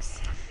the mics.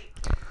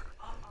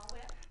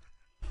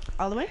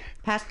 All the way?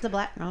 Past the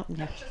black? Oh,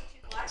 yeah.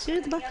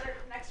 To the black.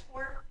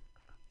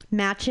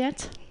 Match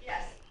it?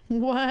 Yes.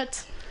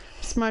 What?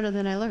 Smarter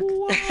than I look.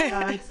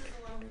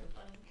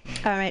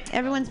 All right.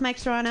 Everyone's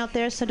mics are on out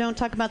there, so don't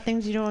talk about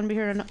things you don't want to be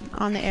heard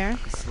on the air.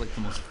 It's like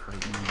the most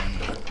frightening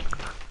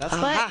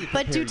one.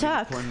 But do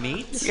talk.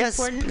 Yes,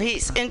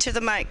 please, into the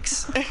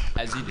mics.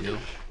 As you do.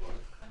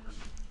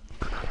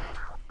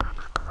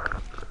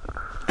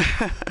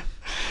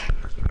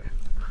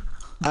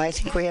 I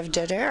think we have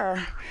dead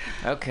air.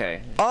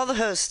 Okay. All the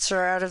hosts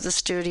are out of the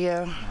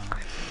studio.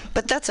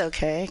 But that's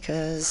okay,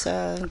 because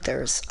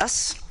there's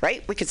us,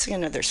 right? We could sing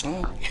another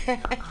song.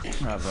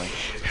 Probably.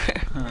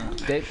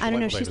 I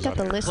don't know. She's got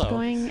the list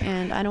going,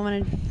 and I don't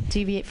want to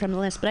deviate from the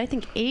list, but I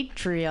think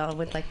Adriel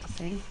would like to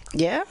sing.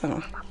 Yeah,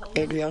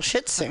 Adriel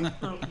should sing.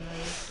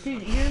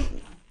 Dude,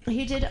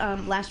 he did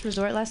Last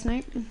Resort last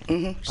night.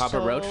 Mm-hmm. Papa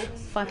Roach?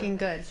 Fucking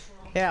good.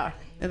 Yeah,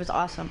 it was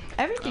awesome.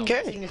 Everything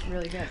Good. you sing is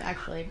really good,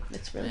 actually.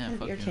 It's really kind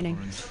of irritating.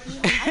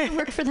 I can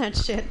work for that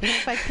shit.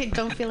 If I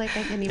don't feel like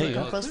I can even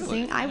go close to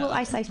singing, I will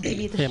Ice Ice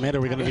Baby the Hey, shit Amanda,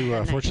 are we out going to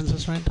of do it. fortunes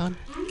this round, Don?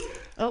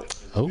 Oh.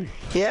 Oh.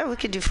 Yeah, we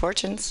could do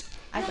fortunes.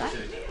 I got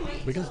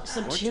We got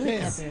some chili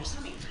peppers.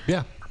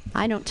 Yeah.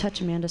 I don't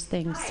touch Amanda's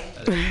things.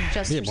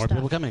 Just We her have more stuff.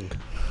 people coming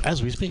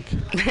as we speak.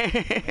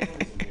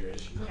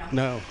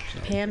 No.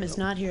 Pam is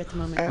not here at the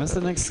moment. What's the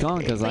next song?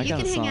 Because I But you got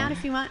can a hang song. out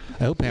if you want.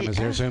 I hope Pam is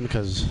here soon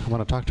because I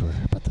want to talk to her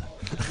about that.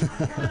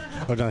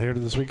 Oh, not here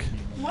this week?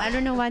 I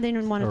don't know why they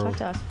didn't want to Or- talk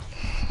to us.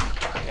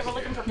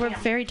 We're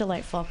very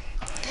delightful.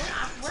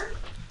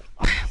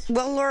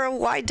 Well, Laura,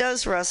 why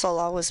does Russell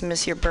always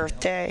miss your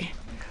birthday?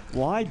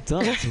 Why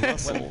does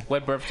Russell?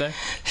 What birthday?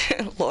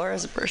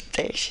 Laura's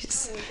birthday.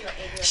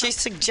 She's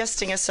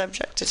suggesting a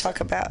subject to talk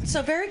about.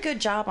 So very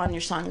good job on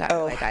your song, by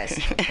the way, guys.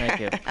 Thank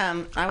you.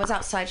 I was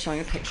outside showing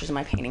you pictures of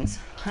my paintings.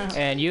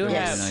 And you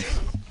Yes.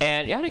 have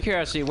And out of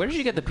curiosity, where did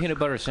you get the peanut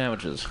butter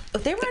sandwiches?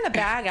 They were in a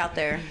bag out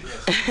there.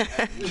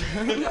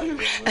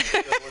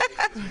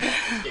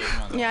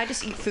 Yeah, I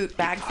just eat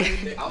bag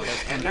food.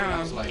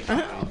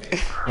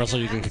 Also,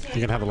 you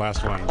can have the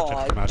last one.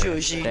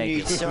 Thank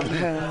you.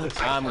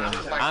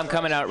 I'm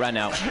coming out right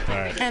now. All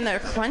right. And they're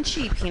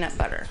crunchy peanut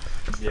butter.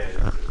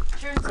 Yeah.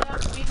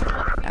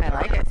 I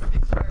like it.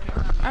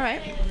 All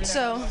right,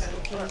 so.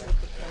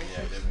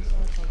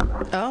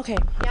 Okay,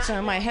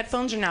 so my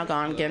headphones are now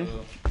gone again.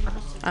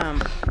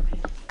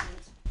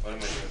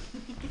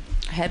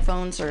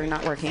 Headphones are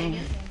not working.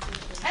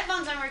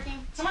 Headphones aren't working.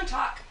 Someone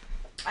talk.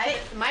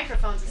 The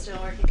microphones are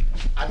still working.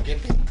 I'm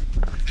Gimpy.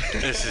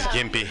 This is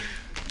Gimpy.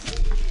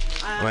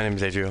 My name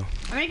is Adriel.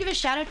 I'm gonna give a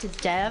shout out to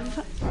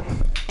Dev.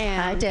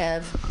 And Hi,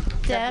 Dev.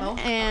 Dev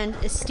and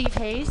Steve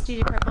Hayes,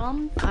 DJ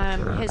Purple.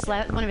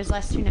 One of his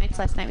last 2 nights.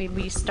 Last night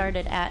we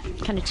started at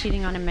kind of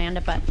cheating on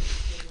Amanda, but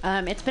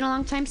it's been a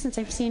long time since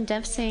I've seen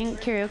Dev sing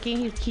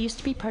karaoke. He used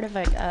to be part of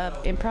a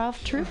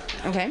improv troupe.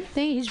 Okay.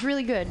 He's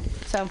really good.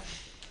 So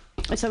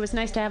it was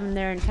nice to have him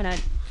there and kind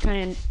of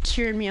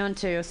cheering me on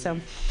too. So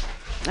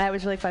that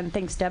was really fun.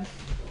 Thanks, Deb.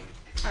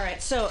 All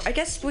right, so I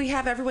guess we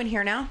have everyone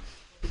here now,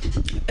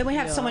 and we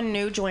have someone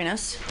new join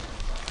us.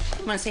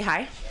 You want to say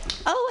hi?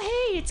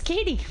 Oh, hey, it's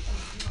Katie.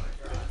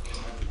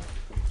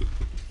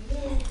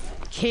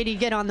 Katie,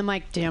 get on the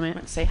mic, damn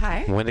it. Say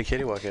hi. When did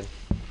Katie walk in?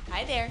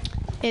 Hi there.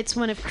 It's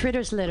one of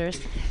Critter's litters.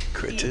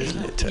 Critter's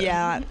litter.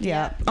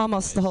 Yeah,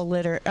 almost the whole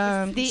litter.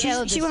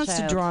 She wants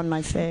to draw on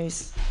my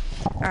face.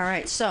 All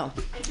right, so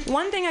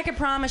one thing I can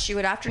promise you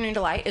at Afternoon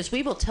Delight is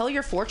we will tell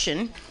your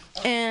fortune,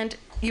 and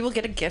you will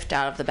get a gift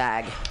out of the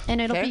bag.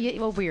 And it'll be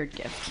a weird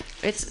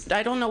gift.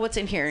 I don't know what's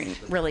in here,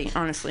 really,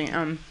 honestly.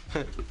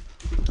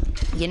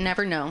 You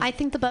never know. I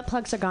think the butt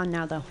plugs are gone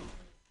now, though.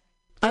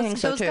 I think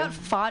so, those too. got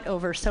fought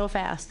over so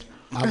fast.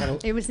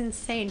 It was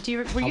insane. Were you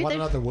I want there?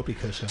 another whoopee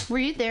cushion. Were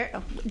you there?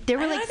 There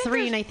were like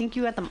 3, and I think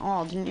you got them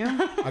all, didn't you?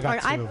 I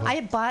got 2 of them. I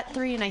bought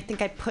 3, and I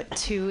think I put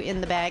 2 in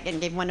the bag and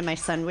gave one to my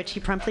son, which he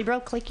promptly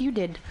broke, like you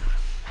did.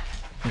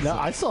 No,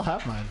 I still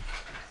have mine.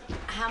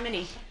 How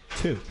many?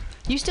 2.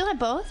 You still have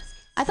both?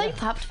 I thought you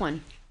popped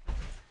one.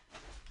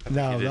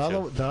 No,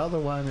 the other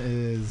one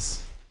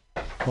is.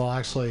 Well,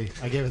 actually,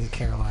 I gave it to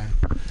Caroline.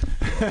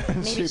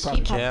 Maybe she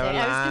popped it. I was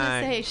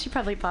gonna say she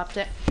probably popped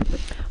it,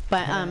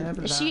 but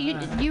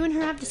you and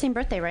her have the same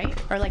birthday, right?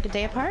 Or like a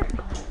day apart?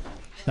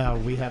 No,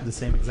 we have the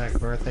same exact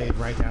birthday,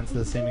 right down to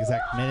the same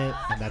exact minute,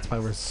 and that's why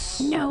we're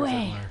No way. similar.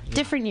 Yeah.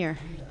 Different year,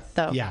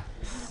 though. Yeah.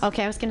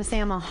 Okay, I was gonna say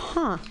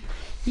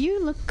you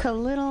look a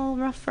little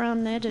rough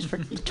around the edges for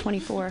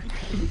 24.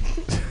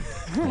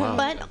 Wow.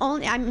 But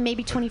only I'm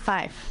maybe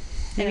 25.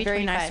 In Maybe a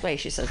very 25. nice way,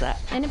 she says that.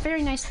 In a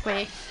very nice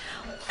way.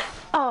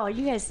 Oh,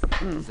 you guys.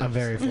 I'm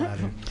very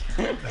flattered.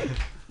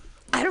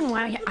 I don't know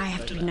why I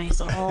have to be nice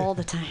all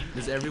the time.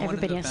 Does everyone in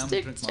Everybody the has family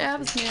to drink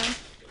jabs, man.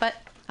 But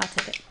I'll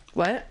take it.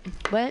 What?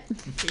 What?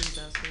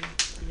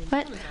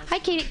 Hi,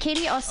 Katie.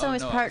 Katie also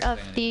is part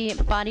of the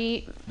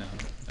body.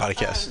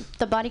 Bodycast.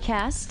 The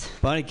Bodycast.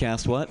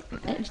 Bodycast, what?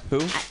 Who?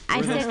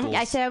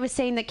 I said I was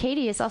saying that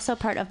Katie is also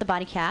part of the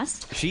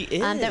Bodycast. She is.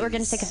 That we're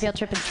going to take a field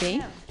trip and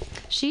see.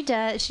 She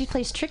does. She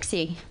plays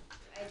Trixie.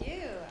 I do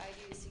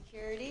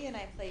security, and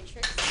I play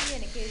Trixie,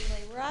 and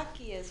occasionally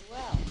Rocky as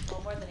well.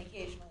 Well, more than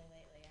occasionally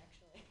lately,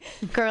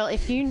 actually. Girl,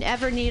 if you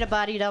ever need a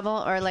body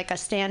double or like a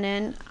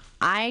stand-in,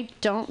 I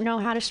don't know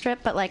how to strip,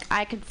 but like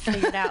I could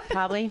figure it out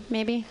probably,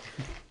 maybe.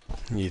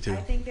 You too. I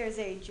think there's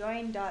a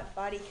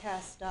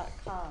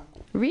join.bodycast.com.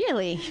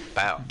 Really?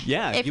 Wow.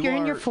 Yeah. If you're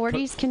in your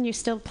 40s, can you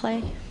still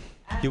play?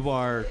 You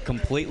are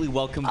completely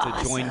welcome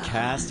to join Awesome.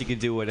 cast. You can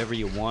do whatever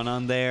you want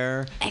on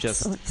there.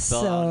 Excellent. Just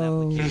fill out an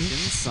application,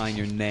 sign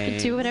your name.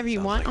 Do whatever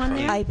you want on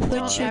there. I put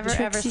Don't your ever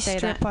Trixie say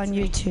strip that. on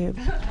YouTube.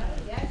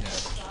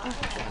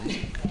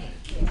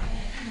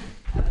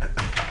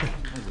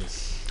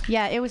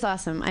 Yeah, it was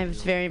awesome. I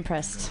was very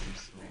impressed.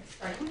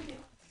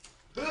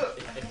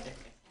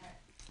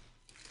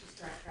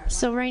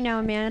 So right now,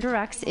 Amanda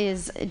Rux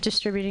is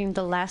distributing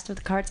the last of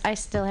the cards. I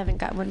still haven't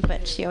got one,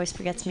 but she always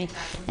forgets me,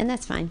 and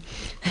that's fine.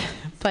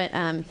 But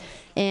and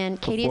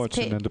Katie is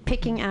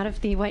picking out of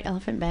the white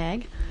elephant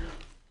bag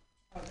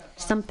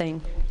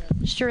something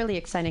surely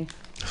exciting.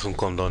 Es un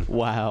condón.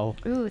 Wow.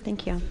 Ooh,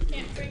 thank you.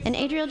 And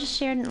Adriel just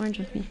shared an orange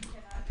with me,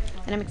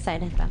 and I'm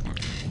excited about that.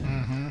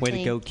 Way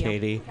to go, Thank you.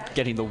 Katie.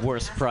 Getting the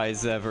worst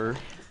prize ever.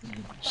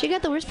 She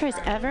got the worst prize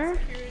ever.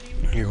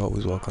 You're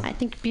always welcome. I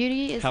think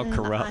beauty is How in the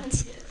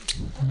corrupt.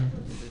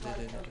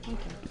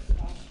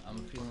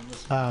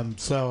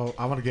 So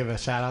I want to give a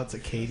shout out to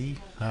Katie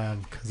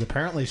because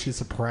apparently she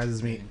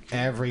surprises me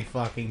every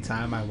fucking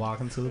time I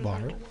walk into the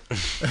bar.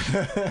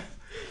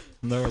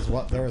 There was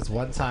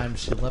one time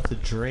she left a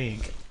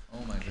drink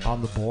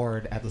on the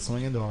board at the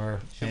swinging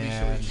door,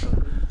 and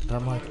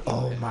I'm like,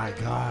 oh my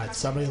god,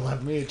 somebody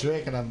left me a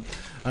drink, and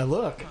I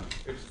look,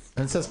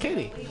 and it says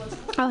Katie.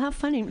 Oh, how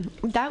funny!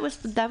 That was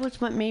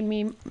what made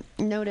me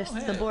notice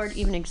the board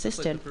even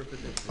existed.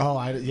 Oh,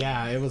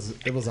 yeah, it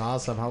was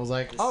awesome. I was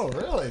like, oh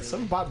really?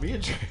 Someone bought me a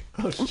drink.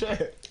 Oh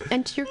shit!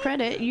 And to your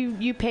credit,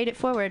 you paid it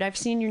forward. I've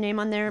seen your name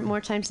on there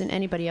more times than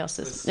anybody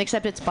else's,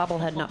 except it's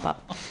Bobblehead, not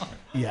Bob.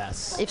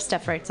 Yes. If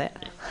Steph writes it.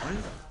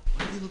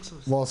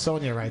 Well,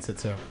 Sonia writes it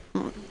too.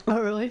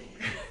 Oh really?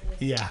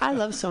 Yeah. I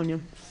love Sonia.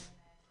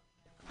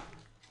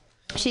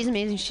 She's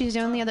amazing. She's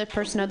the only other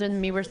person other than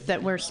me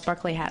that wears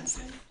sparkly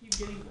hats.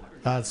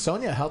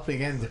 Sonia helped me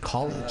get into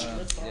college.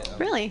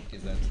 Really?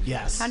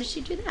 Yes. How did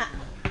she do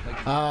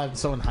that?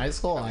 So in high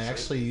school, I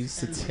actually used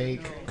to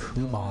take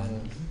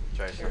Kumon,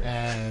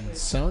 and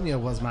Sonia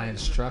was my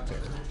instructor.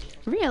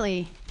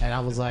 Really? And I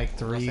was like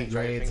 3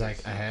 grades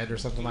ahead or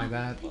something like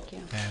that. Thank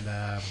you.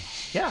 And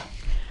yeah.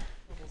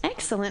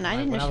 Excellent. I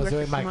didn't know when she I was worked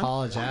doing for my Kumon.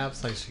 college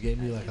apps, like she gave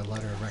me like a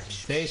letter of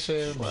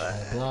recommendation, blah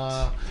blah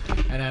blah,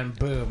 and then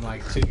boom,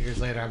 like 2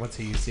 years later, I went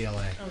to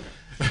UCLA.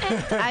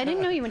 I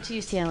didn't know you went to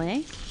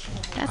UCLA.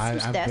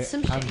 That's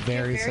some shit. I'm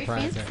very You're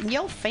surprised. fancy.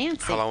 Yo,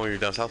 fancy. How long were you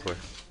down south for?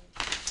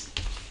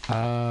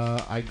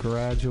 I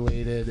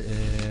graduated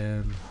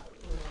in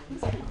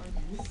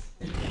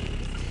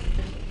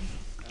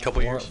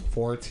couple years,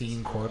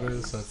 14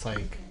 quarters. So it's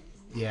like,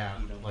 yeah,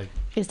 like.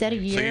 Is that a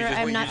year? So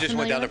I'm not you just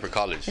went down familiar there for with?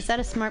 college. Is that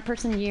a smart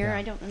person year? Yeah.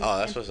 I don't know. Oh,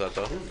 that's what's up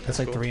though. That's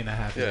like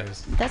 3.5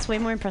 years. That's way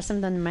more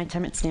impressive than my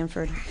time at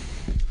Stanford.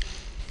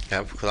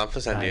 Yeah, because I'm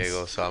from San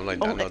Diego, so I'm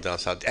like, I know down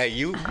south. Hey,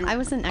 you I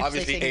wasn't actually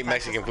obviously taking ate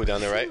Mexican food down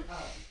there, right?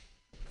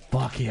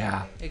 Fuck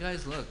yeah. Hey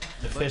guys, look.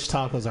 The fish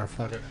tacos are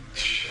fucking.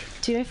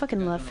 Dude, I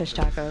fucking love fish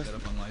tacos.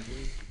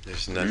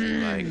 There's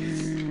nothing like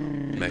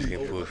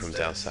Mexican food from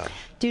down south.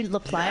 Dude, La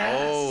Playa.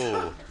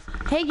 Oh.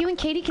 Hey, you and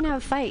Katie can have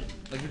a fight.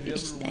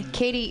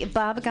 Katie,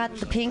 Bob got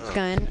the pink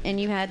gun and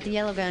you had the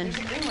yellow gun.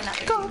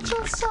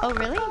 Oh,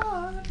 really?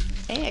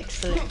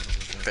 Excellent.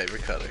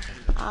 Favorite color.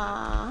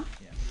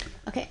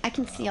 Okay, I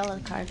can see all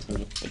of the cards.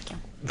 Thank you.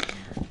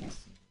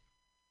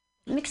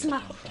 Mix them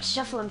up,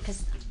 shuffle them,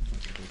 because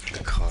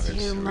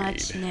too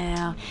much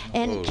now.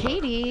 And Ooh.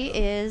 Katie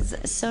is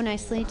so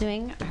nicely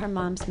doing her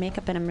mom's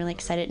makeup, and I'm really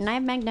excited. And I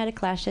have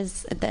magnetic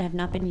lashes that have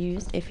not been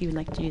used, if you would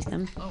like to use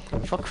them,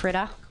 for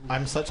Critta.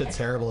 I'm such a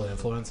terrible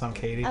influence on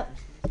Katie. Oh.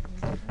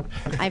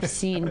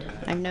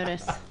 I've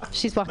noticed.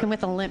 She's walking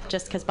with a limp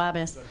just because Bob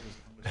is.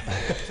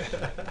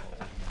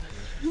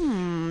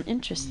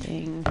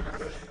 Interesting.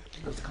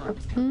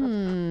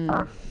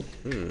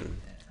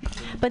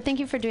 But thank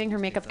you for doing her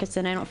makeup, because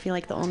then I don't feel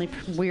like the only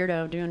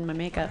weirdo doing my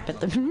makeup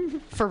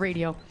for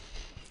radio.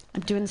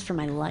 I'm doing this for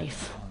my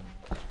life.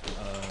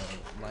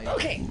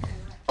 Okay.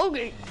 Are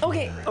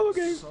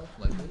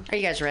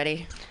you guys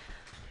ready?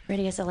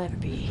 Ready as I'll ever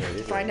be.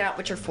 Find out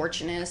what your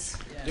fortune is.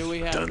 Do we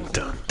have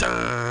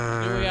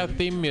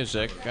theme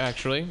music?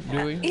 Actually,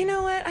 do we? You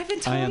know what? I've been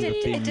told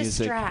it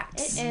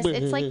distracts. It is.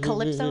 It's like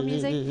calypso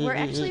music. We're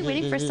actually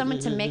waiting for someone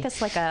to make us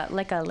like a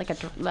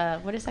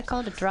what is that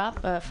called? A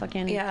drop?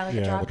 Fucking yeah,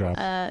 the drop.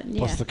 Yeah.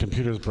 Plus the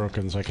computer's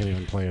broken, so I can't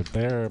even play it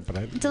there.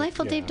 But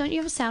Delightful Dave, don't you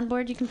have a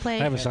soundboard you can play?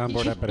 I have a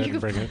soundboard, but I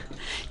didn't bring it.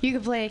 You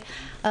can play.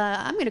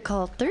 I'm gonna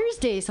call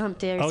Thursdays Hump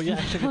Day. Oh yeah,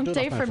 I should do Hump it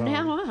Day off my from phone.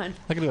 now on.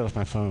 I can do it off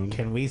my phone.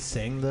 Can we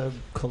sing the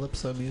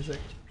calypso music?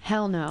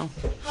 Hell no.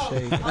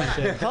 Hold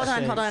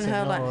on.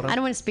 I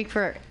don't want to speak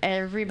for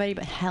everybody,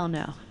 but hell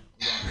no.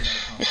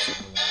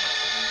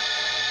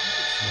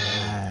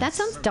 That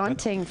sounds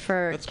daunting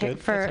for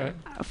super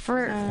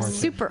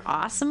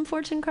awesome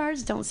fortune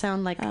cards. Don't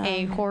sound like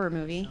a horror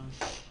movie.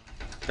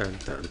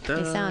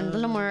 They sound a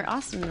little more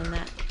awesome than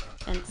that,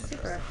 and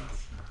super.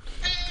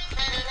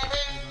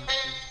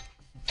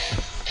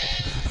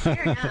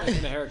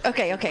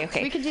 Okay.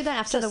 We could do that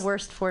after the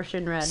worst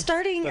fortune read.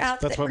 Starting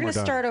out, we're going to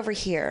start over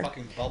here.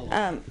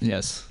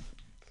 Yes.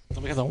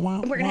 We're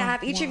going to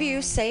have each of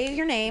you say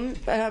your name.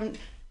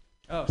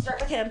 Start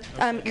with him.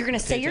 You're going to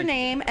say your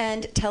name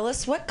and tell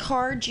us what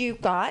card you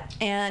got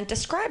and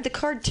describe the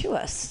card to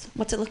us.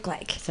 What's it look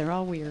like? They're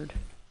all weird.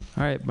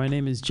 All right, my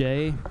name is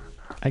Jay.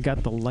 I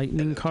got the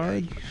lightning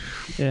card.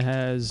 It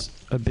has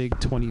a big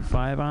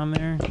 25 on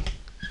there,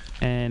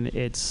 and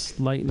it's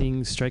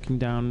lightning striking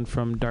down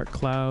from dark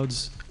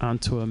clouds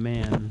onto a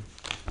man,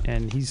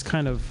 and he's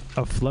kind of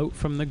afloat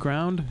from the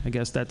ground. I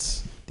guess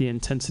that's the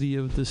intensity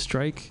of the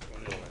strike.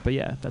 But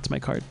yeah, that's my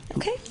card.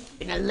 Okay.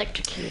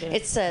 Electrocuted.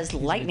 It says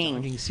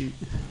lightning.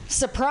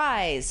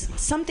 Surprise!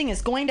 Something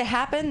is going to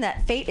happen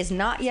that fate is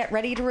not yet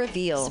ready to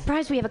reveal.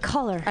 Surprise, we have a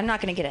caller. I'm not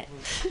going to get it.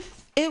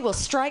 It will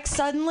strike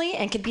suddenly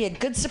and could be a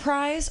good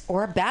surprise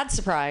or a bad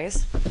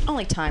surprise.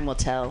 Only time will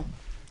tell.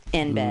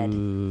 In bed.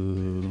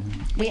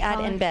 We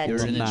add in bed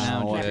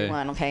to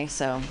everyone, okay?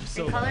 So.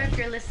 Caller, if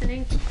you're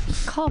listening,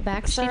 call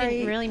back. She Sorry.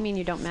 didn't really mean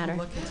you don't matter.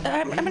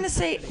 I'm going to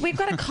say, we've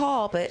got a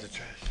call, but.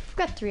 We've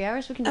got 3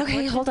 hours. We can.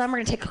 Okay, hold on. We're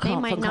going to take a call.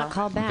 They might phone not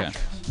call back. Okay.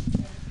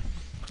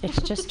 It's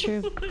just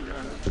true.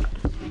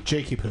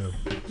 Jakey Poo.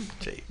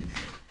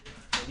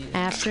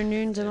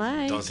 Afternoon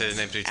delight. Don't say the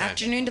name 3 times.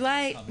 Afternoon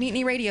delight.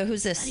 MutinyRadio.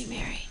 Who's this?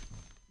 Bloody Mary.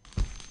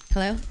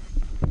 Hello?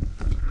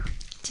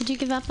 Did you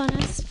give up on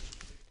us?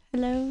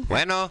 Hello?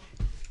 Bueno.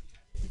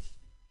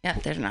 Yeah,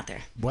 they're not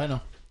there.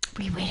 Bueno.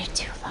 We waited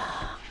too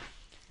long.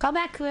 Call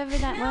back whoever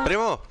that was.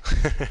 Primo.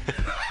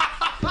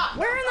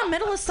 We're in the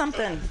middle of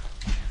something.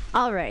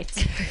 All right.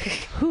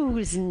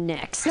 Who's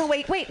next? No,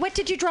 wait. What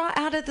did you draw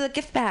out of the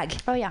gift bag?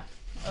 Oh, yeah.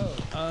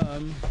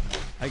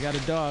 I got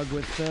a dog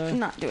with I'm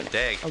not doing it.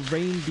 Dag. a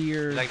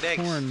reindeer Like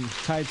dags. horn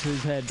tied to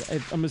his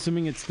head. I'm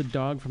assuming it's the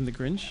dog from The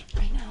Grinch.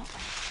 I know.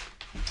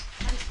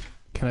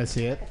 Can I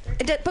see it?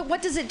 But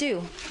what does it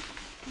do?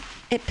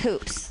 It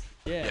poops.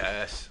 Yeah.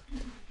 Yes.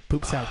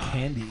 Poops out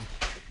candy.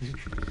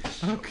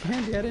 Oh,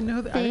 candy! I didn't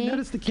know that. I didn't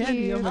notice the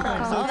candy. Oh my god!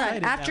 I'm so Hold on.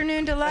 excited now.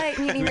 Afternoon Delight,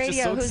 Mutiny We're just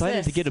Radio. so Who's excited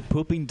this? to get a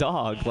pooping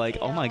dog. Like,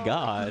 oh my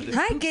god.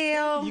 Hi,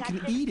 Gail. You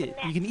can eat it.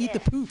 You can eat the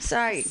poop.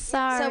 Sorry.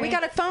 Sorry. So we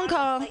got a phone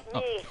call.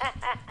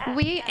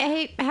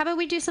 Hey, how about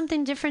we do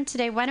something different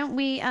today? Why don't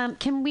we?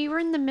 We're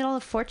in the middle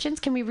of fortunes.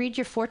 Can we read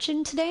your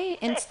fortune today?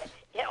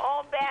 They're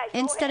all bad. Go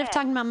Instead of ahead.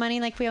 talking about money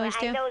like we always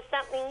I do. know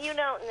something you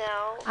don't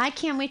know. I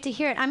can't wait to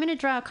hear it. I'm going to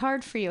draw a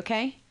card for you,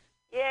 okay?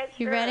 Yes,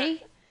 You sure.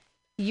 ready?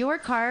 Your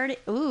card.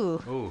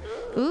 Ooh.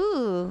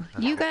 Ooh.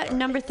 You got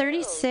number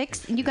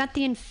 36. You got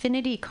the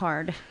infinity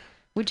card.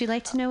 Would you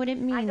like to know what it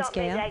I means, thought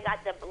maybe Gail? I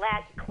got the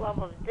black club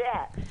of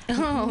death.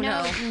 Oh,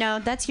 no,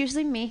 that's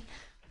usually me.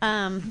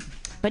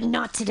 But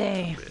not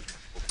today.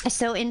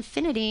 So,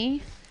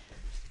 infinity,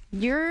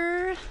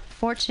 your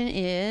fortune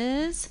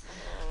is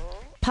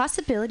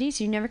possibilities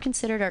you never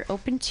considered are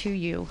open to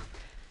you.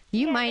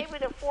 You might.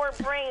 Maybe the 4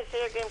 brains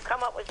here can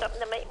come up with something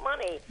to make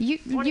money.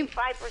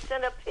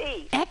 25%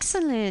 apiece.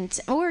 Excellent.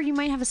 Or you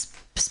might have a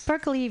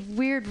sparkly,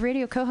 weird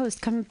radio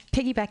co-host come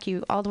piggyback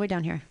you all the way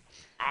down here.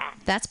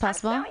 That's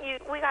possible. I'm telling you,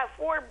 we got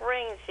 4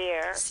 brains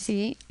here.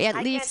 See, at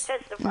least I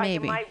can't testify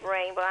maybe. to my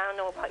brain, but I don't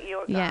know about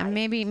your Yeah, guy.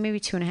 maybe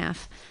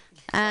 2.5.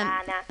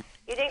 Nah.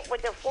 You think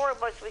with the 4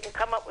 of us we can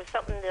come up with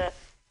something to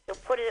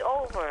put it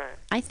over?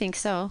 I think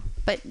so.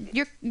 But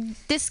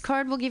this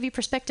card will give you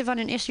perspective on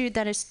an issue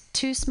that is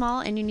too small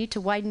and you need to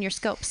widen your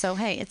scope. So,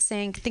 hey, it's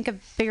saying think of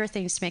bigger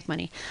things to make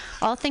money.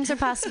 All things are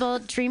possible.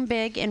 Dream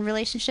big. In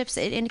relationships,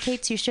 it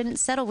indicates you shouldn't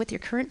settle with your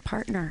current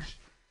partner.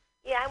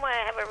 Yeah, I want to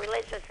have a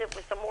relationship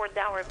with some more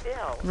dollar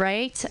bills.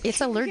 Right?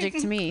 It's allergic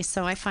to me,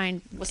 so I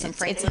find it's a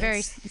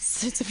very...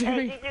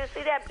 Hey, did you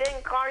see that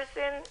Ben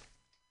Carson?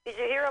 Did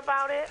you hear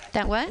about it?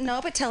 That what? No,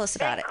 but tell us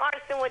about it. Ben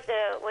Carson with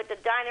the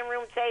dining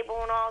room table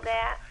and all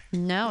that.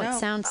 No, it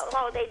sounds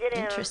they did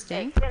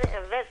interesting.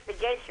 An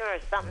investigation or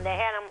something. They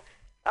had them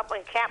up on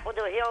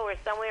Capitol Hill or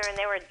somewhere, and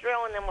they were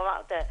drilling them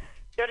about the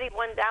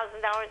 $31,000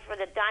 for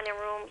the dining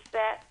room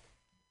set.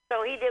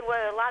 So he did what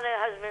a lot of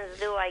husbands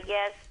do, I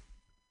guess.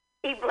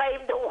 He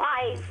blamed the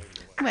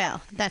wife.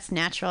 Well, that's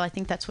natural. I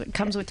think that's what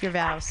comes with your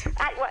vows. Since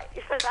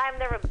I've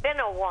never been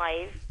a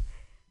wife,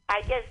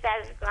 I guess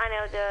that's kind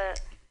of the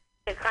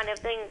kind of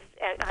things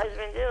a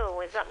husband do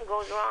when something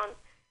goes wrong.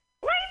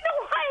 Blame the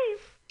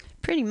wife.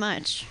 Pretty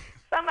much.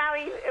 Somehow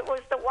it was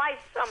the wife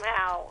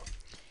somehow.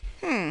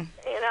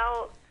 You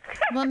know?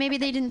 Well, maybe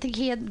they didn't think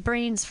he had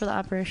brains for the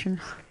operation.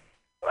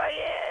 Well,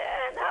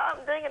 yeah, no,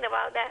 I'm thinking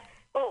about that.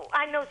 Oh,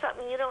 I know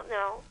something you don't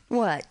know.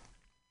 What?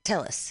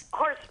 Tell us.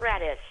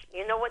 Horseradish.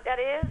 You know what that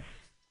is?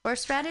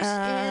 Horseradish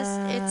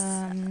I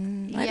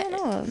don't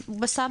know.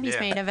 Wasabi's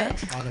made of it.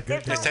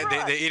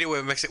 They eat it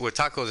with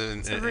tacos in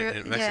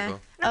Mexico. Yeah.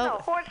 No,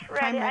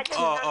 horseradish. I didn't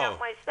know that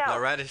myself.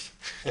 Not radish?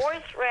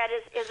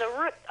 Horseradish is a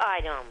root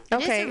item.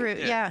 It is a root,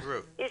 yeah.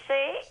 Root. You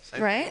see?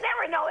 Right. You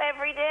never know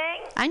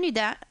everything. I knew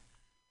that.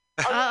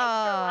 Oh,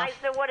 I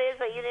said, what is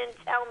it? You didn't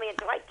tell me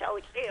until I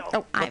told you.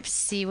 Oh, I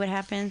see what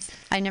happens.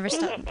 I never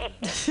stop.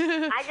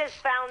 I just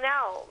found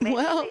out maybe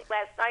late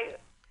last night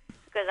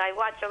because I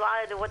watch a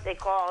lot of what they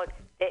call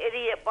the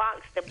idiot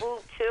box, the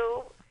boob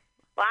tube.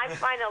 But I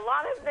find a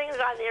lot of things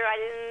on there I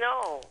didn't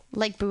know.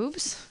 Like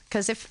boobs?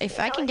 Because if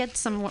I can get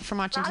some from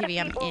watching TV,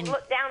 I'm People in.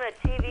 look down at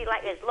TV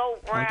like it's low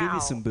brow. I'll give you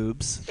some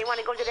boobs. They want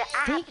to go to the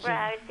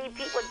opera and see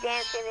people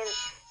dancing in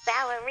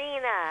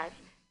ballerinas.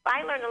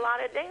 I learned a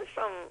lot of things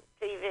from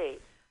TV.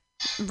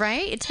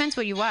 Right? It depends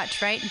what you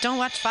watch, right? Don't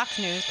watch Fox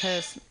News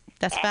because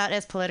that's about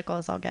as political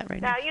as I'll get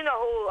right now. Now, you know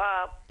who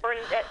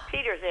Bernadette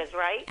Peters is,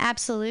 right?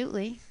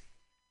 Absolutely.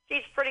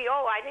 She's pretty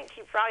old. I think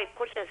she's probably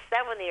pushing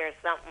 70 or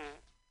something.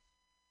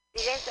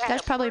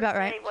 That's probably about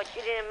right. But she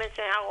didn't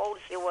mention how old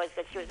she was,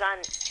 that she was on,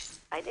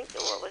 I think,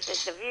 what was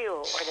it, The View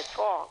or The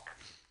Talk.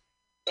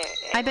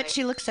 Anyway. I bet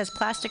she looks as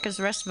plastic as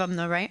the rest of them,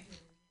 though, right?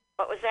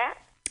 What was that?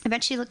 I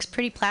bet she looks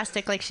pretty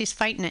plastic, like she's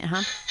fighting it,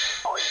 huh?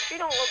 Oh, she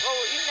don't look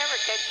old. You never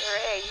catch her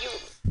age.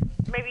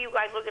 Maybe you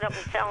guys look it up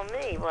and tell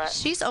me, but...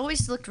 She's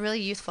always looked really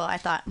youthful, I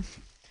thought.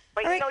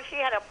 But you know, she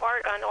had a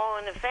part on All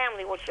in the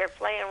Family, which they're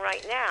playing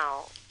right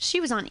now. She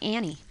was on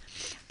Annie.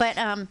 But,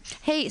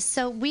 hey,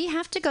 so we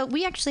have to go.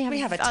 We actually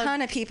have a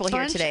ton of people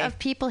here today. Bunch of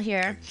people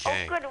here. Oh,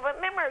 good.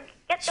 Remember,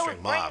 get those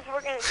brains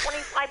working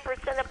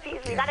 25%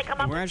 apiece. We got to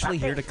come up We're with actually something.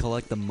 here to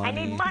collect the money.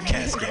 I need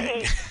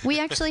money. We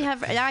actually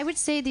have, I would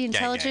say the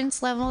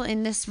intelligence level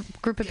in this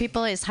group of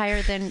people is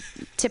higher than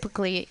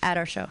typically at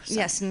our show. So.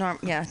 Yes,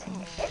 yeah.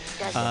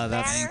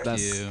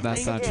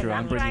 That's not true.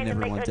 I'm bringing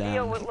everyone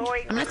down.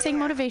 I'm not saying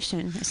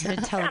motivation. I said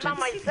intelligence. I'm on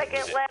my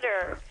second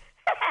letter.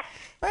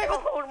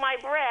 Don't hold my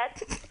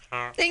breath.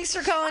 Thanks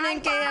for calling in,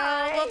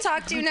 Gail. We'll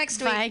talk to you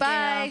next week. Bye,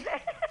 Bye.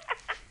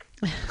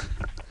 Gail.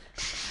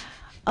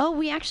 Oh,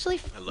 we actually.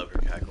 I love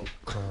your cackle.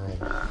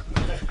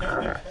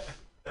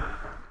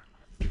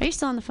 Are you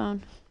still on the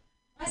phone?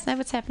 Is that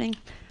what's happening?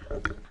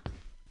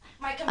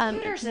 My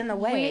computer's in the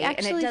way, and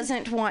it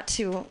doesn't want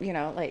to,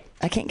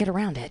 I can't get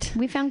around it.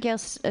 We found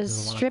Gail's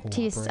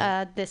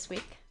striptease this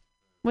week.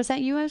 Was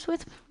that you I was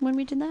with when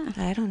we did that?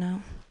 I don't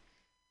know.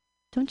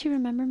 Don't you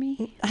remember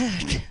me?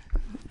 I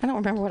don't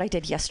remember what I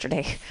did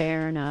yesterday.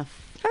 Fair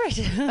enough. All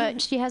right.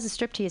 But she has a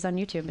striptease on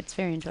YouTube. It's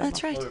very enjoyable.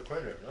 That's right.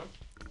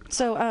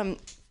 So,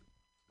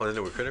 Oh,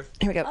 then we're critter?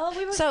 here we go.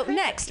 So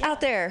next,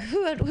 out there,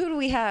 who do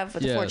we have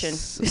with the fortune?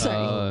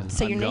 Sorry.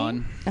 Say your I'm John.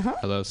 name. Uh-huh.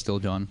 Hello, still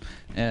John.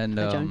 And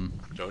John.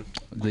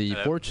 the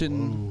Hello.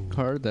 fortune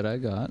card that I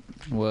got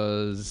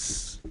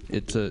was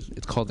it's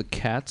called the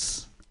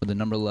Cats with the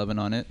number 11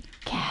 on it.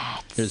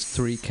 Cats. There's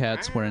 3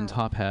 cats wearing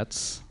top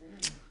hats.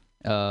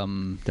 They're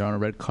on a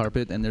red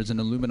carpet, and there's an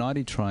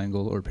Illuminati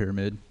triangle or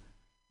pyramid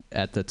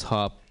at the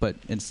top, but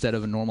instead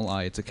of a normal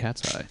eye, it's a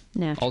cat's eye.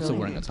 Naturally. Also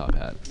wearing a top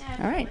hat.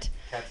 All right.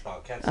 Cat's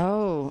dog.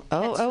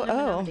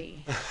 Oh.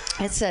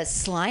 It says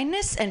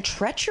slyness and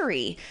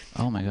treachery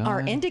Oh my god.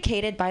 are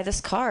indicated by this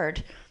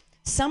card.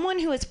 Someone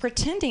who is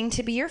pretending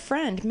to be your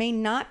friend may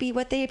not be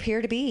what they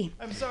appear to be.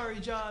 I'm sorry,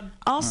 John.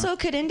 Also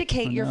could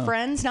indicate your no.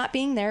 friends not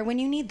being there when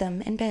you need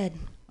them in bed.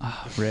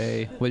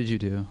 Ray, what did you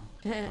do?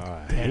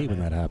 I hate when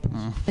that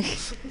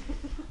happens.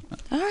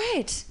 All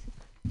right.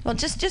 Well,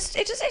 it's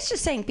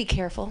just saying be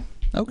careful.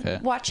 Okay.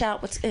 Watch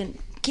out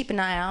keep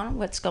an eye on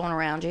what's going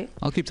around you.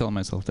 I'll keep telling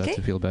myself that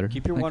to feel better.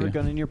 Keep your water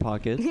gun in your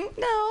pocket.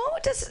 No,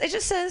 it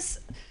just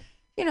says,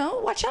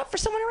 watch out for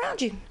someone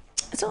around you.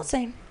 That's all it's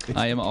saying.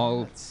 I am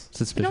all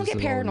suspicious. Don't get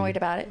of all paranoid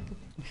about it.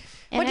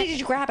 What did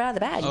you grab out of the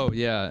bag? Oh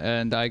yeah,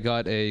 and I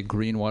got a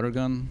green water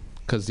gun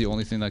because the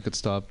only thing that could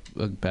stop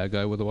a bad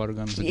guy with a water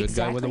gun is a good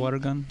guy with a water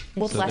gun.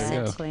 We'll So bless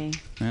there you it.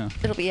 go. Yeah.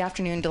 It'll be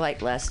afternoon delight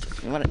blessed.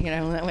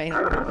 That way.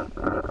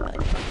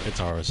 It's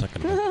our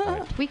second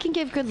one. We can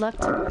give good luck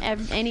to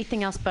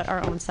anything else but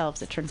our own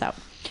selves, it turns out.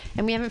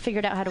 And we haven't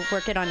figured out how to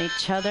work it on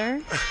each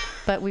other,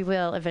 but we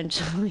will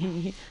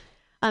eventually.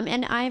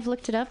 And I've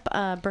looked it up.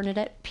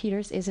 Bernadette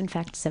Peters is, in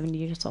fact, 70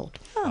 years old.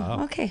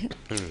 Oh, okay.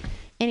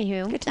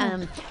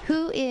 Anywho,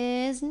 who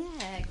is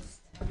next?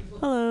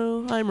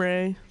 Hello, I'm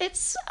Ray.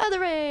 It's other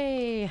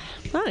Ray.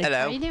 Hi.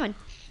 How are you doing?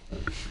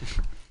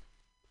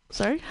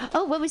 Sorry?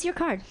 Oh, what was your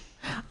card?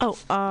 Oh,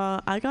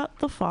 I got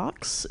the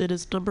fox. It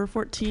is number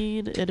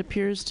 14. It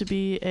appears to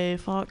be a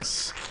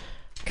fox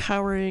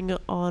cowering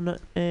on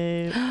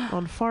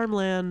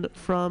farmland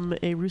from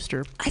a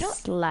rooster. I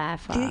don't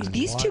laugh.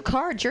 These two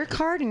cards, your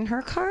card and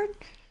her card.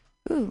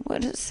 Ooh,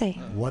 what does it say?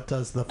 What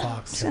does the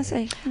fox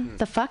say?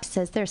 The fox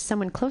says there's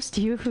someone close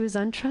to you who is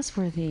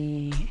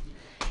untrustworthy.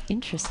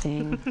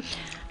 Interesting.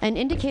 An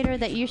indicator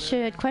that you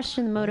should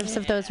question the motives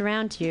of those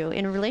around you.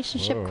 In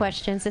relationship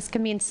questions, this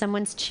can mean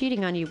somemean someone's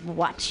cheating on you.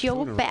 Watch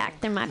your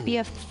back. There might be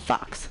a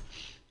fox.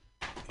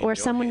 Or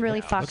someone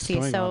really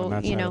foxy. So,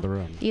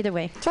 either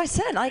way. So I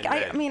said,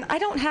 I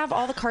don't have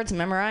all the cards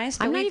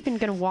memorized. I'm not even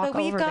going to walk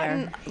but we've over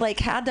gotten, there.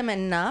 had them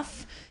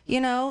enough,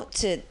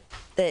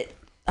 that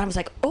I was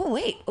like, oh,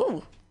 wait,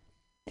 ooh.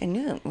 I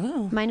knew.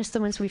 Ooh. Minus the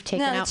ones we've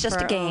taken out. No, it's just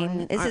for a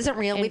game. This isn't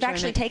real. We've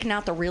actually enjoyment. taken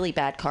out the really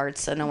bad cards,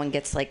 so no one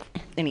gets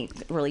any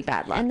really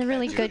bad luck. And the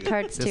really good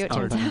cards too. It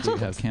turns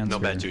out. No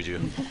bad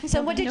juju.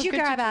 So what did No you good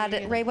grab juju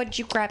out of Ray? What did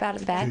you grab out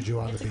of the bag?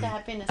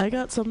 I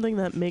got something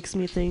that makes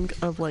me think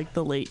of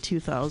the late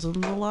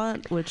 2000s a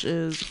lot, which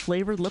is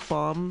flavored lip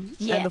balm.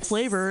 And the Yes.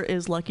 flavor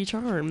is Lucky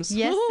Charms.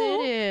 Yes,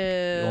 it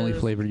is. The only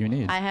flavor you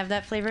need. I have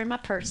that flavor in my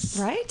purse.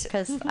 Right?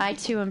 Because I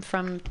too am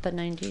from the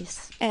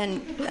 90s.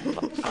 And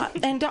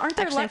aren't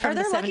there Actually, are from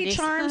there the Lucky 70s.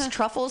 Charms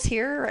truffles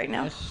here right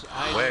now?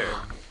 Where?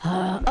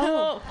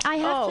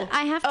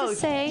 I have to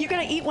say, you're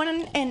gonna eat one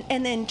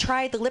and then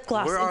try the lip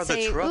gloss Where and are the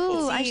say,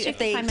 truffles? ooh, I see should if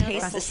they find my lip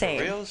taste gloss. the same.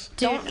 Reals?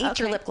 Don't eat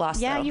your lip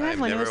gloss. Yeah, though. you have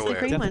one. It was the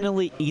green one.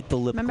 Definitely eat the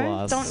lip Remember?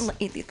 gloss. Don't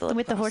eat the lip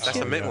With the gloss. horseshoe.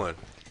 That's a mint one.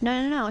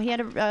 No. He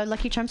had a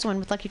Lucky Charms one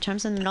with Lucky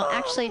Charms in the middle.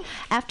 Actually,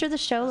 after the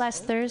show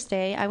last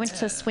Thursday, I went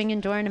to Swing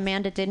and Door and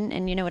Amanda didn't,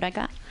 and you know what I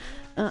got?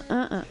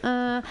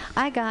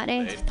 I got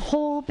a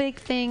whole big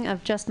thing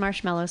of just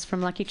marshmallows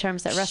from Lucky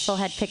Charms that Russell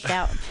had picked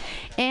out.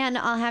 And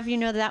I'll have you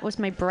know that was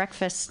my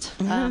breakfast.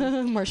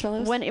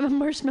 Marshmallows?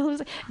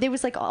 Marshmallows. It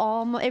was like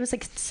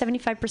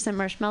 75%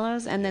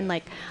 marshmallows, and then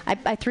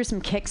I threw some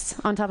kicks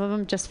on top of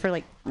them just for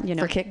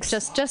for kicks.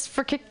 Just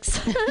for kicks.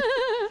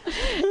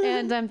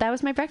 And that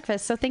was my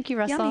breakfast. So thank you,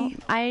 Russell. Yummy.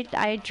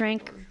 I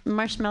drank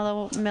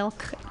marshmallow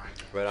milk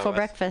Right on, for Russ.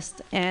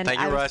 breakfast, and Thank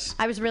you, Russ.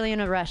 I was really in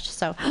a rush.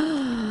 So,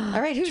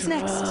 all right, who's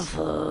next?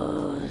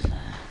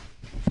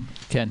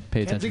 Ken,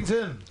 pay attention.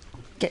 Kensington.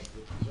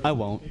 I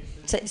won't.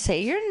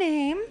 Say your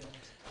name.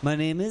 My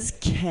name is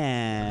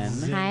Ken.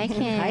 Hi,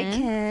 Ken. Hi,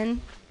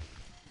 Ken.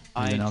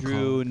 I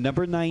drew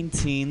number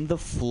 19, the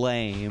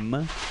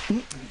flame,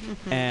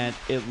 and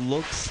it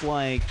looks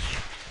like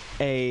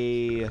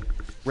a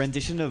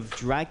rendition of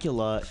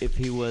Dracula if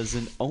he was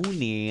an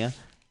Oni,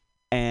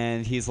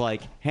 and he's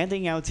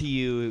handing out to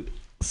you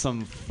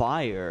some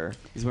fire.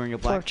 He's wearing a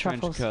black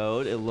trench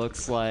coat. It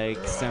looks like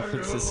San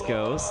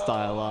Francisco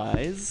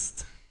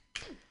stylized.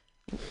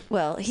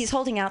 Well, he's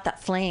holding out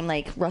that flame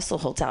like Russell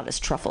holds out his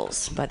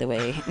truffles, by the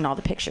way, in all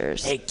the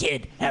pictures. Hey,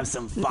 kid, have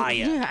some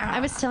fire. I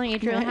was telling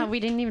Adriel how we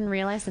didn't even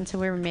realize until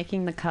we were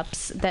making the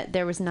cups that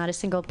there was not a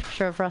single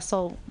picture of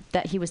Russell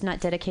that he was not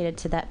dedicated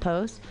to that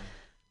pose.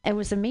 It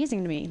was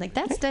amazing to me. Like,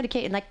 that's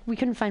dedicated. Like, we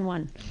couldn't find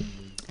one.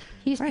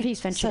 He's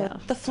ventured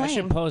out. The flame. I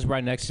should pose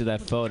right next to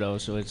that photo,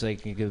 so it's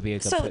like it could be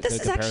a So this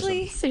is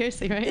actually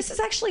seriously right. This is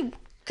actually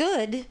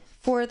good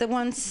for the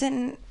one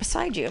sitting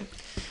beside you. It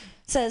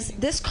says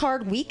this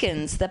card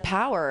weakens the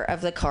power of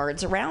the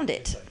cards around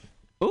it.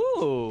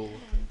 Ooh.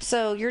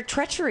 So your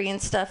treachery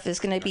and stuff is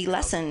going to be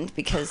lessened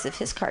because of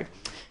his card.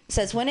 It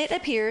says when it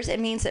appears, it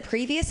means that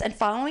previous and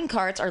following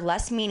cards are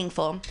less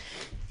meaningful.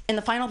 In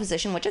the final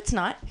position, which it's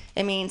not,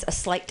 it means a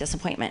slight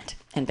disappointment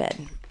in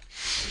bed.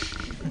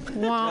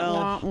 Wah,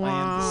 wah,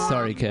 wah.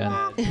 Sorry, Ken.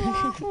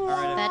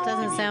 That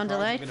doesn't sound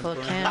delightful,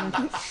 Ken.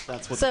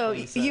 That's what So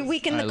the queen you says.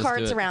 weaken the let's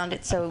cards do it. around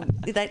it, so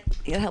that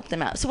it helped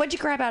them out. So what'd you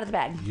grab out of the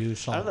bag?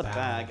 Out of the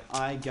bag,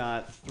 I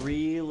got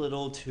 3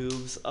 little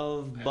tubes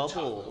of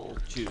bubble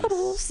juice.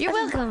 Bubbles. You're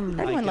welcome.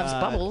 Everyone loves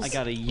bubbles. I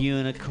got a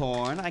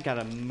unicorn. I got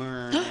a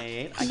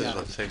mermaid. I got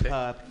a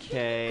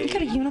cupcake. You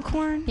got a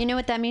unicorn? You know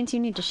what that means? You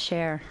need to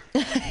share.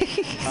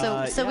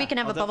 So we can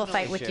have a bubble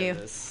fight with you.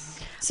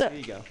 So there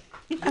you go.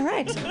 All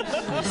right.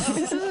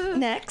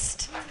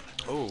 Next.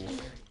 Oh.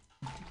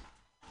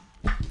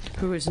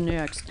 Who is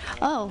next?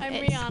 Oh, I'm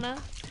it's- Rihanna.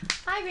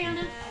 Hi, Rihanna.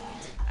 And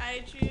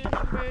I drew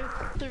number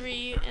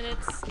 3, and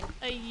it's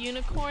a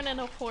unicorn and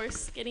a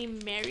horse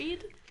getting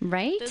married.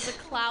 Right? There's a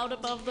cloud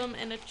above them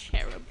and a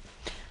cherub.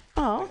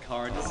 Oh. The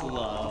card is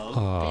love.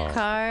 The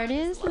card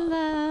is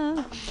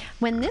love.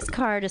 When this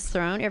card is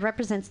thrown, it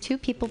represents 2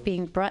 people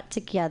being brought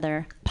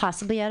together,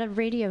 possibly at a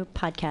radio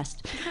podcast.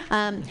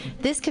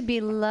 This could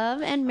be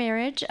love and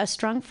marriage, a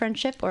strong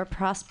friendship, or a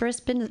prosperous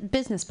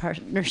business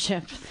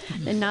partnership.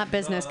 And not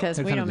business, because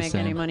They're we kind don't of the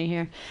make any same. money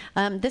here.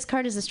 This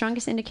card is the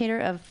strongest indicator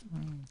of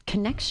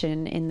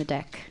connection in the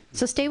deck.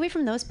 So stay away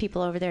from those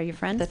people over there, your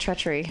friends. The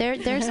treachery. They're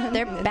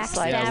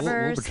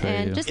backstabbers, betray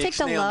and you. just take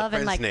the Ixnay on the love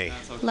and like. Fresnay.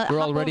 Let, We're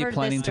hop already over to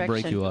planning this to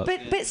break direction. you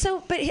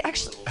up. But he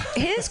actually,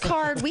 his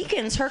card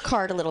weakens her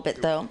card a little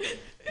bit, though.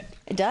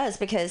 It does,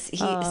 because he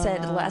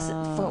said less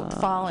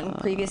following,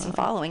 previous and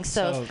following.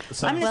 So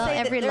I'm going to Well, say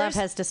every that love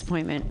there's- has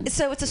disappointment.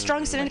 So it's a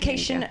strong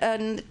indication,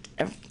 and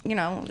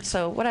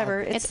so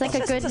whatever. It's like a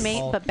just good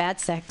mate, but bad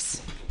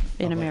sex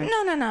in a marriage.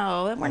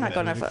 No. We're not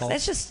going to.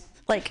 It's just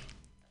like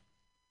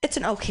it's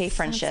an okay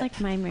friendship. It's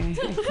like my marriage.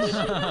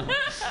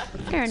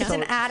 Fair enough. It's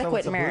an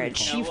adequate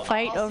marriage. You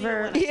fight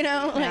over, You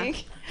know,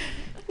 like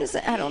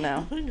I don't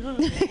know.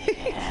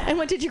 And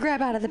what did you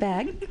grab out of the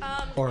bag?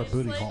 Or a It's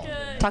booty like call.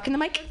 Talk in the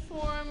mic.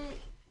 Form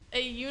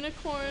a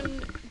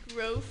unicorn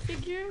grow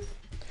figure.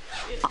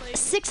 It, like,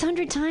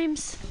 600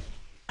 times.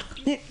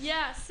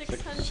 yeah,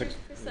 600%.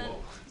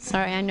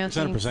 Sorry, I know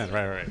things. 100%,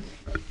 right.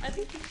 I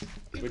think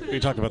you put We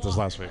it talked in about this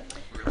last week.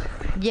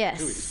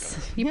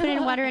 Yes. You put it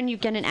in water and you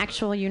get an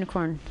actual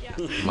unicorn.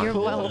 You're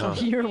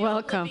welcome. You're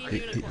welcome.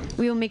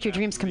 We will make your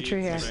dreams come true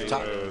here.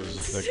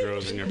 That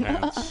grows in your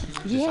pants.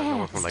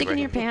 Yeah, stick it in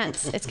your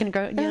pants. It's gonna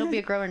grow. It'll be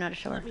a grower, not a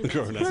shower. That's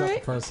not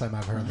the first time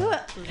I've heard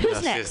that.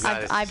 Who's next?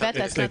 I bet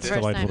that's not the first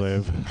Delightful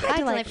time. Dave. Hi,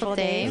 Delightful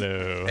Dave.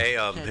 Hello.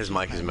 Hey, his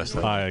mic is messed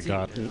up. I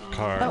got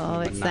card.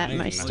 Oh, it's that 9.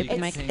 my stupid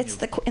mic. It's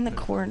in the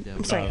corn.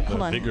 I'm sorry. The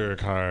Hold on. bigger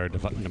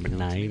card, number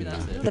 9.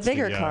 The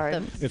bigger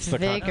card. It's the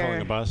cock Vigor. pulling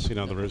the bus, you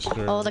know, the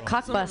rooster. Oh, the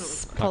cock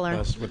bus puller. Cock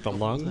bus with the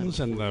lungs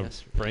and the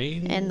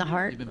brain. And the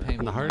heart. And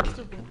the heart.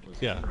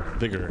 Yeah,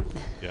 vigor.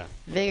 Yeah.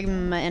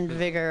 Vigm and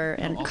vigor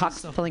and cock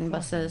pulling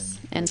buses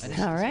and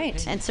All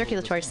right. and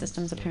circulatory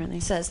systems apparently.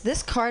 Says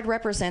this card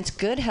represents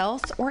good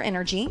health or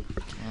energy.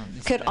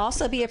 Could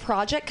also be a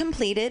project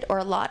completed or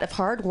a lot of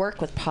hard work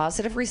with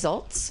positive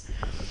results.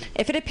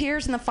 If it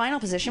appears in the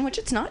final position, which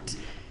it's not,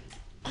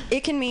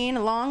 it can mean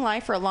a long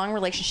life or a long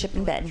relationship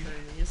in bed.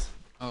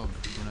 Oh,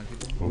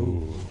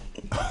 Ooh.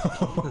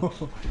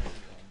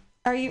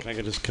 Are you? I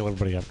could just kill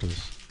everybody after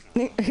this.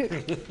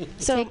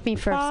 So, Take me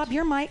first. Bob,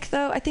 your mic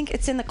though, I think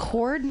it's in the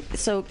cord.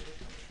 So,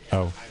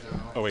 Oh,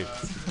 wait.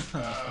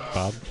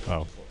 Bob?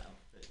 Oh.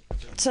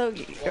 so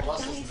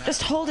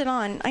just hold it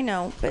on. I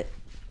know, but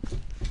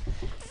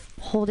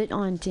Hold it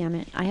on, damn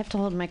it! I have to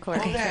hold my cord.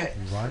 Okay.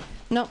 What?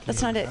 no,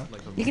 that's not it.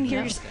 You can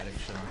hear No.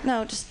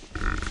 No, just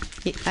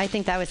I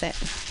think that was it.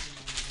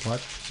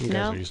 What? You guys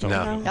No. are used to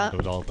No. do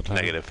it all the time.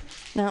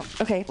 Negative. no.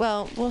 Okay,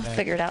 well, we'll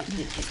figure it out.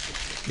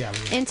 Yeah.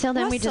 Until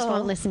then, we just Russell.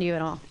 won't listen to you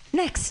at all.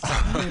 Next.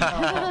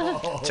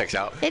 Checks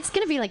out. It's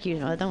gonna be like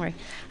usual. Don't worry.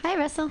 Hi,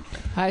 Russell.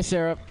 Hi,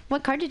 Sarah.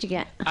 What card did you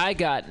get? I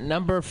got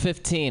number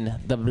 15,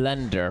 the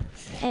blender.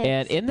 Hey.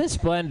 And in this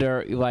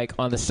blender, like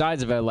on the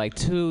sides of it, like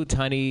 2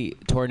 tiny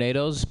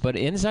tornadoes. But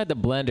inside the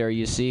blender,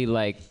 you see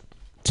like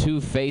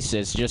 2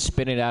 faces just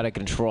spinning out of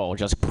control.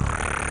 Just.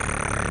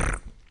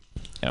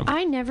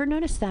 I never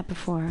noticed that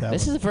before.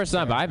 This is the first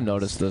time I've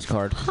noticed this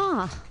card.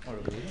 Huh.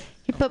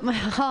 You put my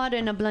heart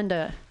in a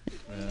blender,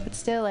 but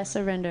still I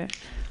surrender.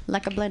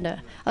 Like a blender.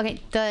 Okay,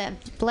 the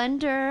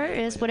blender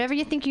is whatever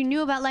you think you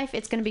knew about life,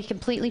 it's going to be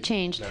completely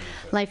changed.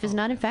 Life is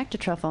not, in fact, a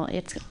truffle.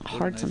 It's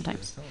hard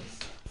sometimes.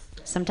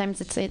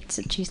 Sometimes it's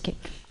a cheesecake.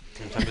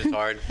 Sometimes it's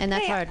hard. And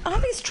that's hard. All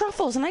these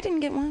truffles, and I didn't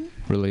get one.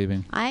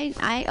 Relieving.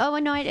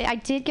 I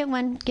did get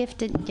one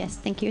gifted. Yes,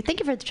 thank you. Thank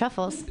you for the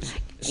truffles.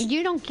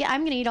 You don't get.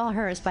 I'm gonna eat all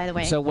hers, by the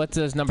way. So what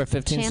does number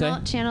 15 say?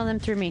 Channel them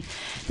through me.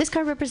 This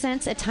card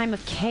represents a time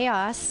of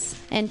chaos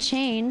and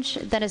change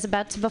that is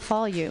about to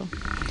befall you.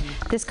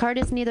 This card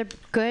is neither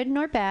good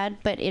nor bad,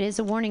 but it is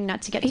a warning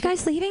not to get. Are you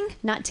guys leaving?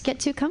 Not to get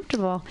too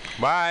comfortable.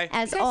 Bye.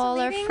 As all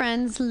our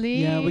friends leave.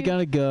 Yeah, we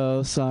gotta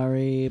go.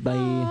 Sorry. Bye.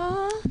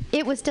 Aww.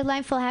 It was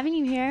delightful having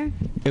you here.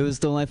 It was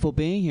delightful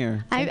being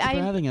here. Thank you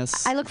for having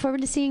us. I look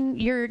forward to seeing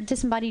your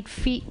disembodied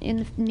feet in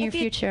the near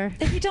future.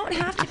 If you don't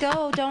have to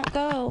go, don't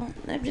go.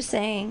 I'm just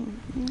saying.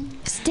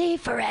 Stay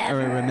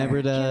forever. All right,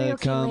 remember to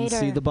Karaoke come later.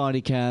 see the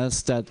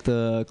Bodycast at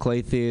the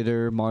Clay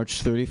Theater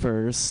March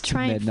 31st,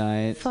 Try and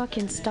midnight.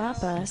 fucking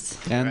stop us.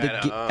 And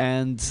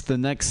and the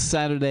next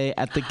Saturday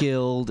at the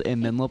Guild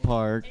in Menlo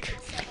Park,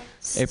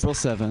 April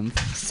 7th.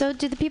 So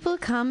do the people who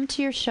come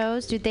to your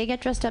shows, do they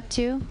get dressed up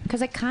too?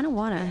 Because I kind of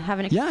want to have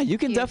an excuse. Yeah, you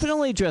can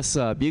definitely dress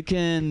up. You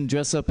can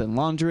dress up in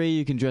laundry.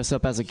 You can dress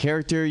up as a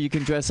character. You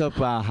can dress up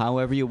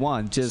however you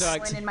want. Just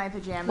Going in my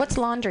pajamas. What's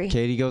laundry?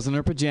 Katie goes in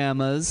her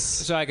pajamas.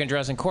 So I can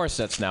dress in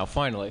corsets now,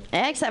 finally.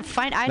 Except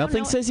fine. I Nothing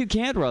don't know. says you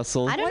can't,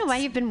 Russell. I don't know why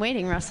you've been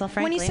waiting, Russell.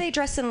 Frankly. When you say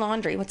dress in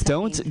laundry, what's that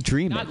Don't mean?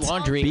 dream Not it.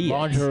 laundry, Be it.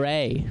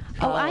 lingerie.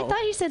 Oh, I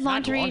thought you said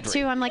laundry, laundry.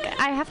 too. I'm like,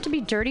 I have to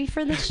be dirty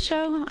for this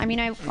show. I mean,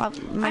 my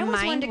I always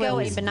mind wanted to go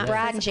will, as but not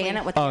Brad and physically.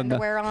 Janet with the Oh, no.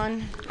 underwear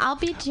on. I'll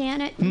be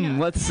Janet.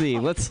 Let's see.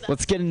 Let's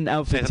get an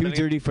outfit too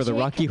dirty for the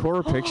Rocky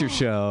Horror Picture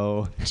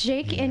Show.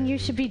 Jake, and you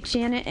should be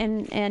Janet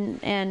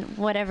and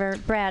whatever,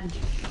 Brad.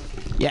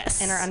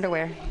 Yes. In her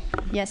underwear.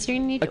 Yes, you're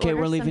gonna need to Okay, order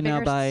we're some leaving now.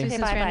 bigger Bye.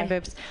 Susan's Okay, bye, random bye.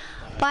 boobs.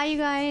 Bye, you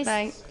guys.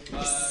 Bye.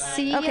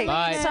 See Okay. you.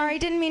 Bye. Sorry,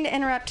 didn't mean to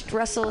interrupt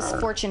Russell's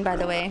fortune. By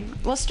the way,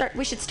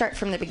 we should start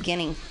from the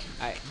beginning.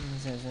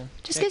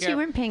 Just because you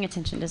weren't paying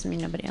attention doesn't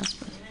mean nobody else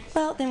was.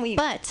 Well, then we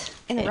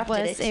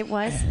interrupted it. It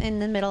was in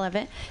the middle of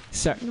it.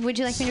 Sorry. Would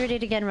you like me to read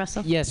it again,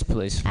 Russell? Yes,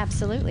 please.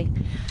 Absolutely.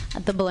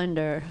 The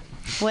blender.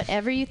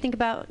 Whatever you think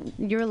about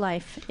your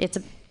life,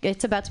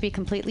 it's about to be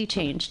completely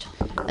changed.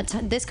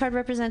 This card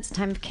represents a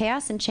time of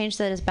chaos and change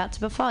that is about to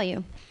befall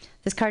you.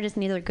 This card is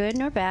neither good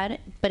nor bad,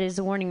 but it is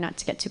a warning not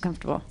to get too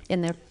comfortable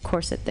in the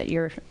corset that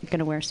you're going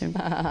to wear soon.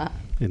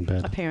 In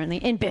bed. Apparently.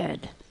 In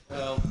bed.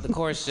 Well, the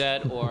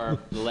corset or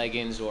the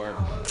leggings or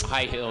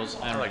high heels,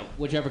 I don't know,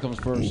 whichever comes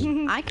first.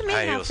 I can make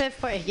High an heels. outfit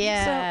for you.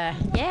 Yeah.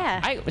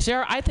 Yeah.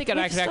 Sarah, I think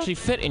I could actually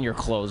fit in your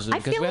clothes I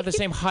because feel we have like the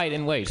same height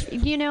and weight.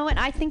 You know what?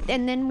 I think,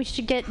 and then we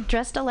should get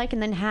dressed alike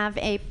and then have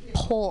a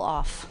pull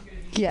off.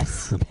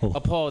 Yes. A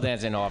pole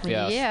dancing off,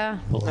 yes. Yeah.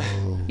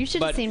 You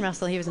should have But- seen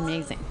Russell. He was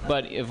amazing.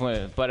 But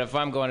if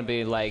I'm going to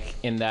be like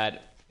in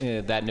that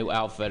new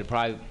outfit,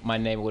 probably my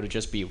name would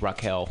just be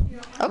Raquel.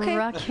 Okay.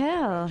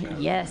 Raquel.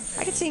 Yes.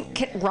 I could see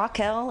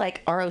Raquel,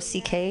 like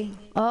R-O-C-K.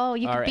 Oh,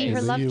 you could be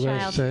her love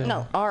child.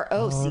 No,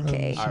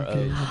 R-O-C-K.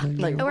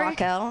 Like Or-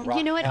 Raquel.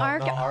 You know what,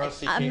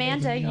 R-O-C-K.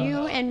 Amanda,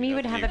 you and me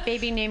would have a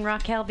baby named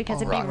Raquel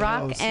because it'd be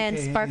Rock and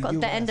Sparkle,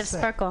 the end of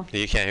Sparkle.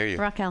 You can't hear you.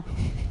 Raquel.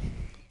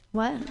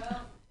 What?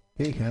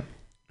 Yeah, you can.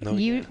 No,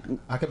 You.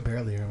 I can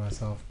barely hear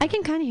myself. I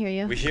can kind of hear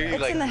you. We hear you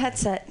It's like in the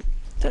headset.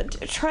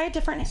 Try a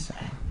different.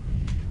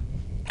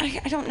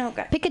 I don't know.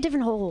 Pick a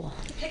different hole.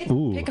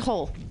 Pick a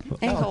hole.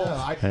 Any hole.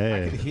 I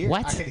could hear.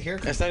 What? I could hear.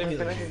 That's not even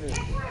completely.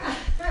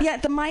 Yeah,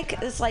 the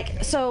mic is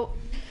like so.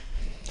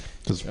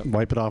 Just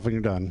wipe it off when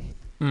you're done.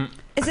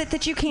 Is it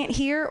that you can't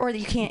hear, or that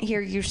you can't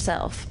hear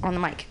yourself on the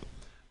mic?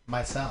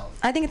 Myself.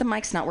 I think the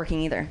mic's not working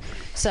either.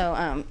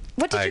 So,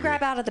 what did I you agree.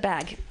 grab out of the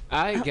bag?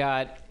 I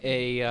got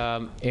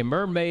a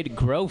mermaid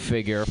grow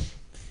figure.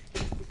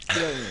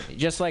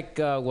 Just like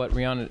what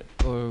Rihanna.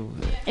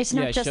 It's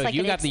not just so like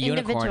you it, got it's the unicorn.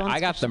 individual and I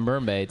got the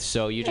mermaid.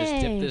 So you just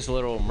Hey. dip this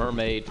little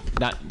mermaid,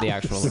 not the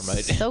actual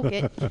mermaid. Soak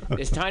it.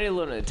 This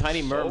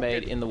tiny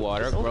mermaid in the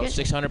water, Soak grows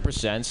it.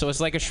 600%. So it's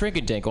like a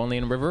shrink-a-dink, only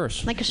in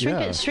reverse. Like a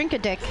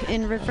shrink-a-dick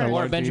in reverse.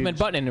 Or a Benjamin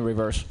Button in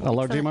reverse. A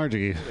largy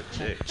margie.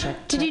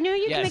 Did you know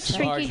you Yes, can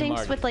make large shrinky dinks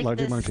margin. with like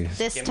Largy margie.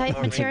 this type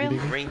material?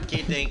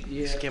 Rinky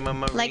dink, skim on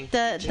my Like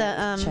the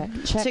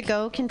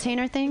to-go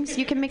container things.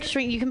 You can make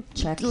shrink. You can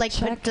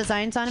put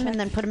designs on them and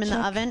then put them in the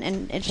oven,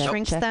 and it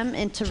shrinks them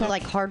into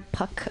like hard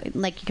puck.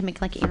 Like you can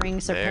make like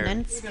earrings or There.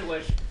 pendants.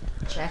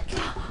 Check.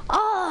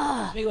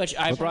 Oh. Speaking of which,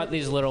 I brought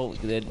these little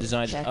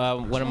designs.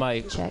 One of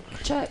my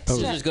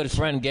sister's good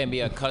friend gave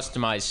me a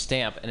customized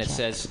stamp, and it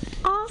says,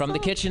 "From the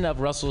kitchen of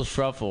Russell's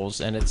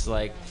Truffles," and it's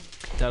like,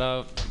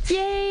 ta-da.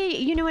 Yay!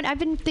 You know what? I've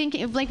been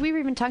thinking. Like we were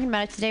even talking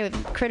about it today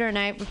with Critter and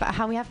I about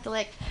how we have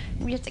to.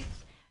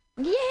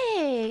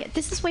 Yay!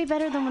 This is way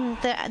better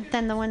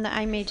than the one that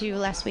I made you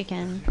last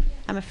weekend.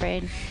 I'm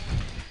afraid.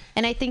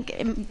 And I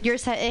think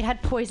yours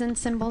had poison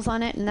symbols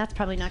on it, and that's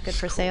probably not good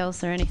for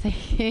sales or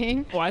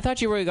anything. Well, I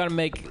thought you were gonna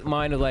make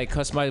mine like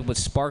customized with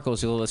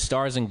sparkles, with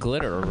stars and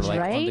glitter, like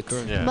on the Right?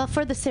 curve. Well,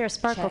 for the Sarah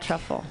Sparkle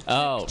truffle.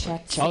 Oh,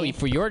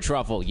 for your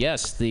truffle,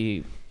 yes.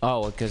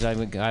 Because I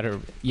got her.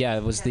 Yeah,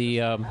 it was the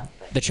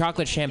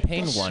chocolate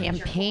champagne one.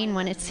 Champagne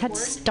one. It had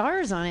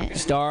stars on it.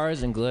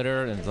 Stars and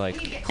glitter and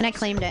like. And I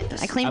claimed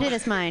it. I claimed it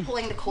as mine.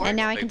 And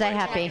now I can die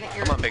happy.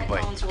 Come on, big boy.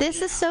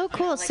 This is so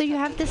cool. So you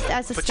have this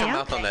as a Put your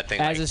stamp? mouth on that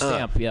thing. As a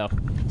stamp, yeah.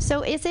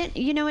 So is it?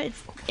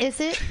 Is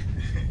it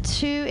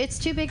too? It's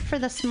too big for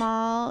the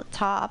small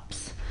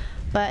tops.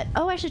 But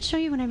I should show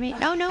you when I made.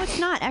 Oh no, it's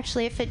not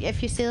actually.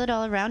 If you seal it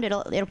all around,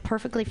 it'll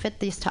perfectly fit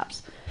these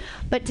tops.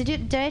 But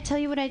did I tell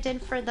you what I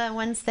did for the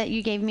ones that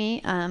you gave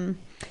me?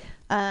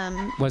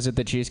 Was it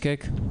the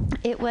cheesecake?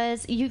 It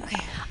was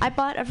I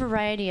bought a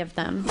variety of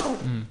them,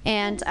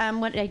 and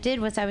what I did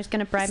was I was going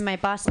to bribe my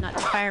boss not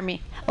to fire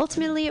me.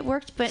 Ultimately, it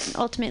worked, but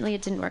ultimately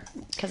it didn't work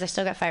because I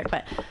still got fired.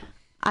 But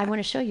I want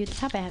to show you the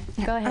top I have.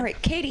 Go ahead. All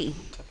right, Katie,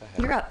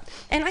 you're up.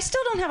 And I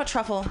still don't have a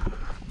truffle.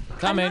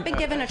 I've not been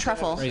given a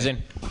truffle.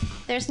 Reason.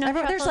 There's no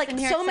truffles There's like in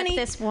here so except many.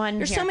 this one.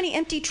 There's so many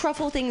empty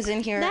truffle things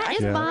in here. That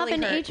is Bob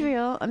and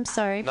Adriel. I'm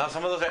sorry. No,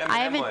 some of those are M&M I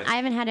haven't. ones. I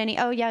haven't had any.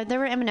 Oh yeah, there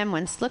were M&M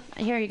ones. Look,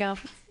 here you go.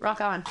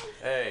 Rock on.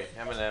 Hey,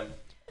 M&M.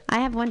 I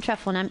have one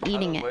truffle and I'm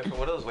eating it. What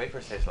do those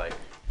wafers taste like?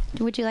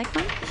 Would you like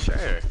one?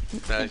 Sure.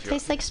 It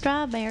tastes like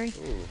strawberry.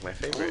 Ooh, my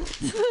favorite.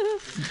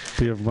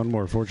 We have one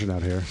more fortune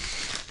out here,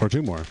 or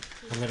two more.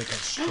 I'm gonna get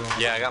strong.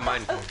 Yeah, I got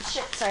mine. Oh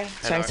shit! Sorry.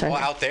 Well,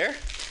 out there?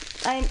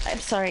 I'm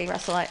sorry,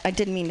 Russell. I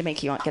didn't mean to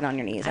make you get on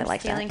your knees. I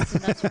like that. Stealing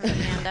some notes from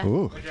Amanda.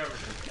 Ooh.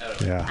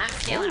 Yeah. I'm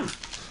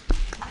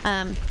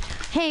stealing.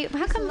 Hey,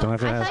 how come? Don't have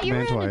to I ask thought you the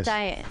were man on a twice.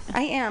 diet.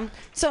 I am.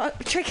 So,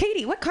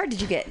 Katie, what card did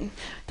you get?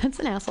 That's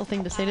an asshole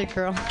thing to say to a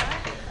girl.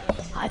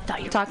 I thought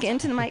you were talking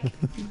into the mic.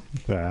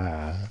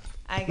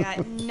 I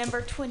got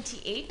number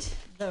 28,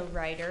 the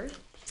rider,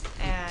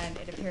 and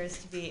it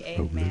appears to be a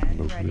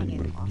man riding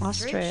an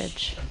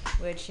ostrich,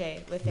 with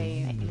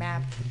a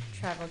map,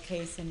 travel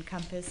case, and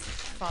compass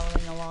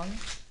following along.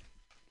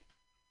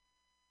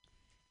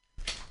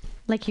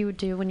 Like you would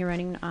do when you're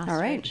running an ostrich. All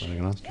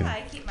right. Yeah,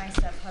 I keep my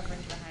stuff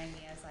hovering behind me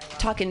as I walk.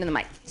 Talk into the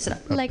mic. Sit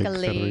up. Like a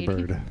lady.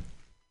 Bird.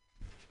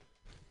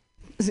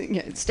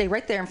 Yeah, stay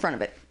right there in front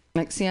of it.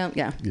 Like, see how?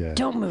 Yeah.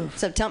 Don't move.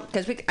 So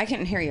because I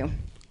can't hear you.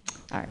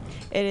 All right.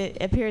 It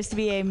appears to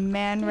be a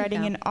man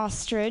riding an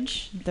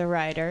ostrich, the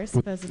rider,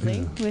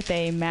 supposedly, with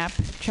a map,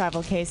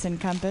 travel case, and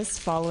compass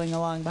following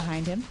along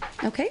behind him.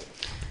 Okay.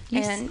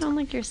 You sound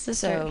like your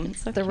sister.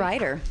 So the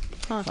rider.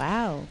 Huh.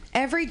 Wow.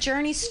 Every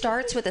journey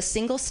starts with a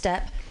single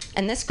step,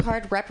 and this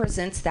card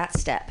represents that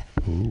step.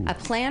 A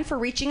plan for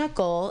reaching a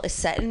goal is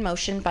set in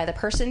motion by the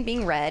person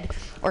being read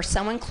or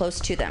someone close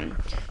to them.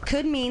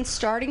 Could mean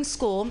starting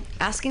school,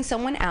 asking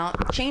someone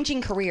out,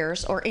 changing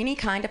careers, or any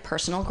kind of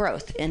personal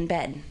growth in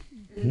bed.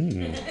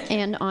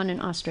 And on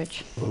an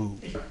ostrich. On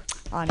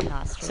an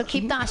ostrich. So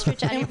keep the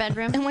ostrich out of your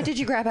bedroom. And what did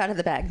you grab out of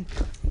the bag?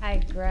 I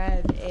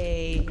grabbed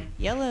a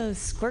yellow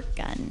squirt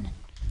gun.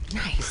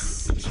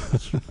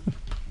 Nice.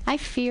 I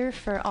fear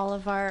for all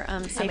of our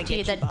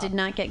safety that did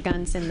not get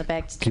guns in the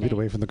bags today. Keep it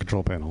away from the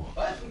control panel.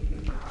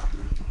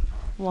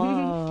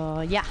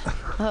 Whoa, yeah.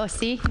 Oh,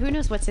 see? Who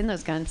knows what's in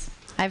those guns?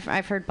 I've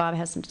heard Bob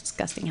has some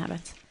disgusting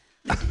habits.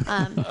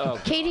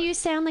 Katie, you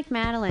sound like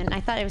Madeline. I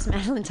thought it was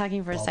Madeline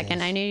talking for a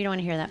second. I knew you don't want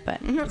to hear that, but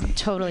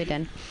totally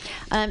did.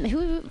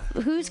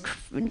 Who's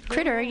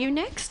Critter? Are you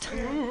next?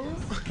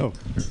 Oh.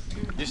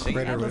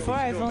 Before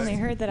I've only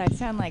heard that I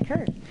sound like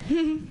her.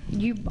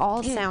 You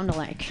all sound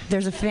alike.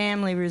 There's a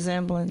family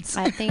resemblance.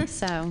 I think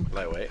so.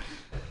 Lightweight.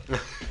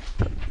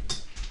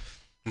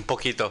 Un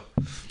poquito.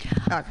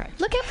 Okay.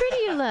 Look how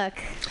pretty you look.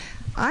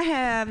 I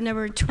have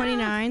number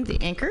 29,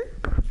 the anchor.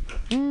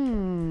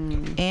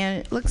 And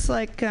it looks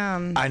like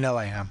I know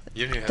I am.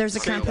 there's a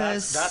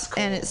compass, that's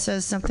cool. and it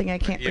says something I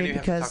can't You don't read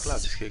even have to talk loud,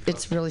 because just keep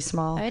it's really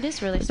small. It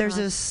is really There's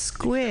small. a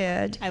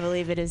squid I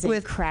believe it is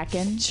with a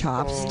kraken.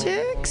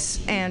 chopsticks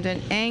and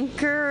an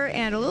anchor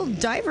and a little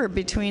diver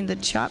between the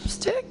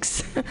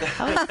chopsticks.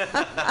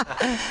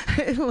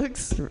 It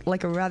looks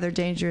like a rather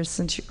dangerous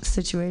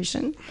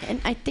situation.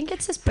 And I think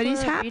it says But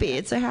he's Pura happy. Vida.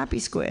 It's a happy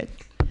squid.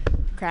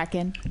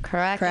 Kraken.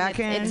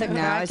 Kraken? It's a No,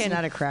 kraken. it's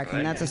not a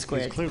kraken. That's a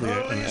squid. Clearly an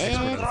expert at It's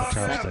a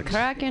chopsticks.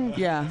 kraken.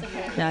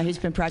 Yeah, he's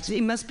been practicing.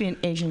 He must be an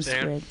Asian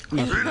squid.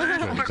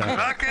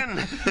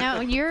 Now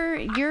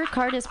your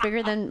card is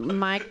bigger than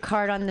my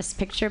card on this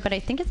picture, but I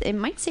think it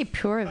might say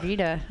Pura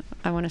Vida.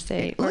 I want to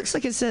say. It looks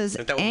like it says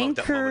Isn't that what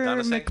Anchor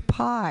Madonna sang?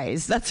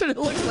 McPies. That's what it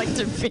looks like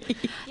to me.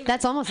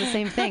 That's almost the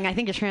same thing. I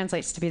think it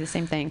translates to be the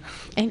same thing.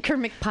 Anchor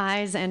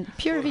McPies and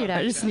Pura Vida.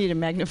 I just need a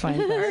magnifying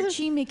glass.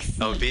 Archie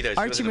McPhee. Oh, Vita.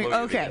 Archie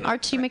okay.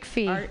 Archie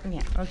McPhee.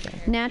 Yeah,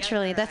 okay.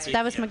 Naturally, that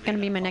was going to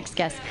be my next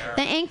guess.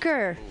 The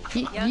anchor.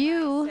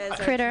 You,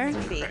 Critter,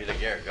 Ready to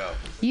gear, go.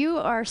 you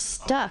are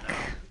stuck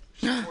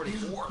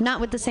Not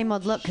with the same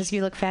old look, because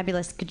you look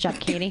fabulous. Good job,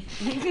 Katie.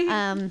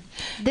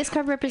 This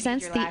card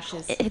represents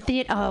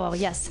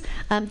the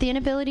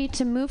inability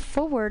to move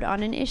forward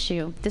on an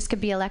issue. This could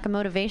be a lack of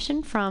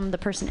motivation from the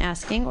person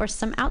asking, or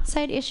some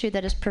outside issue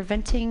that is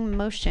preventing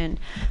motion,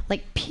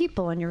 like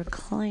people on your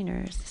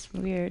recliners. It's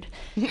weird.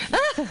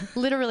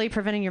 Literally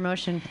preventing your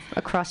motion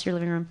across your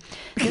living room.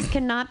 This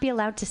cannot be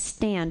allowed to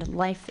stand.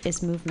 Life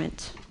is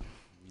movement.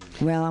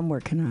 Well, I'm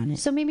working on it.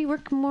 So maybe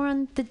work more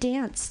on the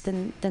dance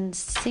than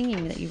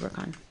singing that you work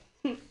on.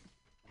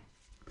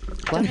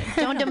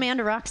 Don't demand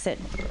a rock sit.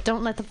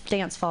 Don't let the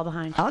dance fall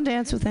behind. I'll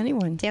dance with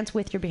anyone. Dance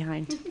with your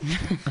behind.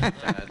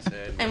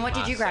 And what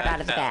did you grab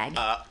out of the bag?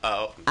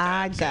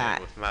 I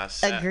got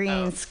a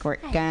green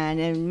squirt gun,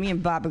 and me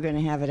and Bob are going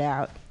to have it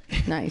out.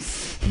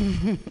 Nice.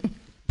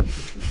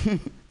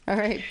 All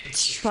right,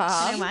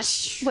 Bob.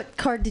 What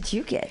card did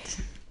you get?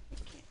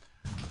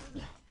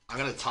 I'm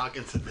gonna talk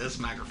into this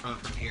microphone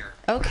from here.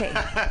 Okay.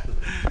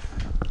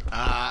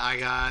 I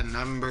got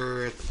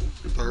number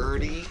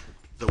 30,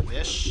 The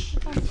Wish,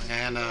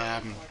 and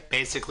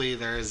basically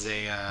there's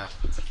a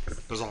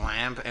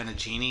lamp and a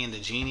genie, and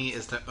the genie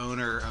is the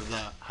owner of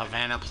the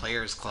Havana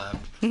Players Club.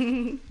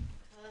 Havana.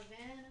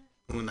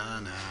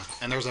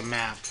 And there's a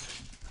map.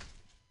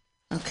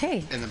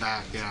 Okay. In the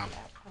back, yeah.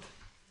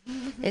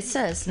 It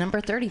says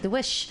number 30, The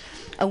Wish.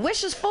 A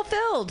wish is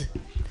fulfilled.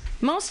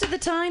 Most of the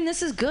time,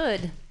 this is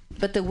good.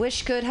 But the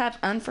wish could have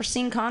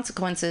unforeseen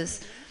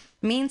consequences.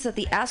 Means that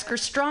the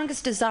asker's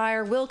strongest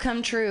desire will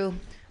come true,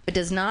 but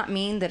does not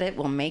mean that it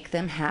will make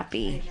them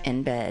happy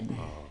in bed.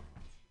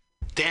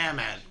 Damn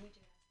it.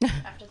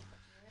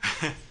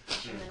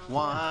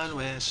 One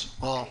wish.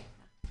 Well,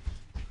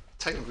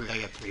 technically I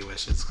get 3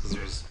 wishes because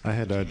there's... I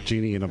had a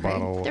genie in a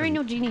bottle. There ain't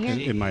no genie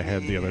here. In my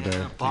head the other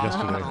day.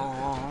 Yesterday.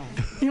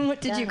 And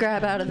what did you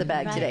grab out of the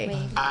bag today?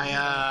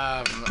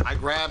 I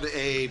grabbed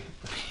a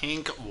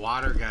pink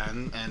water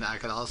gun, and I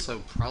could also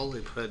probably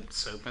put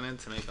soap in it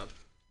to make a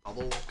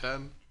bubble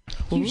gun.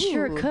 You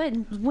sure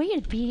could. Way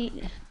to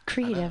be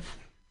creative,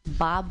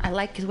 Bob. I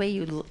like the way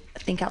you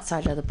think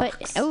outside of the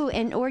box.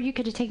 Or you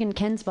could have taken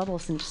Ken's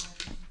bubbles and just...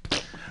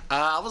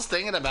 I was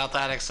thinking about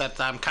that, except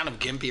I'm kind of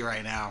gimpy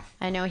right now.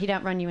 I know, he'd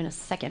outrun you in a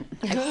second.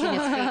 I've seen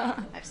his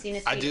feet. I've seen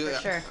his feet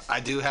for sure. I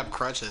do have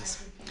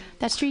crutches.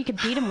 That's true, you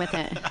could beat him with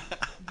it.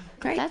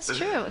 Right. That's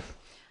true.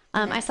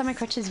 I saw my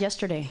crutches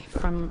yesterday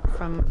from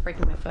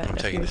breaking my foot. I'm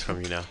taking this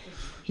from you now.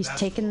 He's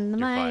taking the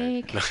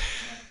mic.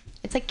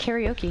 It's like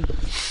karaoke.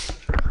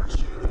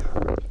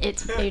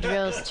 It's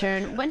Adriel's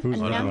turn. What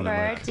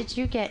number did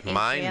you get, Adriel?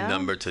 My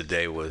number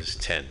today was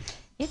 10.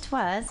 It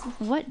was.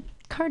 What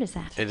card is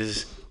that? It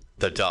is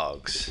the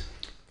dogs.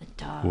 The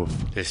dogs.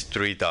 There's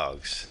 3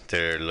 dogs.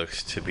 There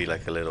looks to be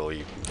like a little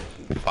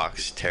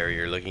fox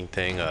terrier looking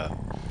thing.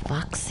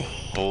 Foxy.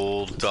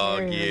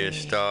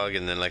 Bulldog-ish dog,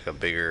 and then like a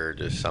bigger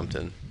just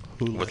something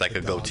with like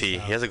a goatee.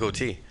 He has a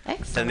goatee.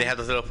 Excellent. And they have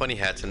those little funny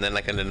hats, and then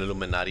like an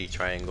Illuminati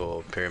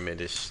triangle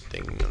pyramid-ish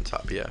thing on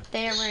top. Yeah.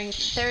 They are wearing.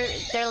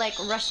 They're like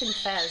Russian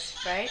fez,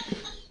 right?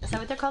 Is that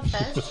what they're called?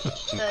 Fez?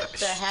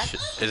 The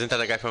hats? Isn't that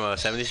the guy from a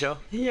 70s show?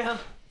 Yeah.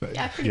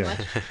 Yeah, pretty much.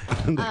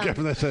 The guy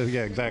from that show,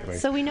 yeah, exactly.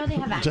 So we know they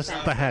have accents.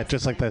 Just the hat,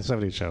 just like that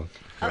 70s show.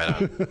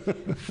 Okay.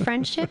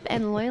 Friendship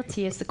and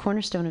loyalty is the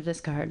cornerstone of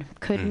this card.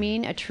 Could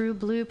mean a true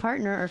blue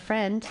partner or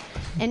friend,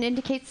 and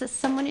indicates that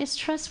someone is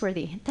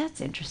trustworthy.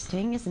 That's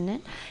interesting, isn't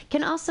it?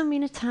 Can also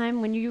mean a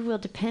time when you will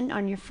depend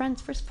on your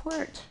friends for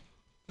support.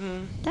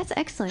 That's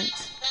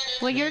excellent.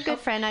 Well, you're a good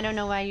friend. I don't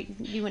know why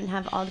you wouldn't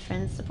have all the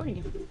friends supporting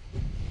you.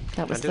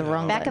 That was the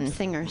wrong backup button.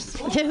 singers.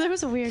 Yeah, that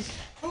was a weird.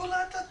 Who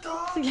let the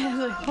dog? Yeah,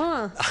 like,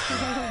 huh.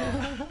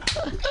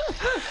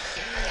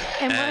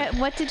 And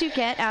what did you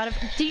get out of?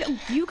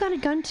 You got a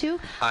gun too?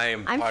 I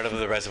am part of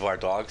the Reservoir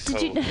Dogs, so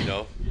you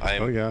know I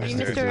am. Oh yeah. I'm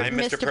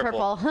Mr.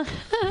 Purple.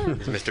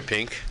 Mr.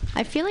 Pink.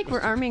 I feel like we're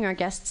arming our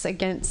guests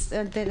against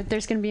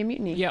there's going to be a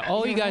mutiny. Yeah,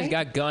 all you guys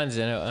got guns,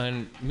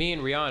 and me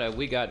and Rihanna,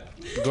 we got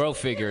grow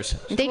figures.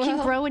 They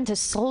can grow into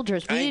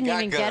soldiers. We didn't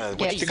even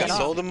get you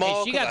sold them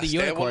all. Hey, she got the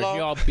unicorns.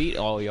 Y'all beat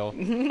all y'all.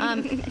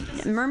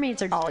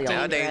 Mermaids are all y'all.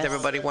 Nowadays,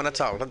 everybody want to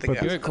talk. Let the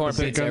guys. Unicorn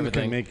The beats gun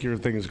everything. can make your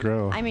things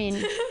grow. I mean,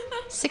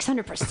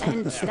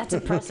 600%. That's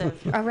impressive.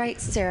 All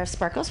right, Sarah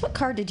Sparkles, what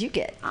card did you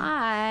get?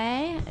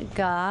 I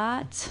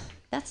got.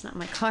 That's not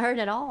my card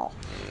at all.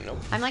 Nope.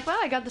 I'm like, wow,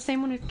 I got the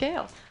same one with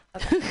Gail.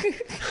 Okay.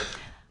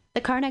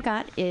 The card I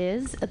got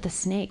is the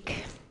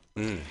snake.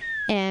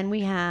 And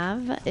we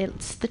have,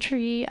 it's the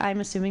tree, I'm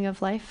assuming,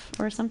 of life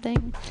or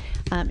something.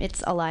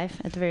 It's alive,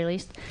 at the very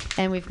least.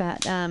 And we've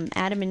got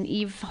Adam and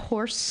Eve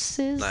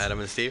horses. Not Adam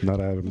and Steve?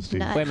 Not Adam and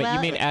Steve. Wait a minute, you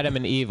mean Adam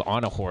and Eve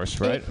on a horse,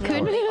 right?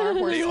 Could be.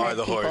 They are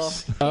the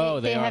horse. Oh,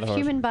 They they are have the horse.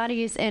 human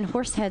bodies and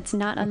horse heads,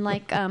 not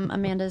unlike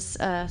Amanda's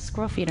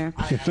squirrel feeder.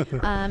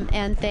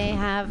 And they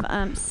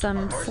have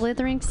some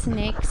slithering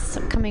snakes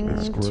coming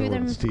to Squirrel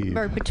them, and Steve.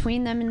 or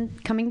between them,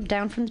 and coming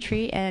down from the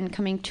tree and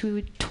coming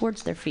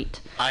towards their feet.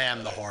 I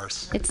am the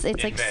horse. It's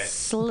like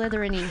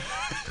slithering-y.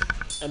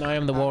 And I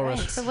am the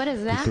walrus. So what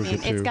does that Those are mean?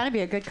 It's two. got to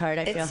be a good card,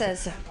 I feel. It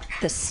says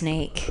the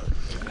snake.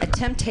 A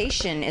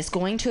temptation is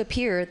going to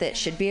appear that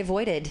should be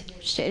avoided.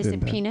 Is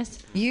it penis?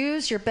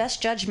 Use your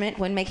best judgment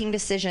when making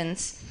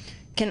decisions.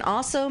 Can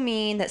also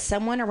mean that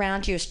someone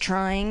around you is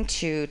trying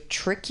to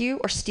trick you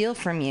or steal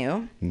from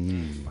you.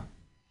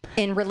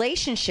 In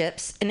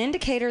relationships, an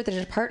indicator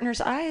that a partner's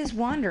eye is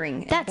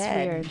wandering. That's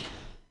weird.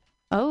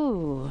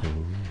 Oh.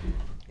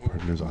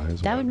 Partner's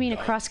eyes. That would mean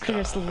across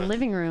Critters'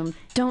 living room.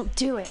 Don't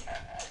do it.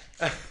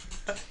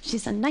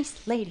 She's a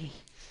nice lady.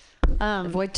 Avoid